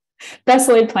 Best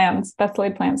laid plans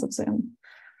of Zoom.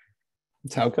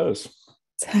 That's how it goes.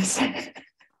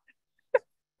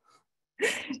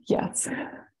 Yes.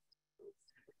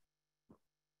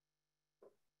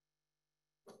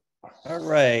 All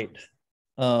right.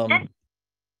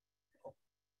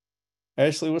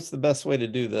 Ashley, what's the best way to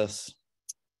do this?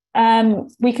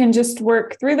 We can just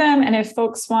work through them, and if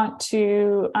folks want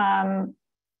to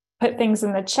put things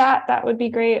in the chat, that would be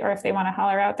great, or if they want to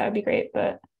holler out, that would be great,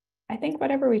 but I think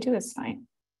whatever we do is fine.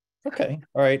 Okay.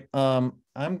 All right.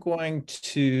 I'm going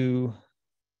to,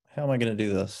 how am I going to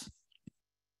do this?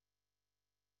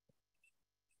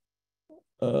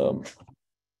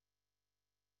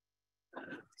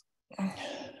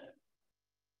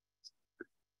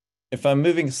 If I'm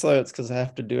moving slow, it's because I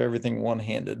have to do everything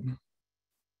one-handed.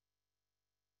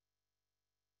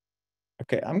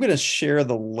 Okay, I'm going to share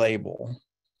the label.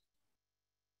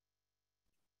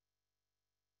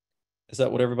 Is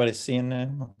that what everybody's seeing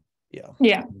now? Yeah.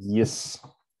 Yeah. Yes.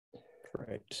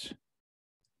 Great.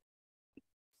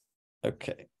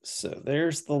 Okay, so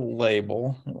there's the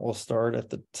label. We'll start at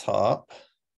the top.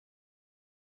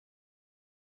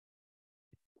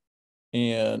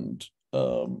 And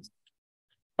all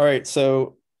right,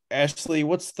 so Ashley,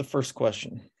 what's the first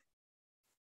question?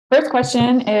 First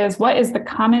question is, what is the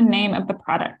common name of the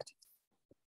product?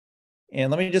 And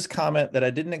let me just comment that I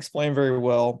didn't explain very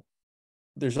well.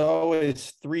 There's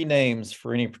always three names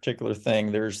for any particular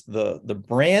thing. There's the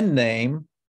brand name,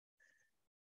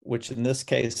 which in this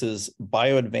case is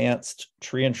Bioadvanced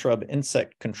Tree and Shrub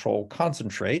Insect Control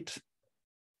Concentrate.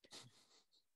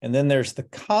 And then there's the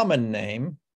common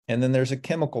name, and then there's a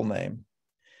chemical name.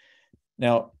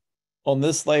 Now, on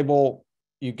this label,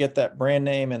 you get that brand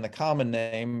name and the common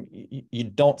name. You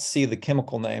don't see the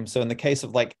chemical name. So in the case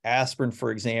of like aspirin,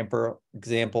 for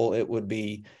example, it would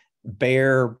be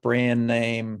Bayer brand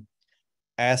name,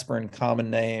 aspirin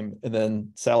common name, and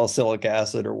then salicylic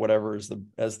acid or whatever is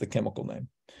as the chemical name.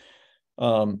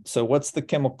 So what's the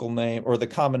chemical name, or the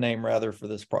common name rather, for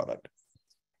this product?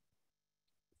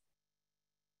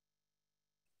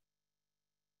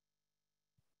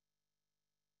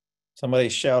 Somebody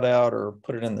shout out or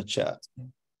put it in the chat.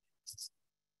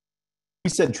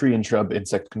 We said Tree and Shrub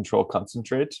Insect Control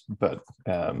Concentrate, but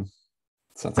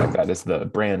sounds like that is the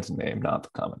brand name, not the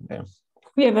common name.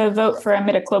 We have a vote for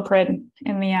imidacloprid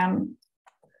in the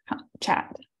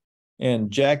chat.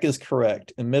 And Jack is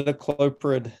correct.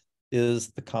 Imidacloprid is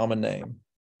the common name.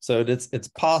 So it's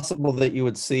possible that you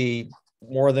would see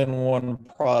more than one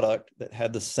product that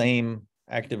had the same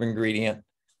active ingredient.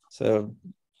 So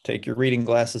take your reading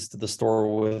glasses to the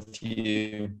store with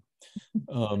you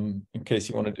in case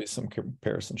you want to do some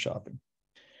comparison shopping.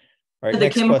 All right, the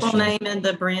next chemical question. name and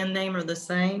the brand name are the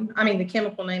same? I mean, the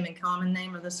chemical name and common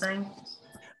name are the same?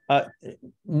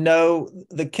 No,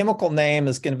 the chemical name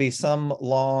is going to be some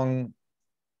long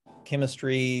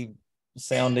chemistry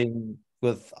sounding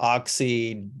with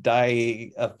oxy,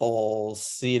 diethyl,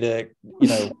 acetic,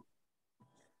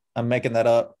 I'm making that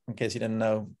up in case you didn't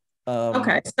know.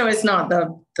 Okay, so it's not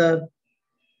the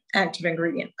active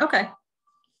ingredient. Okay.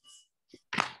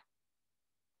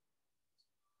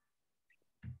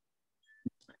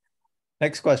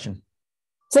 Next question.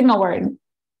 Signal word.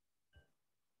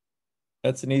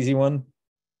 That's an easy one.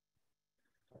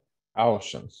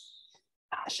 Caution.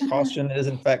 Caution is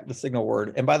in fact the signal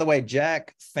word. And by the way,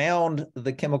 Jack found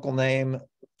the chemical name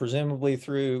presumably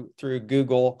through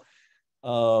Google.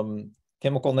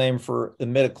 Chemical name for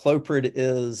imidacloprid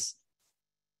is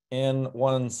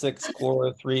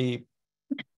N1,6-chloro-3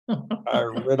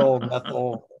 pyridyl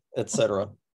methyl, etc.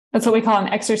 That's what we call an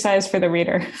exercise for the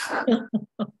reader.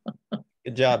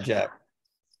 Good job, Jack.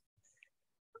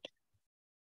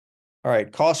 All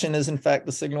right, caution is in fact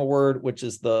the signal word, which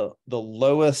is the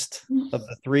lowest of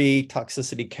the three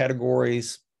toxicity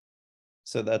categories.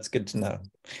 So that's good to know.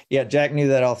 Yeah, Jack knew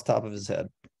that off the top of his head.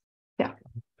 Yeah.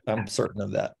 I'm certain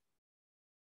of that.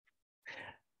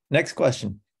 Next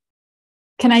question.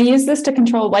 Can I use this to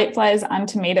control whiteflies on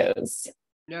tomatoes?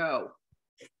 No,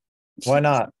 Why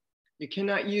not? you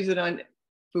cannot use it on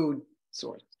food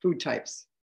types.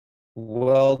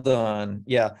 Well done.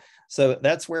 Yeah. So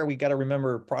that's where we got to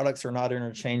remember products are not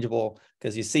interchangeable,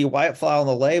 because you see whitefly on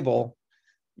the label,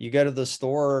 you go to the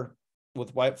store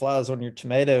with whiteflies on your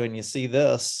tomato and you see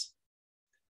this,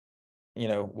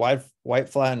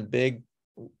 whitefly and big,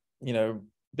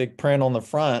 big print on the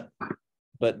front,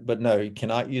 but no, you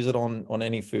cannot use it on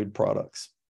any food products,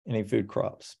 any food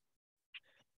crops.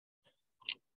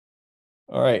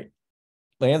 All right.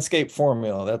 Landscape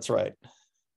formula, that's right.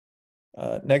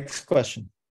 Next question.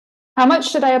 How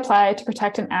much should I apply to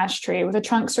protect an ash tree with a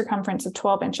trunk circumference of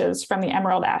 12 inches from the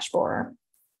emerald ash borer?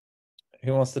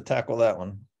 Who wants to tackle that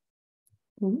one?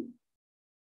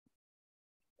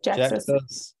 Jack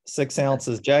says 6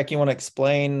 ounces. Jack, you want to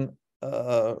explain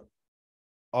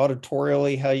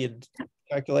auditorially how you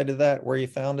calculated that, where you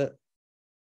found it?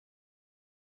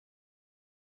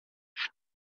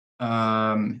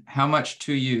 How much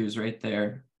to use right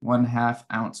there? 1/2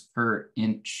 ounce per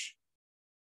inch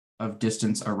of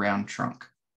distance around trunk.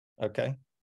 Okay.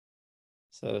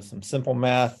 So some simple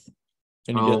math.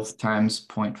 And 12 times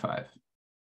 0.5.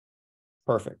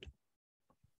 Perfect.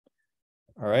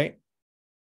 All right.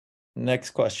 Next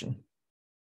question.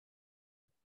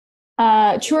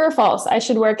 True or false? I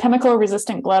should wear chemical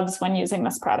resistant gloves when using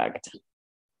this product.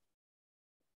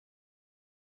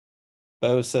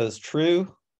 Bo says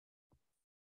true.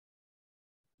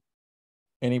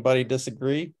 Anybody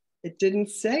disagree? It didn't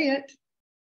say it.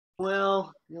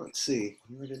 Well, let's see.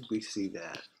 Where did we see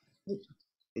that?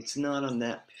 It's not on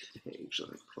that page.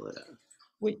 Let me pull it up.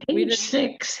 Page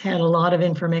 6 had a lot of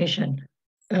information.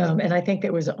 And I think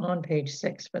it was on page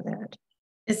 6 for that.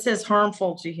 It says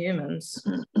harmful to humans.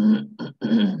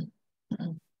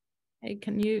 Hey,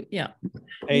 can you, yeah.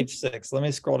 Page 6. Let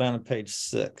me scroll down to page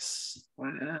 6.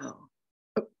 Wow.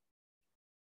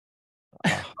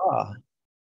 Aha.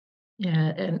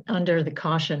 Yeah, and under the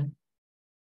caution,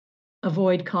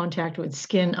 avoid contact with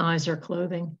skin, eyes, or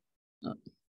clothing.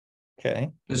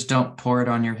 Okay. Just don't pour it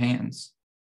on your hands.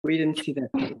 We didn't see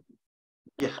that.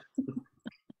 Yeah.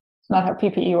 Not how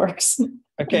PPE works.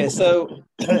 Okay, so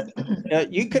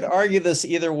you could argue this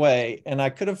either way, and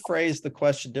I could have phrased the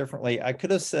question differently. I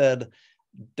could have said,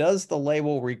 does the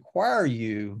label require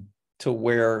you to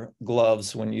wear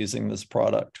gloves when using this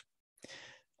product?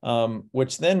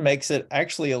 Which then makes it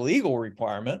actually a legal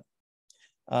requirement.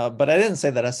 But I didn't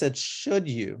say that. I said, should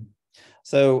you?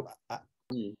 So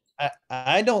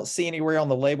I don't see anywhere on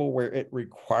the label where it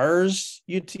requires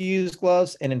you to use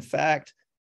gloves. And in fact,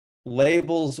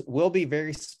 labels will be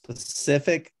very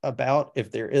specific about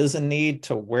if there is a need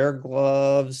to wear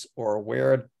gloves or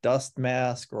wear a dust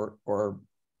mask or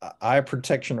eye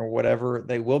protection or whatever.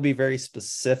 They will be very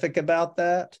specific about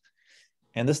that.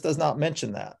 And this does not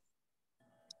mention that.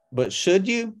 But should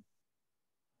you?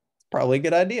 Probably a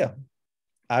good idea.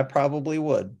 I probably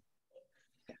would.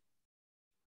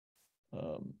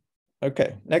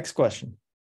 Okay, next question.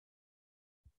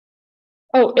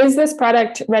 Oh, is this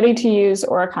product ready to use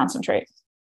or a concentrate?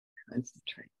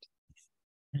 Concentrate.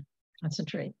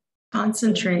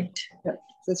 Concentrate. Yep.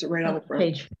 Says it right on the front.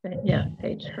 Page, yeah,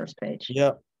 first page.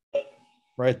 Yep.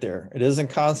 Right there. It is in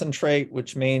concentrate,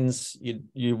 which means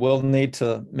you will need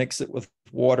to mix it with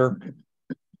water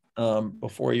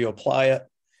before you apply it.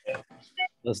 It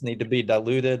does need to be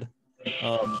diluted.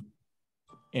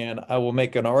 And I will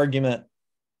make an argument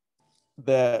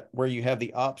that where you have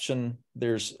the option,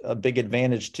 there's a big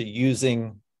advantage to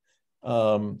using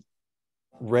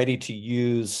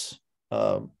ready-to-use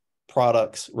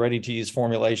products, ready-to-use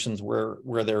formulations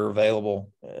where they're available,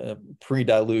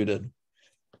 pre-diluted.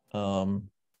 So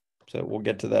we'll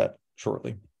get to that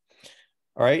shortly.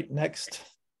 All right, next.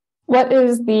 What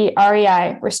is the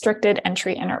REI, restricted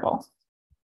entry interval?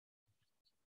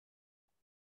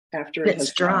 After it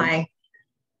has dried.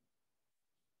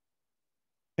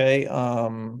 Okay.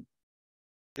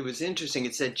 It was interesting.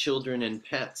 It said children and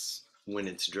pets when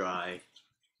it's dry.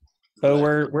 So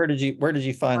where did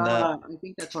you find that? I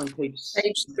think that's on page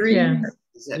 3. Yeah.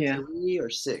 Is that 3 or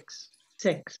 6?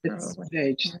 6. It's Probably.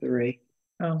 page 3.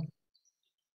 Oh.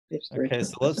 Page 3. Okay,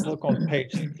 so let's look on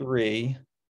page 3.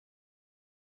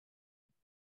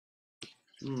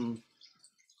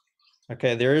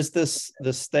 Okay, there is this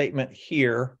statement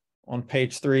here on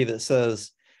page 3 that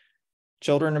says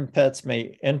children and pets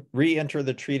may re-enter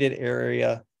the treated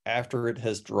area after it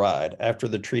has dried, after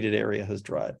the treated area has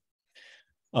dried.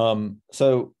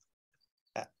 So,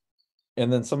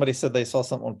 and then somebody said they saw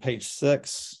something on page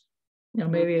 6. No,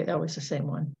 maybe that was the same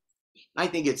one. I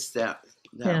think it's that.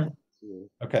 Yeah.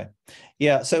 Okay.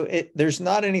 Yeah. So there's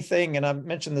not anything, and I've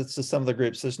mentioned this to some of the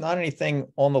groups, there's not anything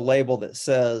on the label that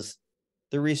says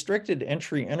the restricted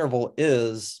entry interval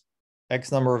is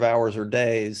X number of hours or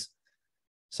days.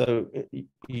 So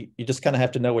you just kind of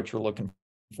have to know what you're looking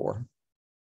for.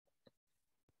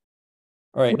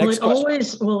 All right. Next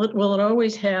question. Will it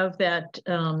always have that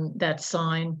that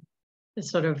sign, the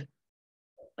sort of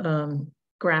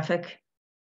graphic?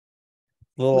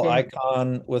 Little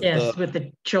icon with with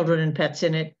the children and pets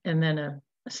in it, and then a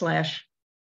slash.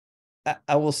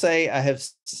 I will say I have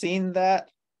seen that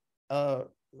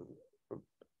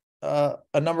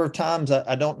a number of times.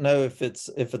 I don't know if it's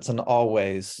an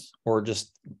always or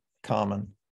just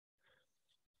common.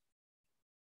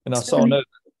 And I saw note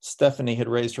Stephanie had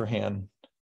raised her hand.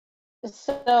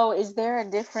 So is there a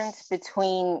difference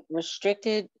between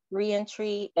restricted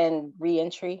reentry and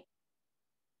reentry?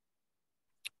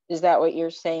 Is that what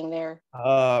you're saying there?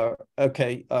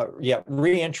 Okay. Yeah,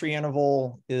 reentry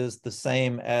interval is the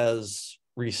same as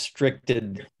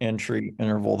restricted entry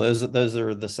interval. Those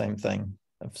are the same thing.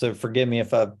 So forgive me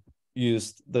if I've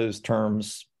used those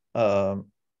terms. I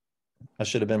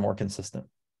should have been more consistent.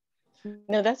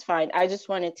 No, that's fine. I just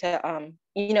wanted to,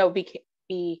 you know,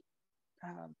 be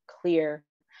clear.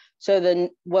 So then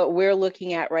what we're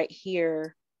looking at right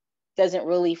here doesn't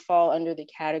really fall under the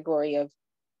category of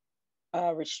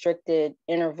restricted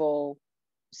interval.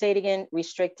 Say it again,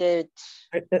 restricted.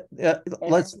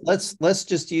 Let's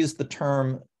just use the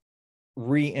term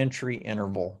re-entry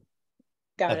interval.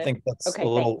 Got it. I think that's okay, a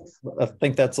little, thanks. I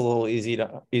think that's a little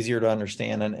easier to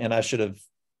understand. And I should have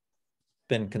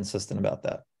been consistent about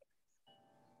that.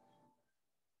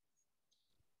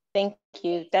 Thank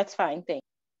you. That's fine. Thanks.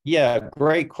 Yeah,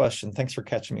 great question. Thanks for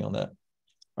catching me on that.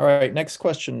 All right, next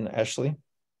question, Ashley.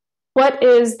 What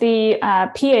is the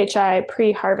PHI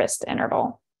pre-harvest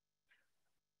interval?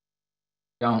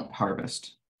 Don't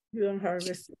harvest. You don't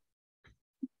harvest.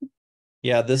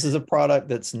 Yeah, this is a product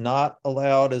that's not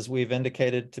allowed, as we've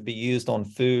indicated, to be used on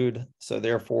food. So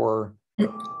therefore,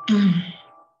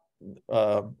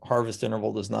 harvest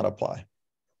interval does not apply.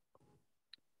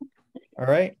 All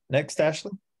right, next,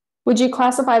 Ashley. Would you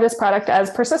classify this product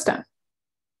as persistent?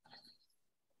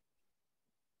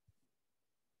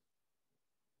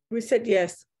 We said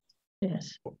yes.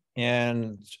 Yes.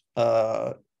 And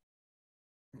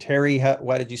Terry,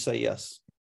 why did you say yes?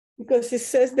 Because it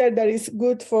says that is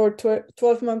good for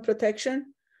 12-month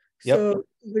protection. Yep. So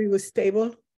it was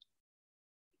stable.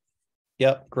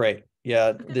 Yep, great.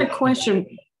 Yeah. The question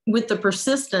with the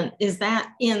persistent, is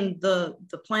that in the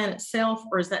plant itself,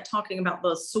 or is that talking about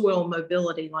the soil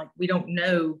mobility? Like we don't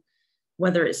know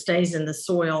whether it stays in the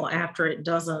soil after it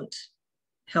doesn't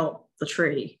help the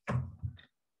tree.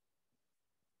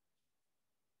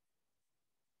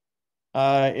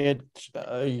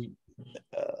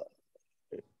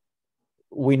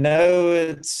 We know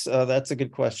it's that's a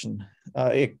good question.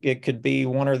 It could be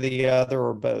one or the other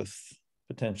or both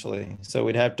potentially. So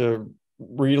we'd have to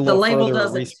read a little further. The label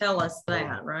doesn't tell us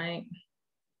that, right?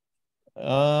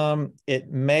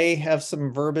 It may have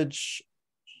some verbiage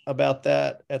about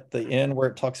that at the end where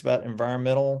it talks about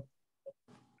environmental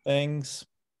things.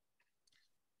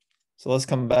 So let's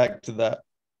come back to that.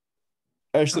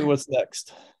 Ashley, what's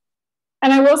next?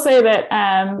 And I will say that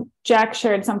Jack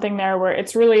shared something there where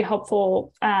it's really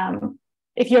helpful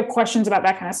if you have questions about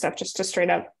that kind of stuff, just to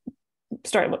straight up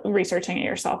start researching it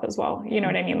yourself as well. You know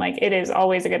what I mean? Like it is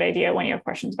always a good idea when you have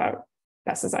questions about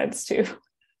pesticides too.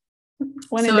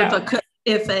 So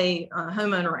if a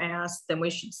homeowner asks, then we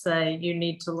should say you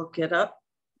need to look it up.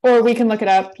 Or we can look it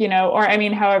up, you know, or I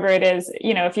mean, however it is,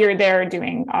 you know, if you're there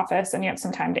doing office and you have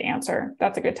some time to answer,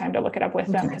 that's a good time to look it up with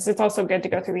them, because it's also good to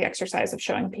go through the exercise of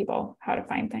showing people how to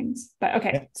find things. But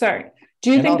okay, sorry.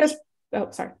 Do you think this,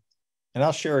 oh, sorry. And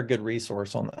I'll share a good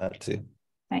resource on that too.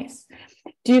 Nice.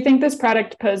 Do you think this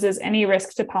product poses any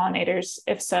risk to pollinators?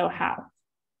 If so, how?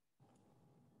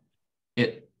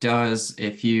 It does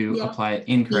if you apply it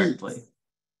incorrectly.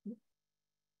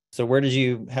 So how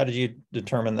did you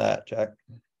determine that, Jack?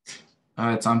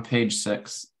 It's on page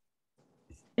 6.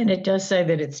 And it does say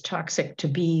that it's toxic to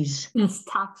bees. It's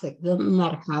toxic, doesn't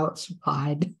matter how it's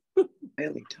applied.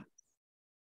 Really toxic.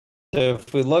 So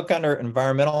if we look under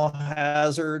environmental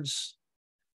hazards,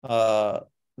 you're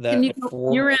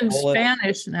in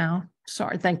Spanish now.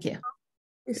 Sorry, thank you.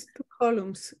 It's 2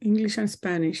 columns, English and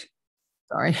Spanish.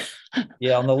 Sorry.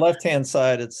 Yeah, on the left-hand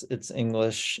side, it's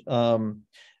English.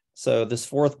 So this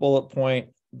 4th bullet point,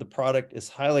 the product is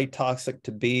highly toxic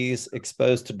to bees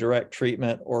exposed to direct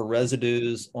treatment or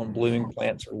residues on blooming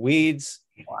plants or weeds.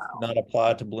 Wow. Not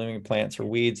applied to blooming plants or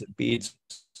weeds if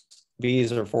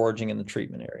bees are foraging in the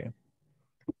treatment area.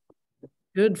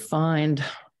 Good find.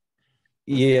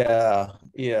 Yeah.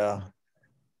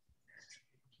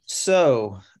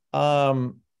 So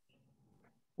one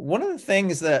of the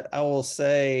things that I will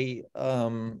say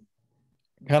kind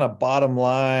of bottom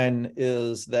line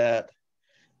is that,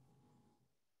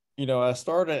 you know, I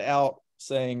started out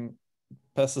saying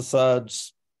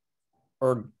pesticides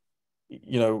are,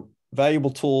 you know, valuable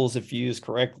tools if used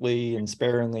correctly and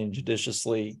sparingly and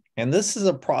judiciously. And this is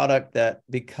a product that,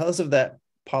 because of that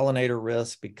pollinator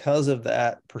risk, because of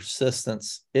that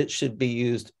persistence, it should be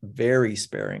used very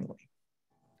sparingly.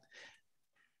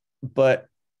 But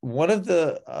one of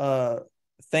the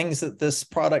things that this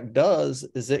product does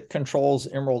is it controls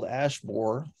emerald ash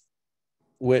borer,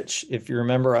 which, if you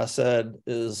remember, I said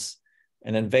is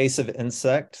an invasive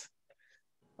insect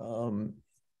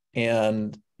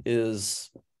and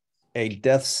is a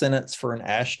death sentence for an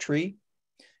ash tree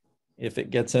if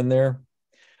it gets in there.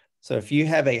 So if you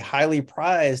have a highly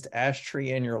prized ash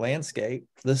tree in your landscape,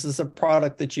 this is a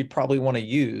product that you'd probably want to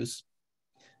use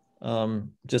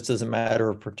just as a matter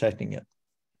of protecting it.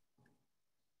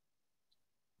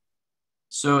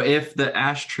 So if the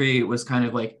ash tree was kind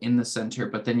of like in the center,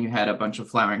 but then you had a bunch of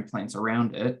flowering plants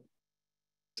around it,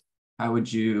 how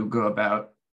would you go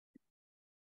about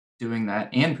doing that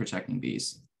and protecting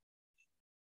bees?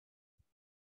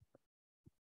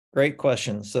 Great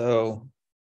question. So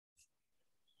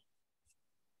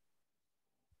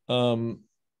it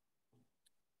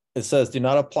says, do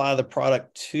not apply the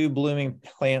product to blooming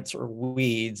plants or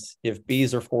weeds if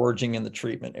bees are foraging in the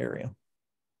treatment area.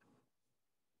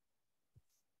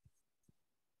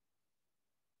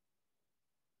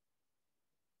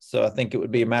 So I think it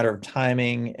would be a matter of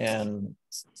timing and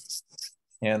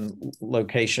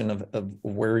location of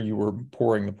where you were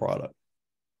pouring the product.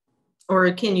 Or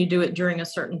can you do it during a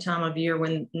certain time of year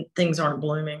when things aren't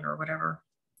blooming or whatever?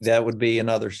 That would be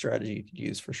another strategy you could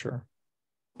use for sure.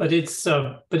 But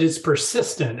it's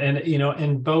persistent, and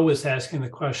and Bo was asking the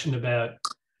question about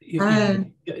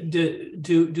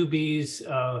do bees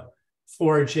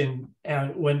forage in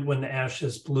when the ash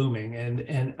is blooming,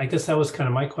 and I guess that was kind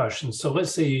of my question. So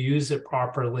let's say you use it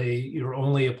properly, you're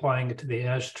only applying it to the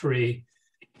ash tree,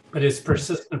 but it's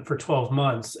persistent for 12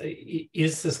 months.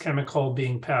 Is this chemical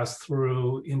being passed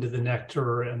through into the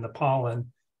nectar and the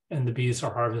pollen, and the bees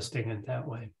are harvesting it that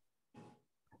way?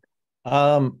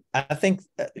 I think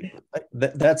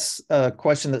that's a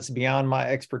question that's beyond my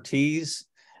expertise.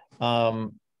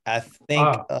 I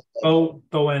think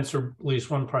Bo answered at least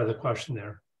one part of the question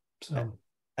there. So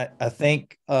I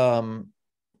think Dr.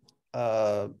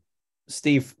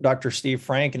 Steve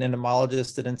Frank, an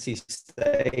entomologist at NC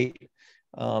State,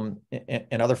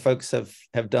 and other folks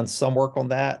have done some work on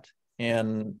that,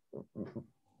 and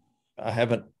I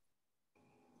haven't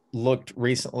looked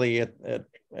recently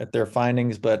at their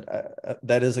findings, but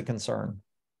that is a concern.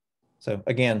 So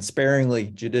again, sparingly,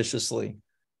 judiciously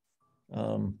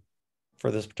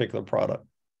for this particular product.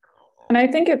 And I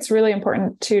think it's really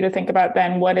important too to think about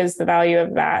then what is the value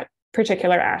of that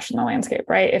particular ash in the landscape,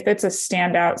 right? If it's a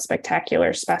standout,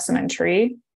 spectacular specimen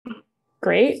tree,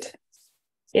 great.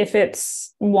 If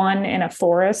it's one in a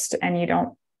forest and you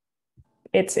don't,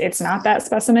 it's not that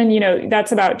specimen,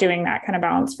 that's about doing that kind of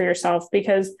balance for yourself,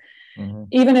 because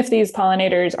even if these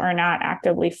pollinators are not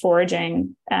actively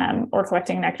foraging or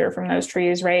collecting nectar from those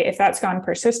trees, right? If that's gone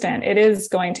persistent, it is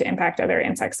going to impact other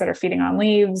insects that are feeding on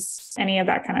leaves, any of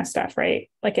that kind of stuff, right?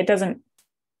 Like it doesn't,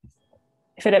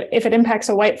 if it impacts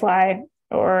a whitefly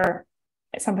or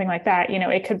something like that,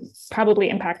 it could probably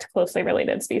impact closely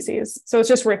related species. So it's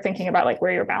just worth thinking about like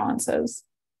where your balance is.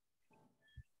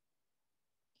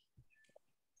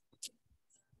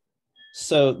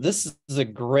 So this is a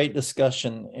great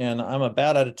discussion, and I'm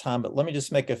about out of time, but let me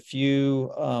just make a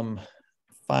few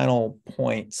final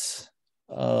points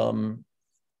in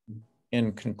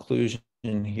conclusion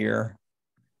here.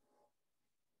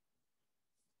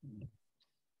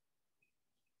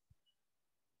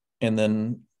 And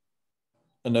then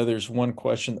I know there's one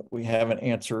question that we haven't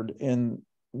answered, and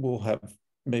we'll have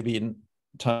maybe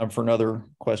time for another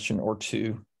question or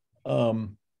two.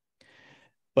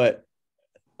 But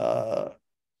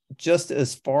just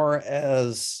as far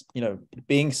as,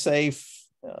 being safe,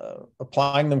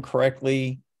 applying them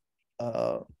correctly,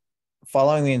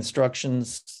 following the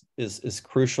instructions is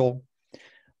crucial.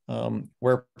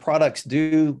 Where products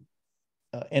do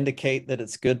indicate that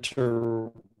it's good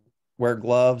to wear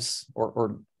gloves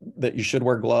or that you should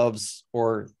wear gloves,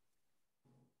 or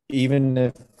even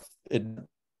if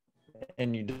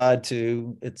and you decide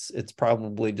to, it's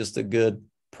probably just a good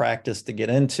practice to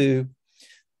get into.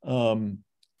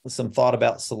 Some thought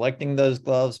about selecting those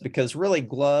gloves, because really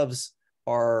gloves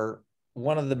are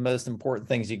one of the most important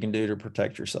things you can do to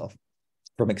protect yourself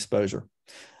from exposure.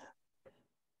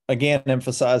 Again,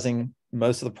 emphasizing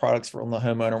most of the products from the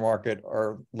homeowner market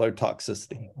are low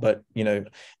toxicity, but when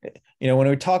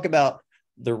we talk about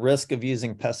the risk of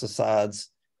using pesticides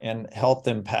and health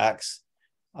impacts,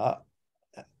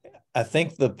 I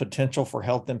think the potential for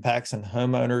health impacts in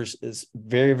homeowners is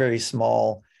very, very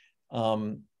small.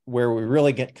 Where we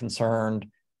really get concerned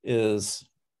is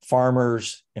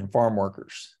farmers and farm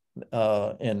workers,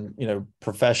 and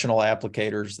professional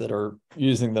applicators that are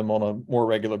using them on a more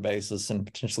regular basis and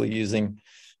potentially using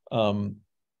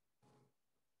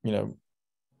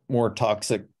more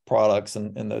toxic products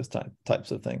and those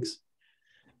types of things.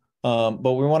 But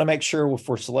we want to make sure if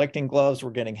we're selecting gloves,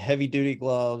 we're getting heavy duty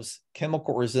gloves,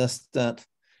 chemical resistant.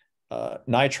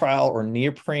 Nitrile or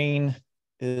neoprene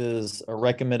is a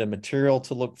recommended material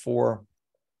to look for.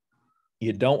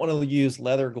 You don't want to use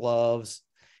leather gloves.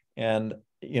 And,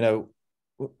 you know,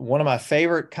 one of my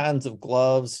favorite kinds of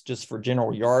gloves just for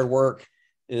general yard work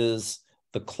is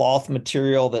the cloth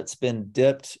material that's been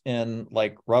dipped in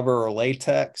like rubber or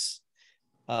latex.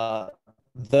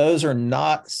 Those are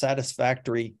not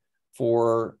satisfactory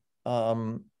for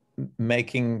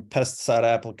making pesticide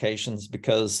applications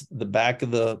because the back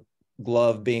of the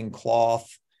glove being cloth,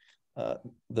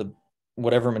 the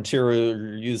whatever material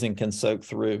you're using can soak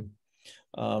through.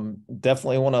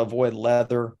 Definitely want to avoid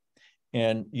leather,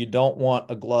 and you don't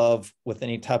want a glove with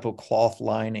any type of cloth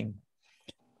lining.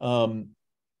 I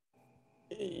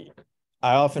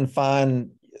often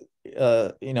find,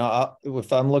 you know,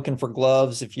 if I'm looking for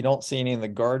gloves, if you don't see any in the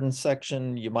garden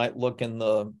section, you might look in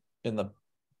the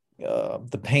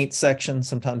paint section.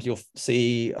 Sometimes you'll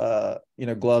see, you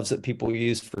know, gloves that people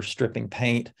use for stripping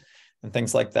paint and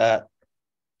things like that.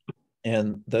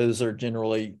 And those are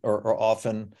generally or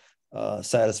often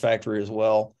satisfactory as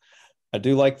well. I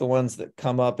do like the ones that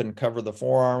come up and cover the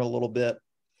forearm a little bit.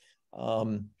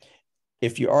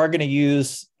 If you are going to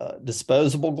use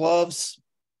disposable gloves,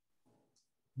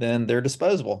 then they're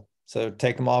disposable. So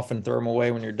take them off and throw them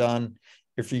away when you're done.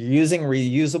 If you're using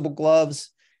reusable gloves,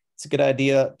 it's a good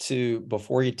idea to,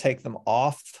 before you take them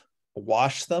off,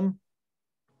 wash them,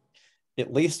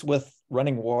 at least with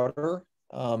running water,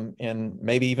 and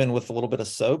maybe even with a little bit of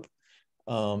soap.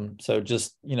 So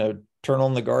just, you know, turn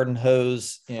on the garden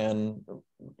hose and,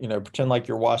 you know, pretend like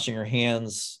you're washing your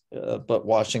hands, but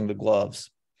washing the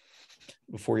gloves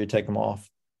before you take them off.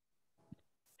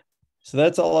 So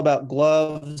that's all about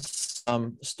gloves.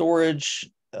 Storage,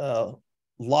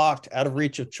 locked, out of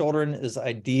reach of children is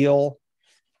ideal.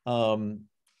 You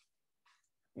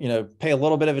know, pay a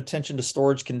little bit of attention to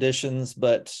storage conditions,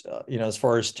 but, you know, as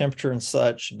far as temperature and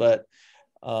such, but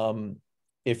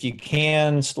if you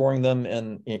can, storing them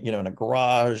in, you know, in a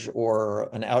garage or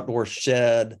an outdoor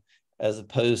shed, as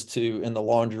opposed to in the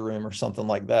laundry room or something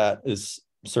like that, is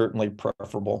certainly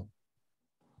preferable.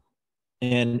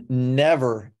 And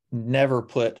never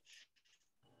put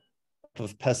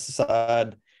of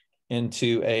pesticide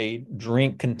into a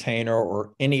drink container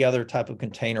or any other type of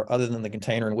container other than the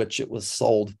container in which it was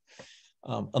sold,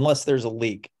 unless there's a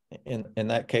leak. In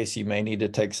that case, you may need to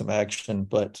take some action,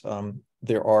 but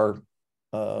there are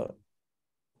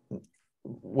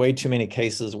way too many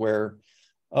cases where,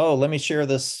 oh, let me share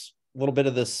this little bit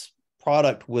of this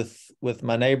product with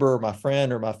my neighbor or my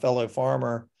friend or my fellow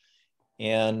farmer,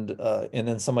 and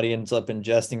then somebody ends up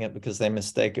ingesting it because they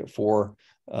mistake it for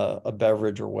a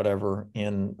beverage or whatever.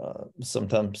 And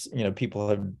sometimes, you know, people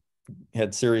have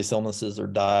had serious illnesses or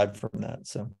died from that.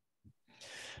 So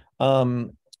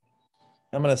I'm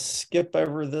going to skip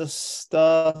over this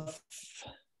stuff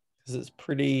because it's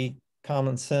pretty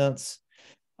common sense.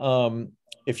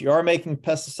 If you are making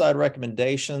pesticide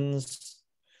recommendations,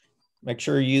 make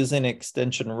sure you're using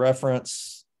extension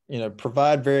reference. You know,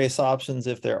 provide various options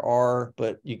if there are,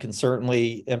 but you can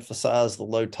certainly emphasize the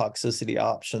low toxicity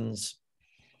options.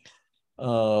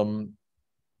 And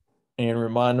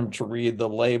remind them to read the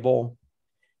label.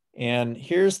 And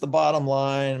here's the bottom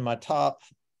line, my top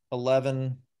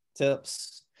 11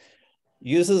 tips.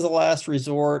 Use as a last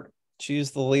resort,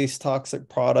 choose the least toxic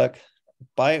product,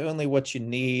 buy only what you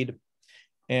need.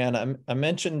 And I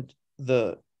mentioned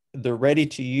the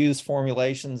ready-to-use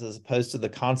formulations as opposed to the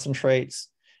concentrates.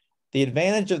 The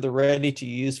advantage of the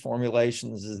ready-to-use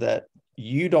formulations is that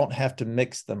you don't have to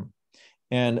mix them.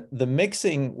 And the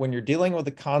mixing, when you're dealing with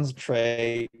the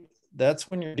concentrate, that's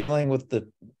when you're dealing with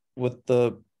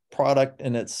the product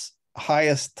in its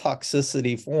highest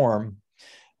toxicity form.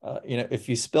 You know, if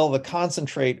you spill the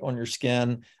concentrate on your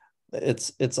skin,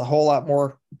 it's a whole lot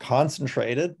more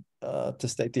concentrated, to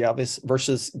state the obvious,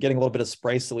 versus getting a little bit of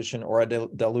spray solution or a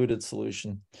diluted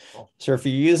solution. So if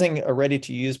you're using a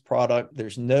ready-to-use product,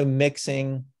 there's no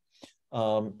mixing.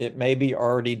 It may be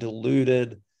already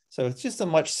diluted. So it's just a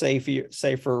much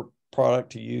safer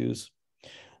product to use.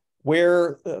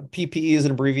 Wear PPE is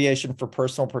an abbreviation for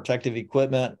personal protective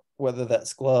equipment, whether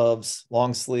that's gloves,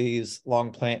 long sleeves,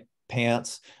 long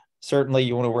pants. Certainly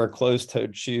you want to wear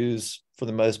closed-toed shoes for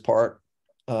the most part.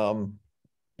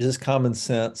 Just common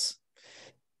sense.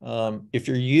 If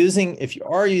you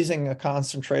are using a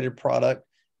concentrated product,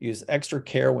 use extra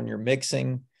care when you're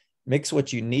mixing. Mix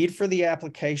what you need for the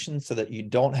application so that you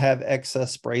don't have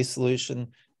excess spray solution.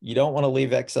 You don't want to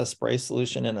leave excess spray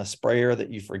solution in a sprayer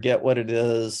that you forget what it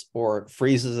is, or it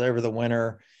freezes over the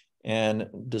winter and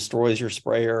destroys your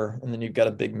sprayer, and then you've got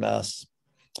a big mess.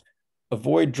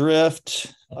 Avoid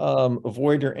drift,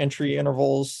 avoid your entry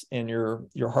intervals and your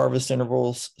harvest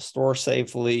intervals, store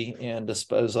safely and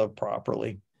dispose of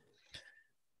properly.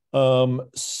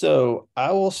 So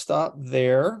I will stop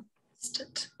there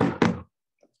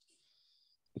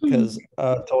because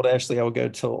I told Ashley I would go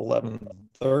till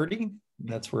 11:30.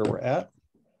 That's where we're at.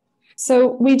 So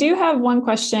we do have one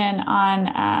question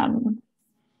on,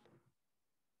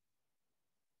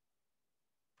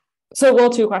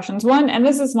 two questions. One, and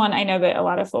this is one I know that a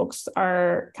lot of folks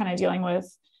are kind of dealing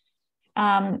with.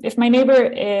 If my neighbor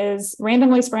is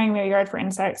randomly spraying their yard for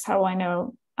insects, how will I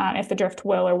know if the drift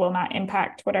will or will not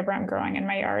impact whatever I'm growing in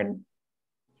my yard?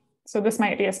 So this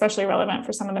might be especially relevant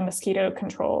for some of the mosquito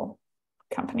control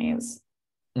companies.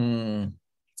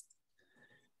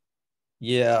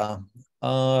 Yeah.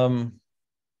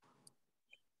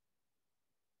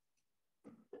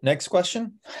 Next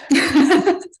question.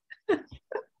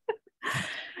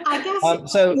 I guess.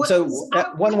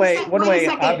 One way.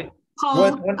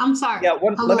 Paul, I'm sorry. Yeah.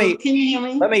 Hello, can you hear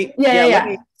me? Let me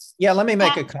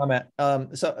make a comment.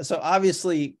 So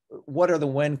obviously, what are the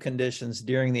wind conditions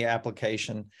during the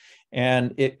application?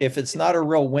 And if it's not a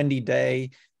real windy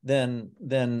day, then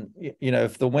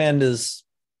if the wind is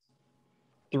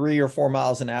 3 or 4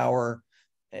 miles an hour,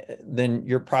 then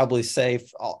you're probably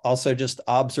safe. Also, just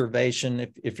observation,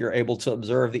 if you're able to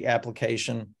observe the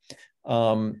application.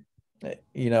 I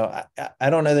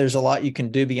don't know, there's a lot you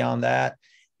can do beyond that.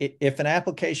 If an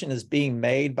application is being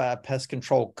made by a pest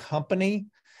control company,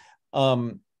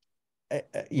 I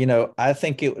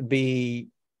think it would be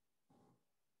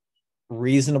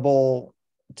reasonable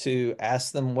to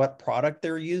ask them what product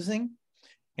they're using,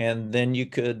 and then you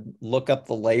could look up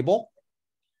the label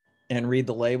and read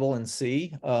the label and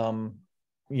see,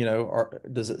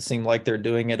 does it seem like they're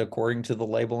doing it according to the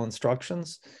label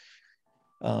instructions?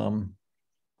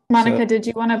 Monica, did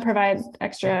you want to provide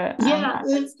extra?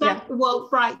 Well,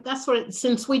 right. That's what,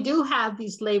 since we do have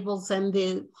these labels and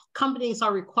the companies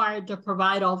are required to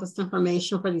provide all this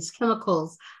information for these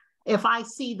chemicals, if I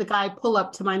see the guy pull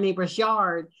up to my neighbor's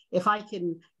yard, if I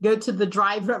can go to the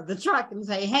driver of the truck and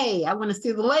say, hey, I want to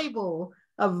see the label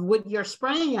of what you're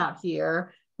spraying out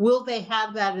here, will they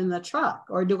have that in the truck?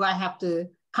 Or do I have to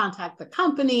contact the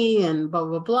company and blah,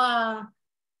 blah, blah?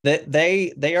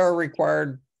 They are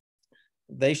required.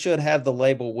 They should have the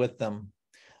label with them.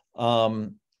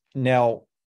 Now,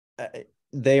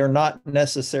 they are not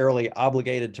necessarily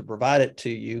obligated to provide it to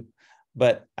you,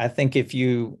 but I think if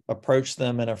you approach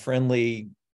them in a friendly,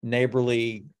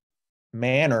 neighborly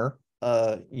manner,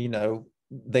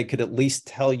 they could at least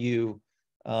tell you,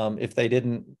 if they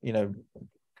didn't,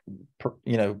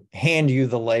 hand you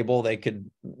the label, they could,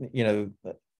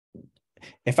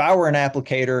 if I were an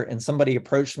applicator and somebody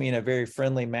approached me in a very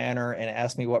friendly manner and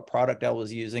asked me what product I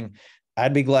was using,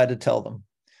 I'd be glad to tell them.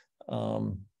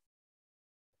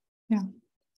 Yeah.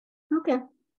 Okay.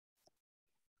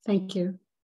 Thank you.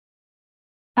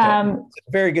 It's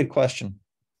a very good question.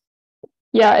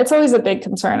 Yeah, it's always a big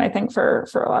concern, I think, for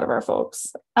a lot of our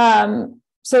folks.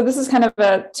 So this is kind of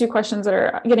two questions that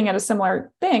are getting at a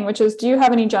similar thing, which is, do you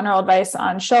have any general advice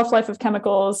on shelf life of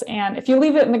chemicals? And if you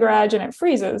leave it in the garage and it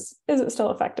freezes, is it still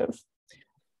effective?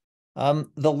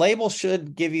 The label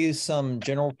should give you some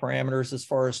general parameters as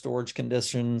far as storage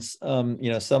conditions. Some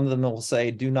of them will say,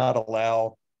 do not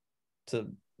allow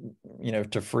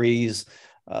to freeze.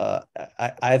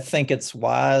 I think it's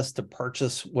wise to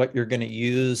purchase what you're going to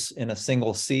use in a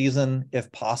single season,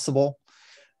 if possible.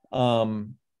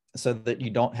 So that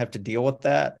you don't have to deal with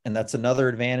that. And that's another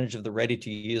advantage of the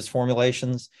ready-to-use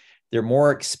formulations. They're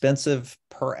more expensive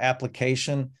per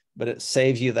application, but it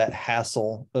saves you that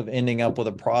hassle of ending up with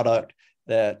a product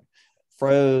that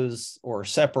froze or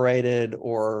separated,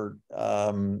 or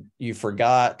you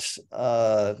forgot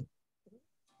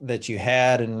that you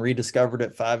had and rediscovered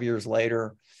it 5 years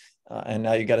later. And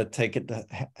now you got to take it to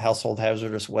household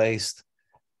hazardous waste.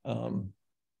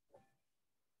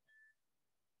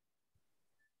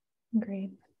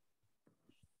 Great.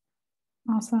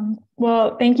 Awesome.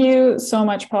 Well, thank you so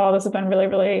much, Paul. This has been really,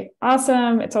 really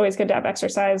awesome. It's always good to have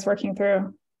exercise working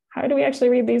through how do we actually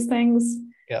read these things.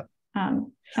 Yeah.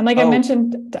 And like I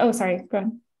mentioned, sorry, go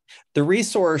ahead. The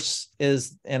resource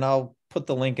is, and I'll put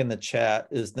the link in the chat,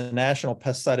 is the National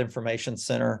Pesticide Information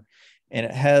Center. And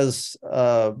it has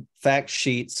fact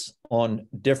sheets on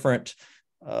different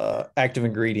active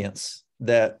ingredients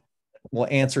that will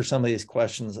answer some of these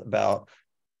questions about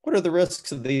what are the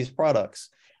risks of these products.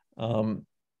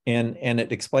 and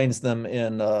it explains them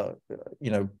in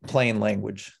plain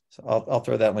language. So I'll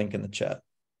throw that link in the chat.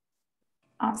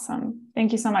 Awesome.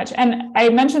 Thank you so much. And I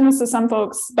mentioned this to some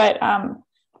folks, but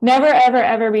never, ever,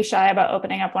 ever be shy about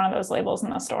opening up one of those labels in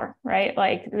the store, right?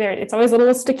 Like it's always a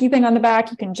little sticky thing on the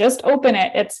back. You can just open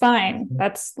it. It's fine.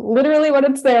 That's literally what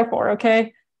it's there for.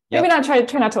 Okay. Maybe not try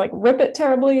not to like rip it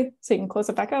terribly so you can close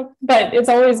it back up, but it's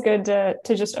always good to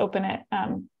just open it.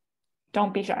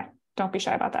 Don't be shy. Don't be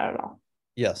shy about that at all.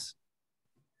 Yes.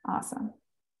 Awesome.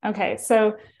 Okay.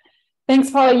 So thanks,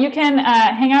 Paula. You can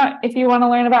hang out if you want to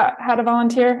learn about how to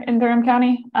volunteer in Durham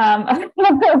County, or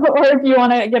if you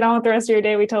want to get on with the rest of your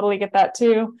day, we totally get that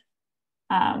too.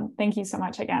 Thank you so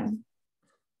much again.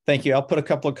 Thank you. I'll put a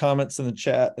couple of comments in the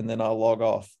chat and then I'll log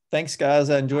off. Thanks, guys.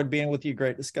 I enjoyed being with you.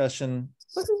 Great discussion.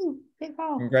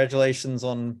 Congratulations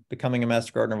on becoming a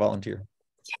Master Gardener volunteer.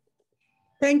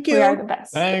 Thank you. We are the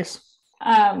best. Thanks.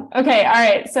 Okay. All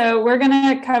right. So we're going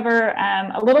to cover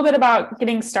a little bit about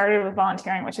getting started with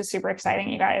volunteering, which is super exciting,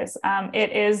 you guys.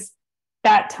 It is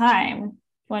that time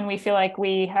when we feel like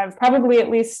we have probably at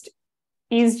least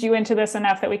eased you into this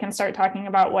enough that we can start talking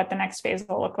about what the next phase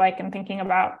will look like and thinking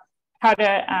about how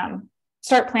to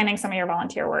start planning some of your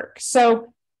volunteer work.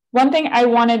 So one thing I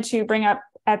wanted to bring up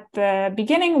at the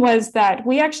beginning was that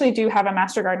we actually do have a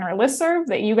Master Gardener listserv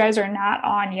that you guys are not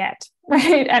on yet,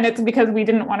 right? And it's because we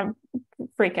didn't want to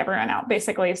freak everyone out,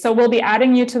 basically. So we'll be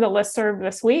adding you to the listserv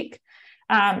this week.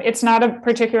 It's not a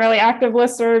particularly active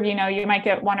listserv. You might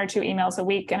get 1 or 2 emails a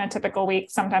week in a typical week,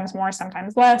 sometimes more,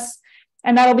 sometimes less.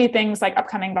 And that'll be things like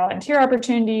upcoming volunteer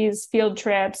opportunities, field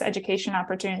trips, education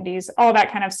opportunities, all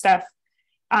that kind of stuff.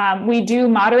 We do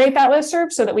moderate that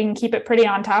listserv so that we can keep it pretty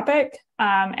on topic.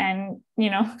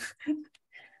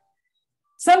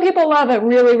 Some people love a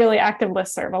really, really active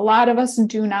listserv. A lot of us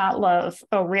do not love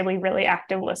a really, really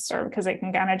active listserv because it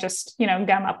can kind of just,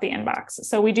 gum up the inbox.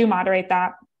 So we do moderate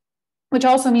that, which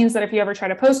also means that if you ever try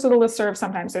to post to the listserv,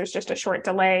 sometimes there's just a short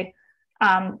delay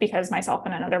because myself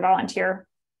and another volunteer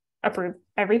approve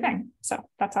everything. So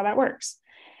that's how that works.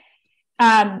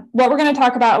 What we're going to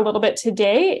talk about a little bit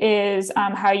today is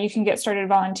how you can get started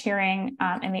volunteering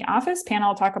in the office. Pam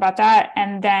will talk about that.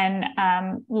 And then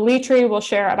Litri will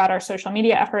share about our social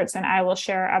media efforts, and I will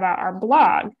share about our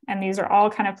blog. And these are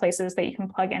all kind of places that you can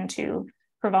plug into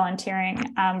for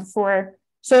volunteering. For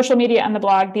social media and the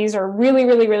blog, these are really,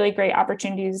 really, really great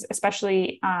opportunities,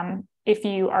 especially if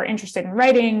you are interested in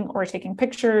writing or taking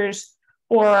pictures,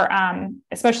 or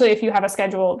especially if you have a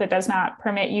schedule that does not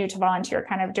permit you to volunteer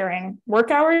kind of during work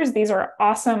hours. These are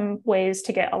awesome ways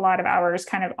to get a lot of hours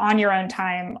kind of on your own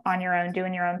time, on your own,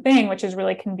 doing your own thing, which is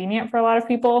really convenient for a lot of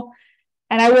people.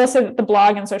 And I will say that the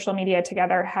blog and social media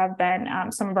together have been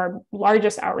some of our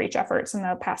largest outreach efforts in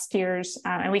the past years,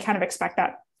 and we kind of expect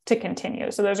that to continue.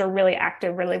 So those are really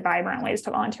active, really vibrant ways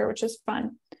to volunteer, which is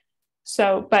fun.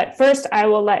 So, but first I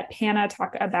will let Hannah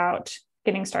talk about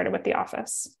getting started with the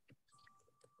office.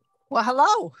 Well,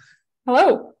 hello.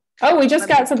 Hello. Oh, we just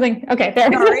got something. Okay, there.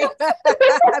 Sorry.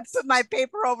 I put my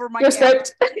paper over my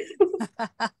script.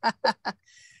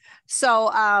 So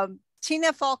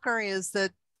Tina Falker is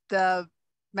the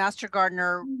Master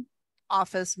Gardener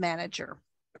office manager.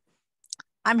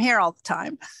 I'm here all the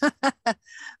time,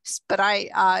 but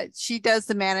she does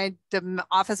the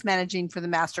office managing for the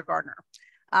Master Gardener.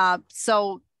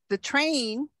 So the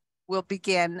training will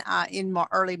begin in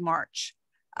early March.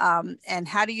 And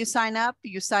how do you sign up?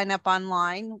 You sign up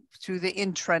online through the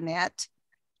intranet.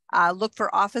 Look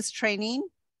for office training,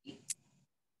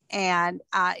 and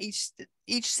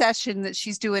each session that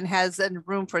she's doing has a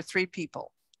room for 3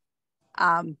 people.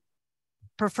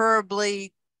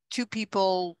 Preferably 2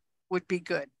 people would be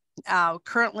good.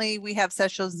 Currently, we have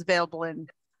sessions available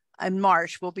in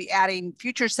March. We'll be adding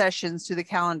future sessions to the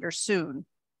calendar soon.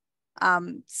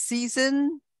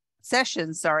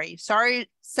 Sessions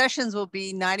will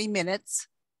be 90 minutes.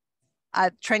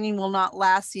 Training will not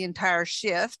last the entire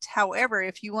shift. However,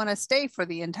 if you want to stay for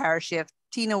the entire shift,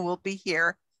 Tina will be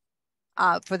here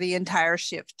for the entire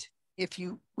shift if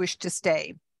you wish to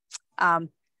stay. And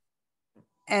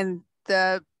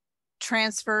the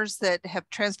transfers that have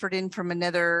transferred in from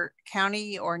another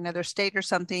county or another state or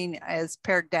something is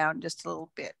pared down just a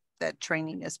little bit. That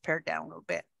training is pared down a little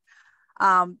bit.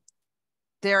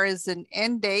 There is an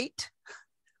end date.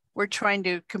 We're trying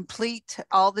to complete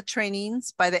all the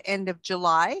trainings by the end of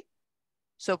July.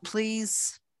 So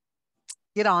please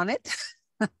get on it.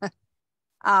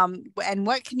 And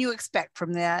what can you expect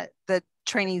from the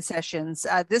training sessions?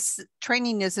 This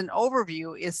training is an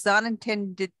overview. It's not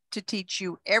intended to teach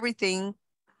you everything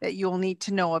that you'll need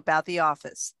to know about the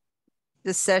office.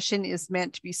 This session is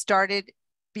meant to be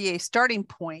a starting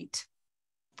point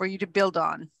for you to build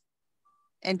on.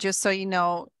 And just so you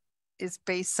know, it's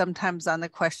based sometimes on the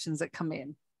questions that come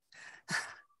in.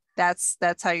 That's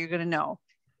how you're going to know.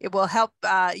 It will help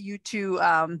you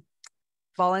to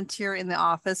volunteer in the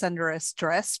office under a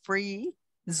stress-free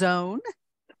zone.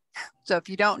 So if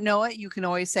you don't know it, you can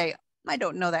always say, I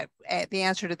don't know that the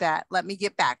answer to that. Let me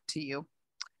get back to you.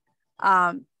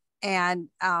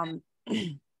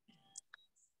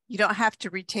 You don't have to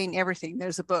retain everything.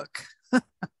 There's a book.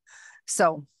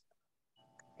 So,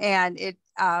 and it,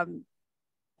 I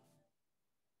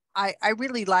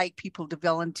really like people to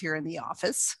volunteer in the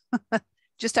office.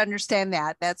 Just understand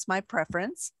that. That's my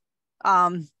preference.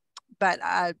 But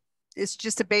it's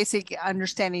just a basic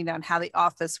understanding on how the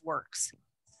office works.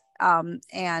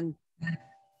 And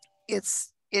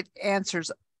it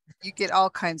answers, you get all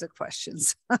kinds of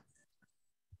questions.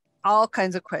 All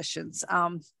kinds of questions.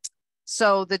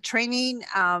 So the training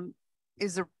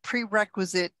is a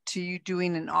prerequisite to you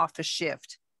doing an office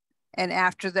shift. And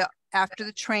after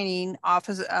the training,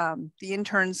 the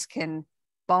interns can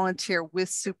volunteer with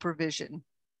supervision.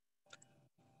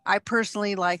 I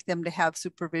personally like them to have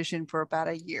supervision for about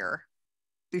a year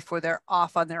before they're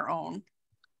off on their own,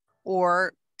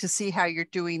 or to see how you're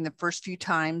doing the first few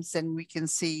times, and we can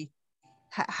see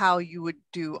how you would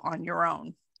do on your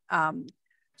own.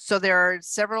 So there are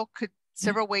several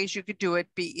ways you could do it.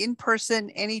 Be in person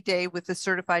any day with a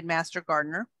certified master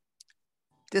gardener.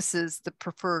 This is the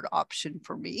preferred option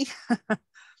for me.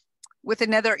 With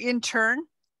another intern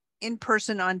in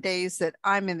person on days that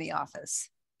I'm in the office.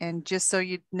 And just so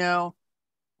you know,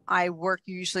 I work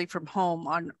usually from home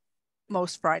on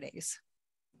most Fridays.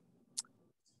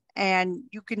 And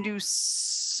you can do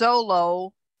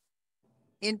solo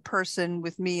in person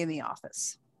with me in the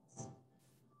office.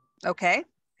 Okay.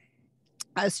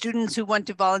 Students who want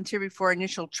to volunteer before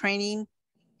initial training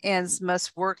ends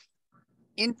must work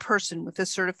in person with a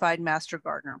certified master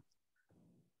gardener.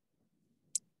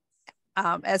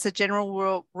 As a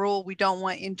general rule, we don't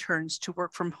want interns to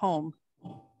work from home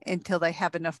until they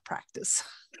have enough practice.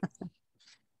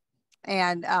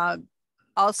 And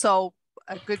also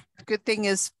a good thing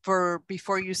is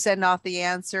before you send off the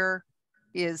answer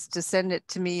is to send it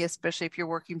to me, especially if you're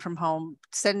working from home,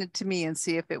 send it to me and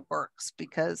see if it works,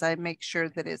 because I make sure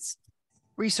that it's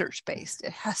research-based.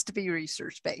 It has to be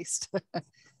research-based.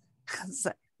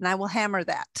 And I will hammer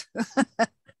that.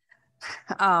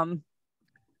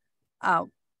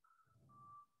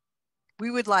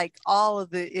 We would like all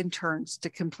of the interns to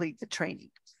complete the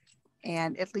training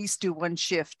and at least do one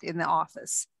shift in the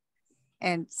office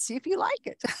and see if you like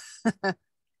it.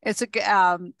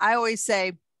 I always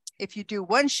say, if you do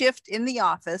one shift in the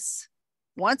office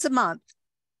once a month,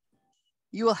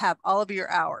 you will have all of your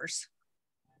hours,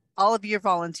 all of your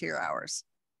volunteer hours.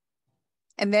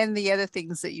 And then the other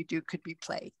things that you do could be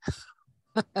play.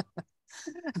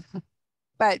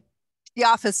 But the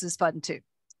office is fun too.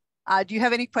 Do you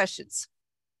have any questions?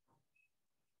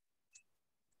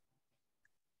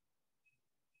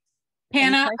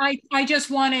 Hannah, I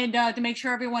just wanted to make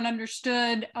sure everyone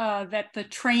understood that the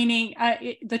training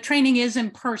is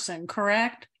in person,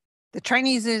 correct? The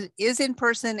training is in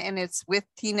person, and it's with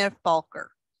Tina Falker.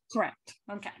 Correct.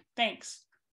 Okay, thanks.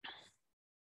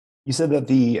 You said that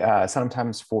the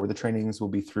sometimes for the trainings will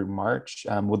be through March.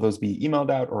 Will those be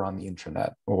emailed out or on the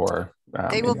intranet or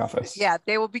in the office? Yeah,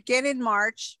 they will begin in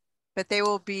March, but they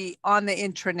will be on the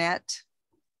intranet.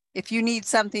 If you need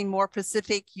something more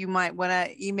specific, you might want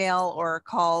to email or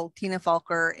call Tina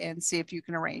Falker and see if you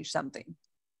can arrange something.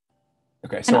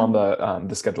 Okay, so on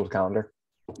the scheduled calendar?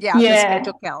 Yeah, the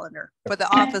scheduled calendar for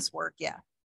the office work, yeah.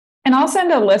 And I'll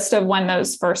send a list of when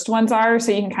those first ones are,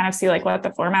 so you can kind of see like what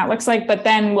the format looks like, but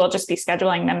then we'll just be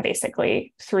scheduling them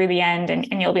basically through the end,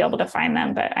 and you'll be able to find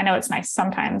them. But I know it's nice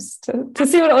sometimes to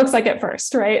see what it looks like at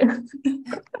first, right?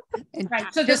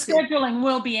 Right, so the scheduling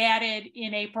will be added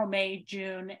in April, May,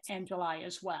 June, and July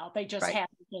as well. They just haven't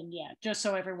been yet, just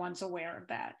so everyone's aware of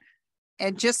that.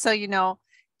 And just so you know,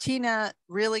 Tina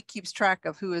really keeps track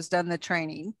of who has done the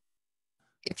training.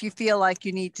 If you feel like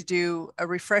you need to do a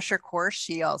refresher course,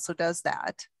 she also does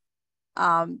that.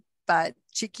 But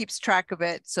she keeps track of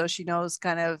it, so she knows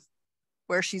kind of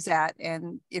where she's at.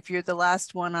 And if you're the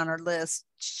last one on her list,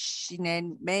 she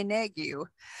may nag you.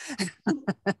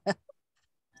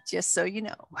 Just so you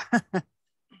know.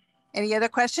 Any other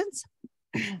questions?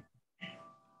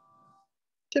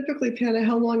 Typically, Hannah,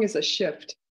 how long is a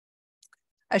shift?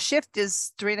 A shift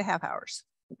is 3.5 hours.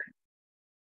 Okay.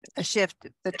 A shift.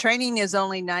 The training is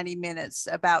only 90 minutes,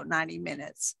 about 90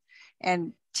 minutes.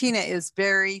 And Tina is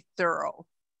very thorough.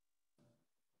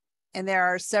 And there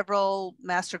are several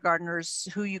master gardeners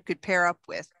who you could pair up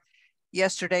with.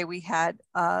 Yesterday we had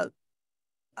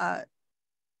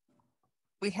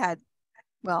we had,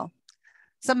 well,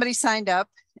 somebody signed up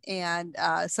and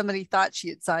somebody thought she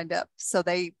had signed up. So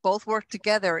they both worked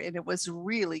together and it was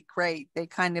really great. They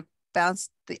kind of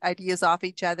bounced the ideas off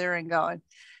each other and going,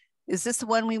 is this the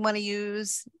one we want to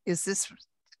use? Does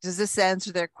this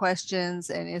answer their questions?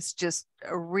 And it's just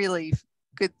a really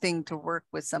good thing to work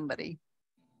with somebody.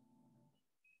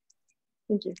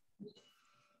 Thank you.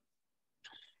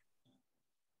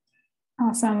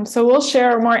 Awesome. So we'll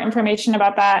share more information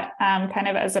about that kind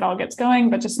of as it all gets going,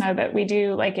 but just know that we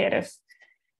do like it.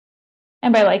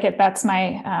 And by like it, that's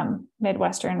my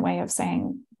Midwestern way of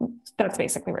saying that's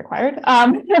basically required.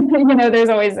 There's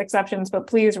always exceptions, but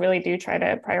please really do try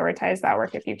to prioritize that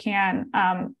work if you can.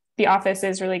 The office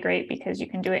is really great because you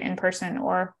can do it in person,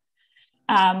 or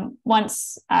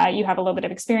once you have a little bit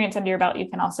of experience under your belt, you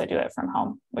can also do it from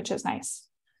home, which is nice.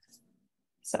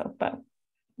 So, but a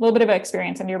little bit of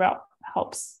experience under your belt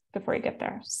helps before you get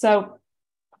there. So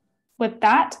with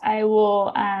that, I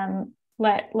will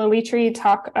let Lalitri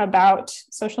talk about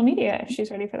social media if she's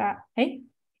ready for that. Hey.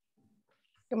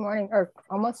 Good morning, or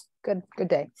almost good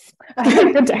day.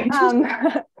 Good day.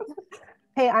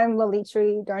 Hey, I'm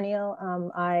Lalitri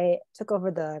Darniel. I took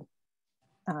over the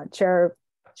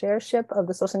chairship of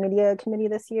the social media committee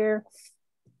this year,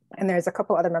 and there's a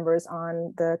couple other members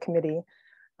on the committee.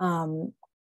 I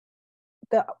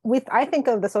think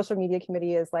of the social media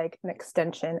committee as like an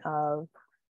extension of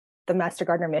the Master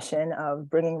Gardener mission of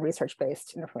bringing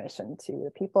research-based information to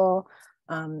the people,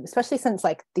 especially since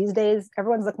like these days,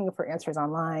 everyone's looking for answers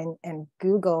online, and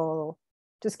Google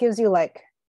just gives you like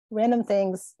random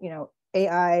things,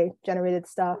 AI generated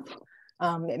stuff.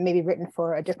 It may be written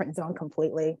for a different zone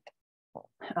completely.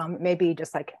 Maybe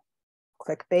just like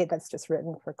clickbait that's just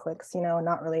written for clicks,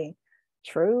 not really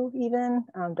true even,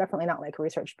 definitely not like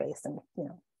research-based and,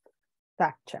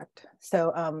 fact-checked.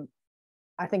 So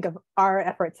I think of our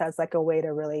efforts as like a way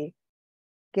to really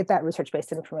get that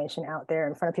research-based information out there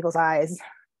in front of people's eyes,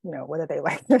 whether they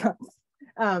like it or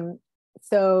not.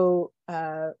 So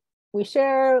we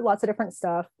share lots of different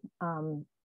stuff.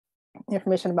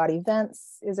 Information about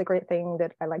events is a great thing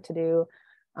that I like to do.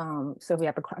 So if we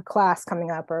have a class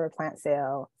coming up or a plant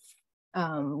sale,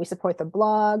 we support the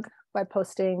blog by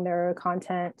posting their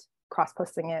content,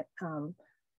 cross-posting it,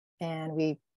 and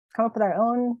we come up with our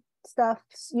own stuff,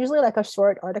 usually like a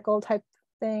short article type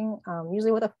thing,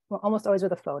 usually almost always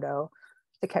with a photo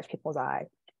to catch people's eye.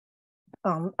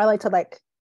 I like to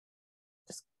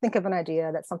just think of an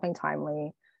idea that's something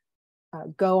timely,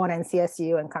 go on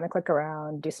NCSU and kind of click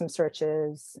around, do some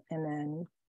searches, and then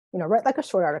write like a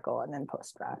short article and then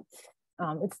post that.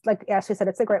 It's like Ashley said,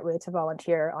 it's a great way to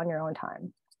volunteer on your own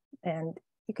time, and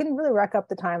you can really rack up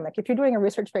the time. Like if you're doing a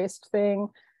research-based thing,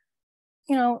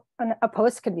 a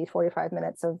post can be 45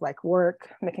 minutes of like work,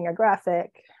 making a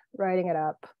graphic, writing it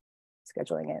up,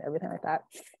 scheduling it, everything like that.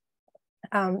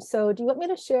 So do you want me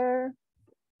to share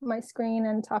my screen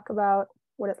and talk about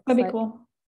what it looks like? That'd be cool.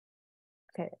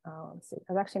 Okay, let's see.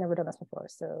 I've actually never done this before.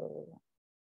 So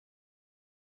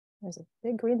there's a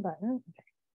big green button. Okay.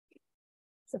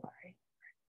 Safari.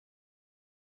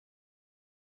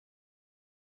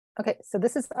 Okay, so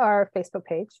this is our Facebook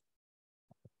page.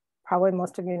 Probably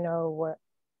most of you know what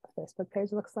a Facebook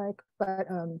page looks like, but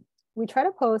we try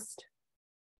to post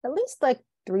at least like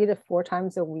 3 to 4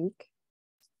 times a week.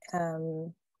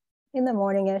 In the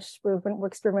morning-ish, we're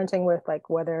experimenting with like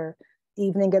whether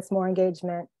evening gets more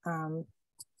engagement. I'm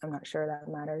not sure that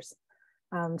matters.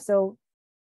 So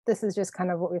this is just kind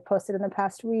of what we posted in the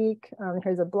past week.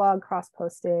 Here's a blog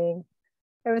cross-posting.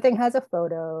 Everything has a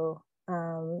photo.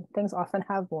 Things often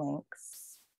have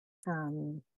links.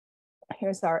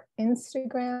 Here's our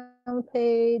Instagram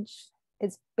page.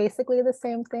 It's basically the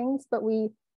same things, but we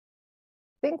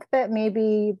think that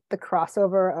maybe the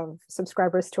crossover of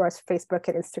subscribers to our Facebook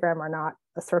and Instagram are not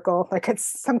a circle, like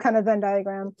it's some kind of Venn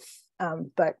diagram.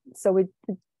 But so we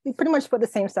pretty much put the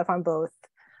same stuff on both.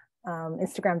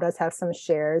 Instagram does have some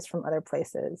shares from other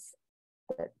places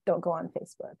that don't go on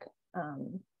Facebook.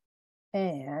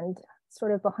 And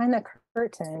sort of behind the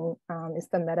curtain is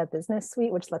the Meta Business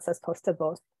Suite, which lets us post to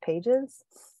both pages.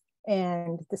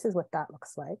 And this is what that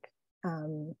looks like.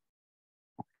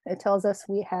 It tells us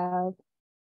we have,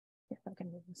 if I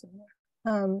can move this over.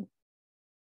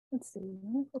 Let's see,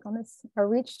 let me click on this. Our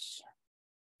reach,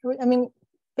 I mean,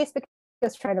 Facebook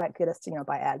is trying to like get us to,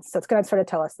 buy ads. So it's gonna sort of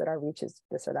tell us that our reach is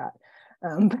this or that.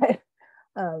 But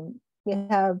we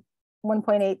have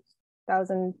 1.8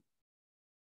 thousand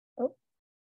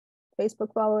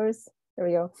Facebook followers, there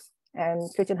we go, and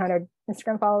 1,500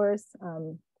 Instagram followers,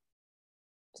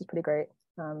 which is pretty great.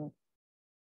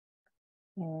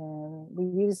 And we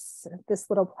use this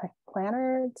little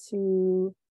planner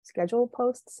to schedule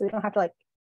posts. So you don't have to like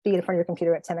be in front of your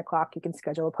computer at 10 o'clock. You can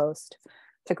schedule a post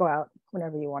to go out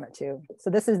whenever you want it to. So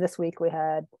this week we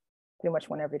had pretty much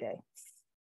one every day.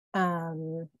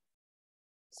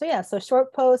 So yeah, so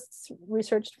short posts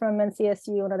researched from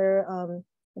NCSU and other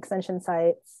extension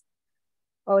sites,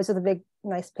 always with a big,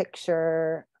 nice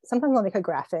picture. Sometimes I'll make a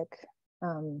graphic.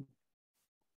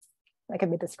 I can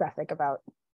make this graphic about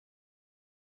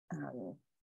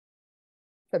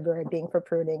February being for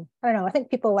pruning. I don't know. I think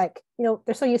people like,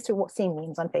 they're so used to seeing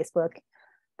memes on Facebook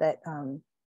that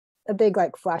a big,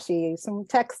 like flashy, some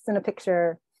text and a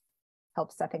picture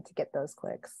helps, I think, to get those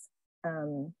clicks.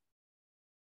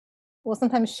 We'll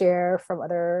sometimes share from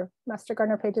other Master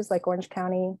Gardener pages like Orange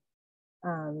County.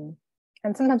 And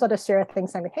sometimes I'll just share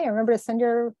things saying, hey, remember to send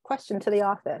your question to the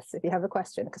office if you have a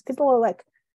question, because people will like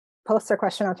post their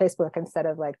question on Facebook instead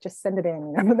of like just send it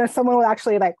in. And then someone will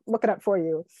actually like look it up for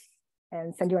you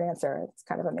and send you an answer. It's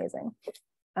kind of amazing.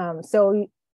 So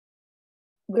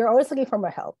we're always looking for more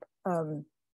help.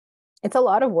 It's a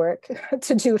lot of work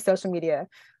to do social media.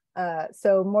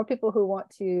 So more people who want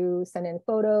to send in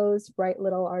photos, write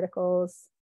little articles,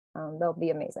 they'll be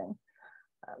amazing.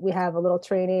 We have a little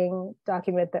training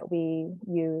document that we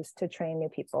use to train new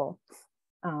people.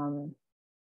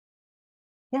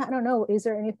 Yeah, I don't know. Is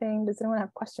there anything, does anyone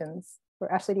have questions?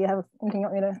 Or Ashley, do you have anything you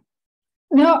want me to?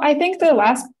 No, I think the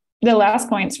last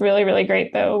point's really, really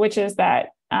great though, which is that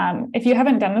if you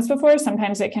haven't done this before,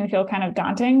 sometimes it can feel kind of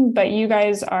daunting, but you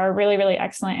guys are really, really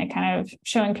excellent at kind of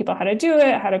showing people how to do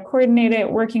it, how to coordinate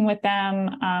it, working with them,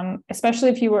 especially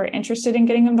if you were interested in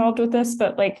getting involved with this,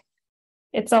 but like,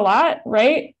 it's a lot,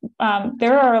 right?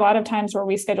 There are a lot of times where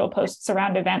we schedule posts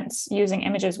around events using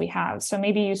images we have. So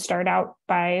maybe you start out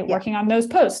by working on those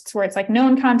posts where it's like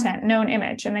known content, known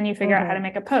image, and then you figure out how to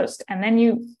make a post, and then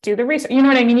you do the research. You know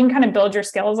what I mean? You can kind of build your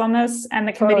skills on this, and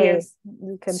the committee is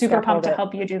super pumped to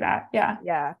help you do that. Yeah.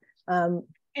 Yeah. And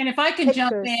if I can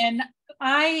jump in,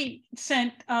 I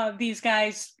sent these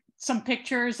guys some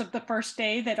pictures of the first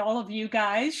day that all of you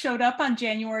guys showed up on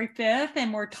January 5th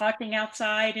and we're talking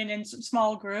outside and in some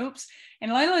small groups.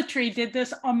 And Lila Tree did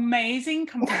this amazing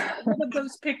comparison of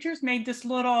those pictures, made this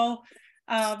little,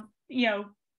 composite.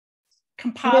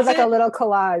 It was like a little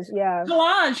collage, yeah.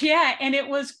 Collage, yeah. And it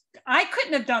was, I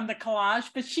couldn't have done the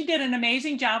collage, but she did an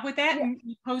amazing job with that. Yeah. And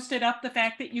you posted up the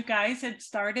fact that you guys had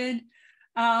started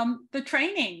the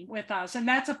training with us, and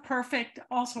that's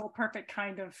also a perfect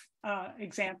kind of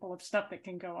example of stuff that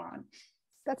can go on.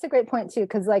 That's a great point too,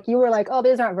 because like you were like, oh,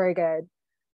 these aren't very good,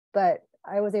 but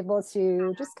I was able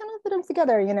to just kind of put them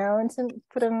together, and to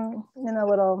put them in a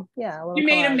little, you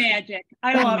made a magic.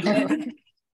 I love it.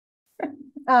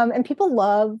 And people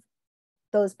love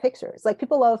those pictures. Like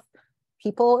people love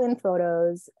people in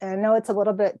photos, and I know it's a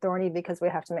little bit thorny because we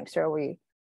have to make sure we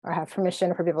have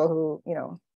permission for people who,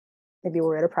 maybe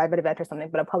we're at a private event or something,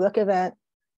 but a public event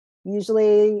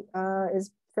usually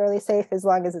is fairly safe as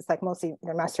long as it's like mostly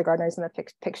master gardeners in the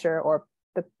picture or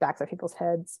the backs of people's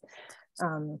heads.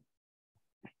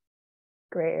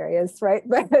 Gray areas, right?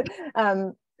 But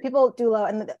people do love,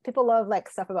 and people love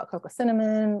like stuff about cocoa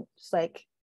cinnamon, just like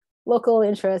local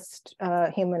interest,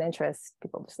 human interest.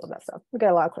 People just love that stuff. We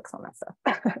get a lot of clicks on that stuff.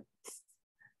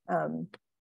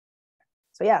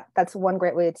 So yeah, that's one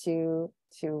great way to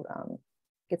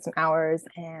get some hours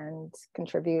and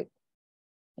contribute,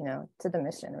 to the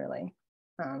mission, really.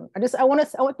 I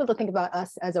want people to think about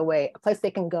us as a place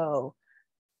they can go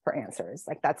for answers.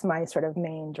 Like that's my sort of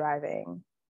main driving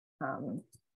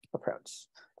approach.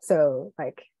 So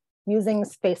like using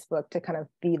Facebook to kind of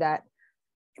be that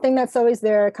thing that's always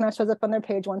there, kind of shows up on their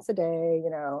page once a day,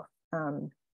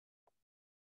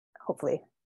 hopefully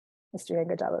it's doing a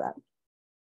good job of that.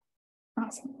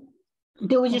 Awesome.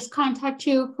 Do we just contact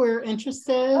you if we're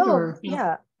interested?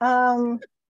 Yeah.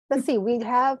 Let's see. We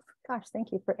have. Gosh,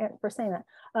 thank you for saying that.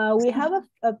 We have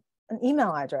an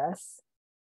email address.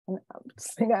 And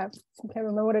I can't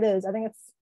remember what it is. I think it's.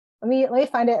 Let me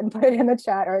find it and put it in the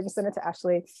chat, or just send it to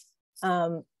Ashley.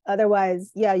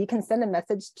 Otherwise, yeah, you can send a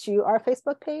message to our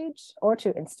Facebook page or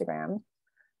to Instagram.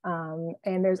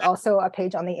 And there's also a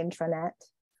page on the intranet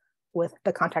with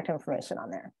the contact information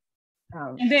on there.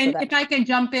 And then if I can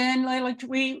jump in,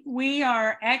 Layla, we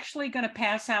are actually going to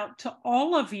pass out to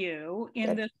all of you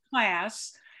in this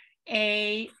class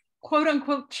a quote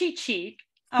unquote cheat sheet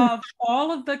of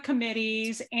all of the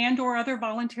committees and or other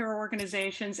volunteer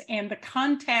organizations and the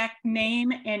contact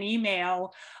name and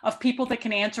email of people that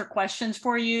can answer questions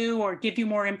for you or give you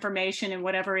more information and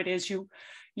whatever it is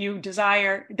you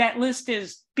desire. That list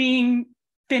is being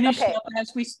finished up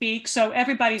as we speak. So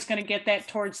everybody's going to get that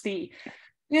towards the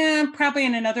Yeah, probably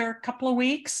in another couple of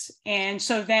weeks. And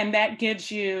so then that gives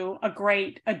you a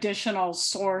great additional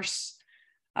source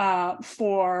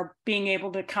for being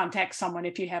able to contact someone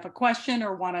if you have a question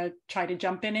or want to try to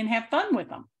jump in and have fun with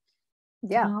them.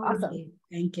 Yeah, awesome.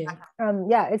 Thank you.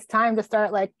 Yeah, it's time to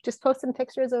start like just posting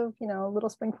pictures of, you know, little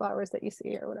spring flowers that you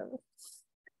see or whatever.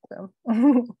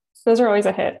 So those are always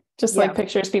a hit. Just like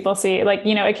pictures people see, like,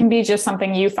 you know, it can be just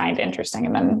something you find interesting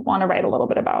and then want to write a little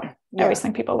bit about. I always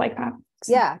think people like that.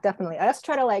 So. Yeah, definitely. I just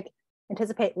try to like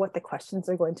anticipate what the questions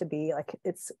are going to be. Like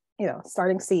it's, you know,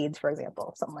 starting seeds, for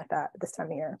example, something like that this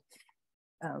time of year.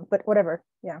 But whatever.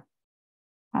 Yeah.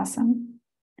 Awesome.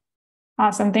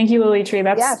 Thank you, Lily Tree.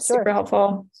 That's super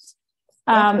helpful.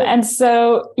 And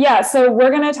so, so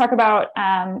we're going to talk about,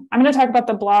 I'm going to talk about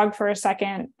the blog for a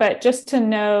second, but just to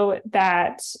know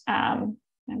that I'm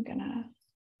going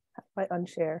to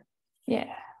unshare.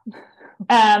 Yeah.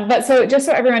 But so just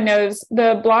so everyone knows,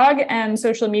 the blog and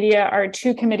social media are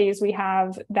two committees we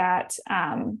have that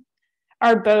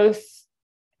are both,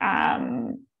 how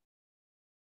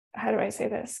do I say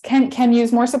this? Can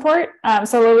use more support.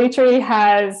 So Lily Tree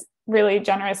has really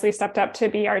generously stepped up to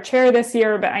be our chair this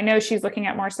year, but I know she's looking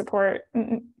at more support,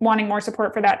 wanting more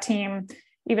support for that team,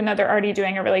 even though they're already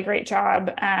doing a really great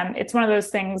job. It's one of those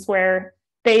things where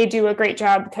they do a great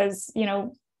job because, you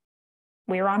know,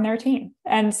 we're on their team.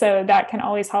 And so that can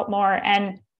always help more.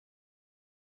 And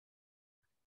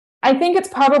I think it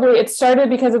started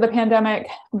because of the pandemic,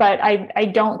 but I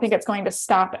don't think it's going to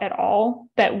stop at all,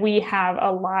 that we have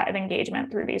a lot of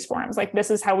engagement through these forums. Like this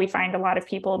is how we find a lot of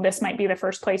people. This might be the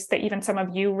first place that even some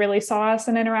of you really saw us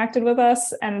and interacted with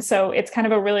us. And so it's kind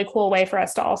of a really cool way for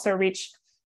us to also reach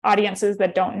audiences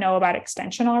that don't know about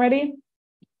Extension already,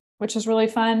 which is really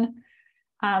fun.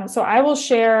 So I will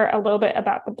share a little bit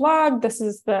about the blog. This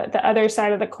is the other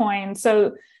side of the coin.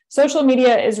 So social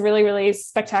media is really, really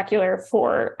spectacular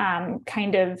for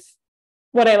kind of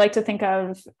what I like to think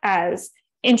of as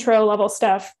intro level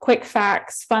stuff, quick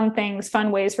facts, fun things,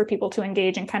 fun ways for people to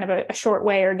engage in kind of a short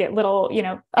way or get little, you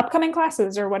know, upcoming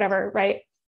classes or whatever, right?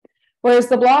 Whereas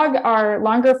the blog are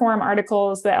longer form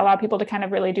articles that allow people to kind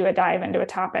of really do a dive into a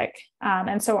topic.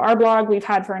 And so our blog we've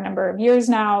had for a number of years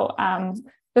now.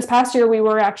 This past year, we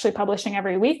were actually publishing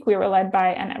every week. We were led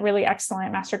by a really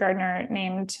excellent master gardener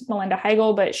named Melinda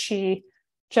Heigl, but she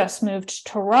just moved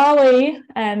to Raleigh.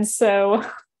 And so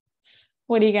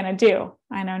what are you going to do?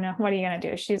 I don't know. What are you going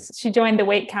to do? She joined the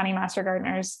Wake County Master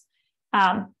Gardeners.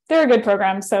 They're a good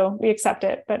program, so we accept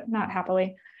it, but not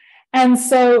happily. And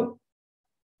so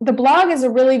the blog is a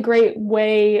really great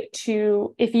way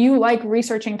to, if you like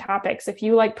researching topics, if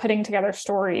you like putting together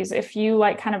stories, if you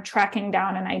like kind of tracking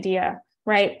down an idea,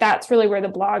 right? That's really where the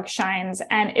blog shines.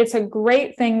 And it's a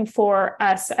great thing for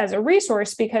us as a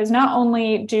resource because not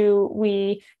only do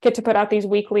we get to put out these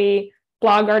weekly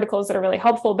blog articles that are really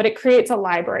helpful, but it creates a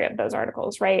library of those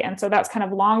articles, right? And so that's kind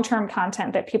of long-term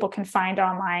content that people can find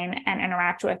online and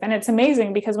interact with. And it's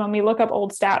amazing because when we look up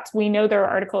old stats, we know there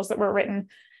are articles that were written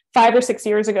 5 or 6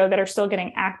 years ago that are still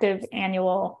getting active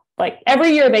annual, like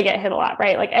every year they get hit a lot,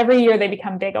 right? Like every year they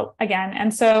become big again.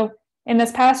 And so in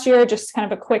this past year, just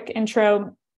kind of a quick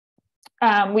intro,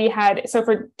 so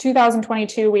for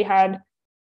 2022, we had,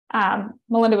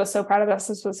 Melinda was so proud of us.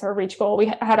 This was her reach goal. We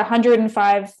had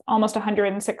 105, almost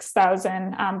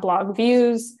 106,000 blog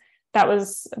views. That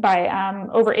was by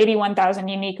over 81,000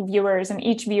 unique viewers, and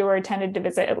each viewer tended to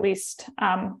visit at least,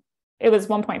 it was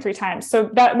 1.3 times. So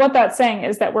what that's saying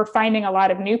is that we're finding a lot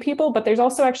of new people, but there's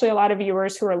also actually a lot of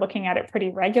viewers who are looking at it pretty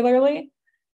regularly.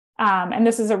 And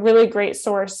this is a really great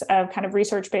source of kind of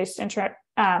research-based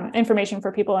information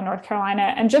for people in North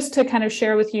Carolina. And just to kind of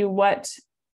share with you what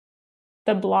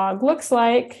the blog looks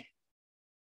like,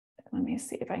 let me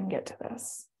see if I can get to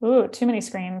this. Ooh, too many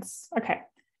screens. Okay.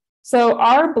 So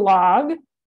our blog,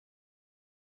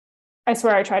 I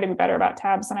swear I try to be better about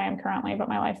tabs than I am currently, but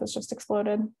my life has just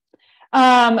exploded.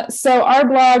 So our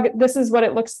blog, this is what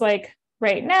it looks like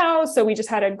right now. So we just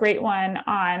had a great one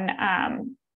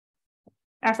on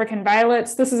African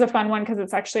violets. This is a fun one because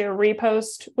it's actually a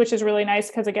repost, which is really nice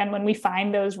because, again, when we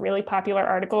find those really popular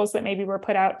articles that maybe were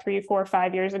put out 3, 4,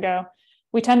 5 years ago,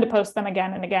 we tend to post them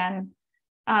again and again.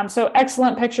 So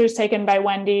excellent pictures taken by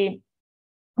Wendy.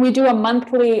 We do a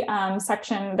monthly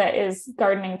section that is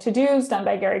gardening to-dos done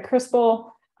by Gary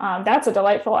Crispell. That's a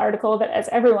delightful article that, as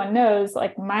everyone knows,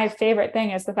 like my favorite thing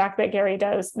is the fact that Gary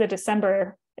does the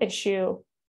December issue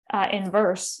in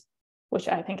verse, which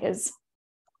I think is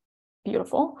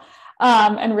beautiful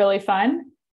and really fun.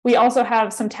 We also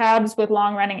have some tabs with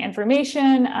long-running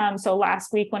information. So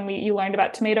last week when you learned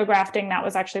about tomato grafting, that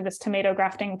was actually this tomato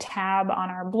grafting tab on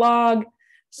our blog.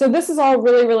 So this is all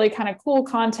really, really kind of cool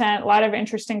content, a lot of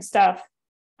interesting stuff.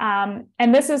 And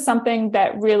this is something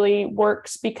that really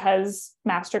works because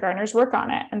Master Gardeners work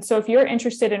on it. And so if you're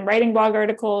interested in writing blog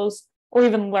articles or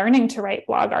even learning to write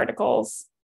blog articles,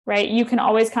 right, you can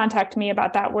always contact me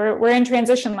about that. We're in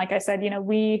transition. Like I said,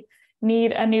 we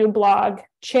need a new blog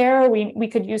chair. We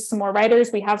could use some more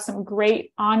writers. We have some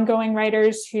great ongoing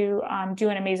writers who do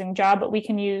an amazing job, but we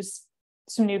can use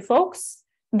some new folks.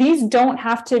 These don't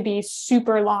have to be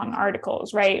super long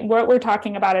articles, right? What we're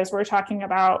talking about is we're talking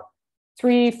about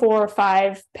 3, 4,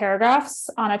 5 paragraphs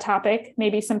on a topic,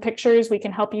 maybe some pictures. We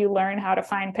can help you learn how to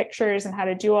find pictures and how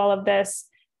to do all of this.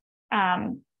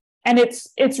 And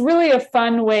it's really a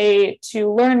fun way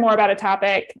to learn more about a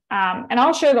topic. And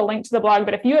I'll share the link to the blog,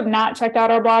 but if you have not checked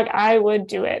out our blog, I would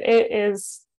do it. It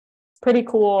is pretty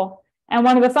cool. And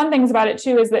one of the fun things about it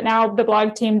too is that now the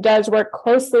blog team does work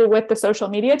closely with the social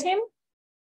media team.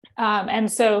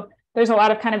 And so there's a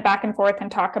lot of kind of back and forth and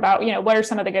talk about, what are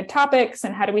some of the good topics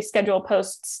and how do we schedule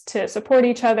posts to support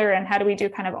each other and how do we do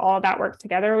kind of all of that work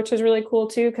together, which is really cool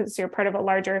too, because you're part of a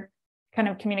larger kind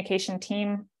of communication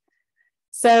team.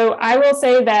 So I will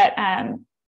say that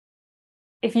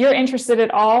if you're interested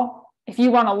at all, if you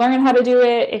want to learn how to do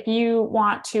it, if you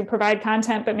want to provide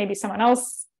content, but maybe someone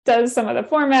else does some of the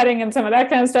formatting and some of that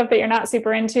kind of stuff that you're not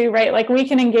super into, right? Like we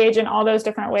can engage in all those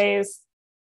different ways.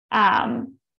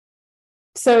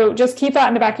 So just keep that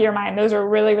in the back of your mind. Those are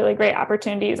really, really great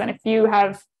opportunities. And if you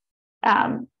have,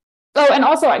 and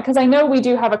also because I know we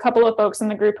do have a couple of folks in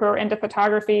the group who are into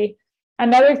photography.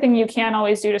 Another thing you can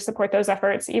always do to support those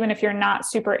efforts, even if you're not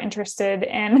super interested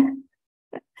in,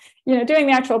 doing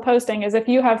the actual posting, is if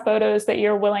you have photos that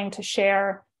you're willing to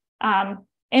share,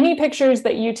 any pictures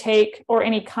that you take or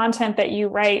any content that you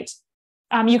write,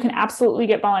 you can absolutely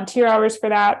get volunteer hours for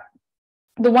that.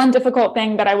 The one difficult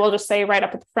thing that I will just say right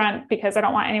up at the front, because I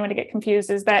don't want anyone to get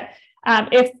confused, is that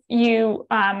if you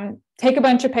take a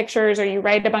bunch of pictures or you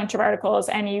write a bunch of articles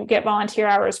and you get volunteer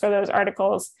hours for those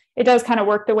articles, it does kind of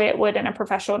work the way it would in a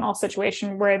professional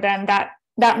situation where then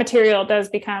that material does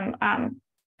become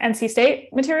NC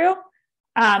State material.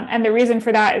 And the reason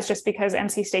for that is just because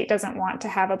NC State doesn't want to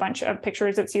have a bunch of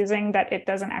pictures it's using that it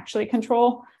doesn't actually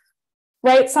control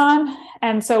rights on.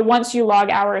 And so once you log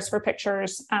hours for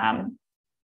pictures,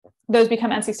 those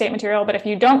become NC State material. But if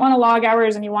you don't want to log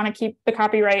hours and you want to keep the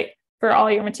copyright for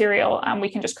all your material, we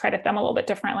can just credit them a little bit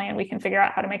differently and we can figure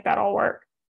out how to make that all work.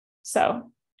 So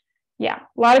yeah,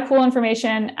 a lot of cool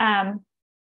information.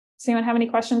 Does anyone have any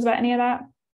questions about any of that?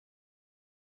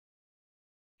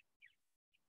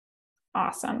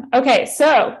 Awesome. Okay,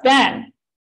 so then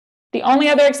the only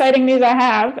other exciting news I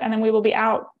have, and then we will be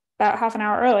out about half an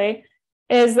hour early,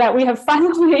 is that we have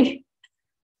finally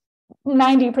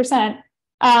 90%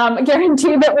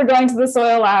 guaranteed that we're going to the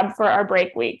soil lab for our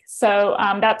break week. So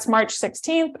that's March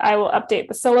 16th. I will update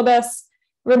the syllabus.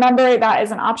 Remember, that is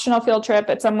an optional field trip.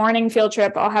 It's a morning field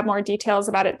trip. I'll have more details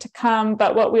about it to come,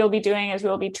 but what we'll be doing is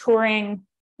we'll be touring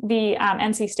the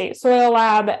NC State Soil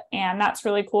Lab, and that's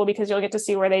really cool because you'll get to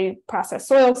see where they process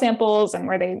soil samples and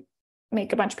where they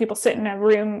make a bunch of people sit in a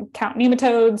room, count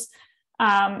nematodes.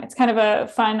 It's kind of a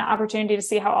fun opportunity to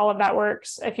see how all of that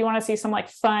works. If you want to see some like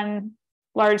fun,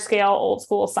 large scale, old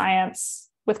school science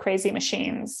with crazy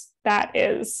machines, that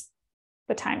is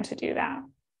the time to do that.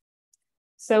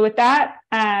 So with that,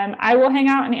 I will hang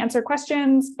out and answer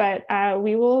questions, but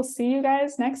we will see you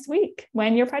guys next week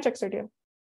when your projects are due.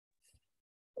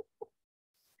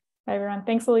 Bye, everyone.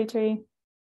 Thanks, Alitree.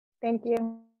 Thank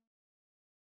you.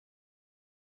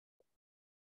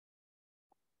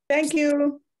 Thank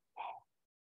you.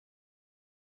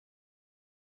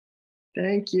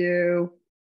 Thank you.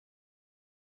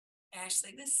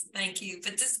 Ashley, thank you.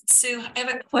 But Sue, I have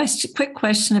a quick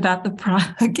question about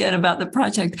about the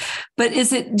project. But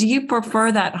do you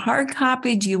prefer that hard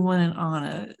copy? Do you want it on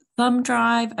a thumb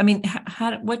drive? I mean,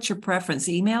 what's your preference?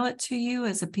 Email it to you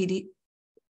as a PDF?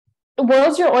 The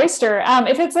world's your oyster.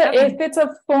 If it's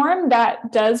a form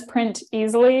that does print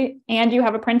easily and you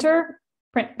have a printer,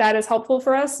 that is helpful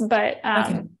for us. But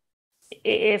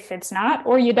if it's not,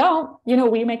 or you don't,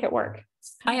 we make it work.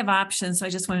 I have options, so I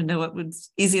just want to know what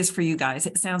was easiest for you guys.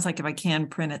 It sounds like if I can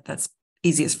print it, that's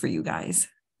easiest for you guys.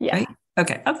 Yeah. Right?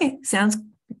 Okay. Sounds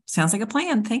like a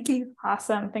plan. Thank you.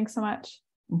 Awesome. Thanks so much.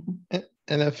 Mm-hmm.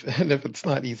 And if it's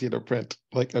not easy to print,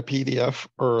 like a PDF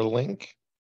or a link.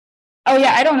 Oh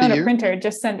yeah, I don't own a printer.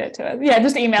 Just send it to us. Yeah,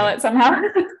 just email it somehow.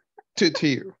 to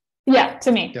you. Yeah,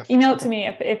 to me. Yes. Email it to me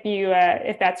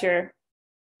if that's your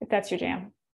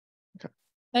jam. Okay.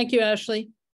 Thank you, Ashley.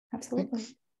 Absolutely.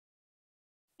 Thanks.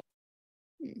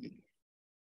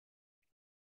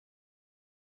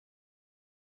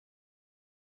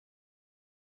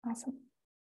 Awesome.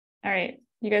 All right.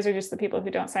 You guys are just the people who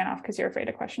don't sign off because you're afraid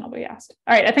a question will be asked.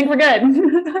 All right. I think we're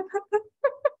good.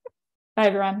 Bye,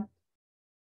 everyone.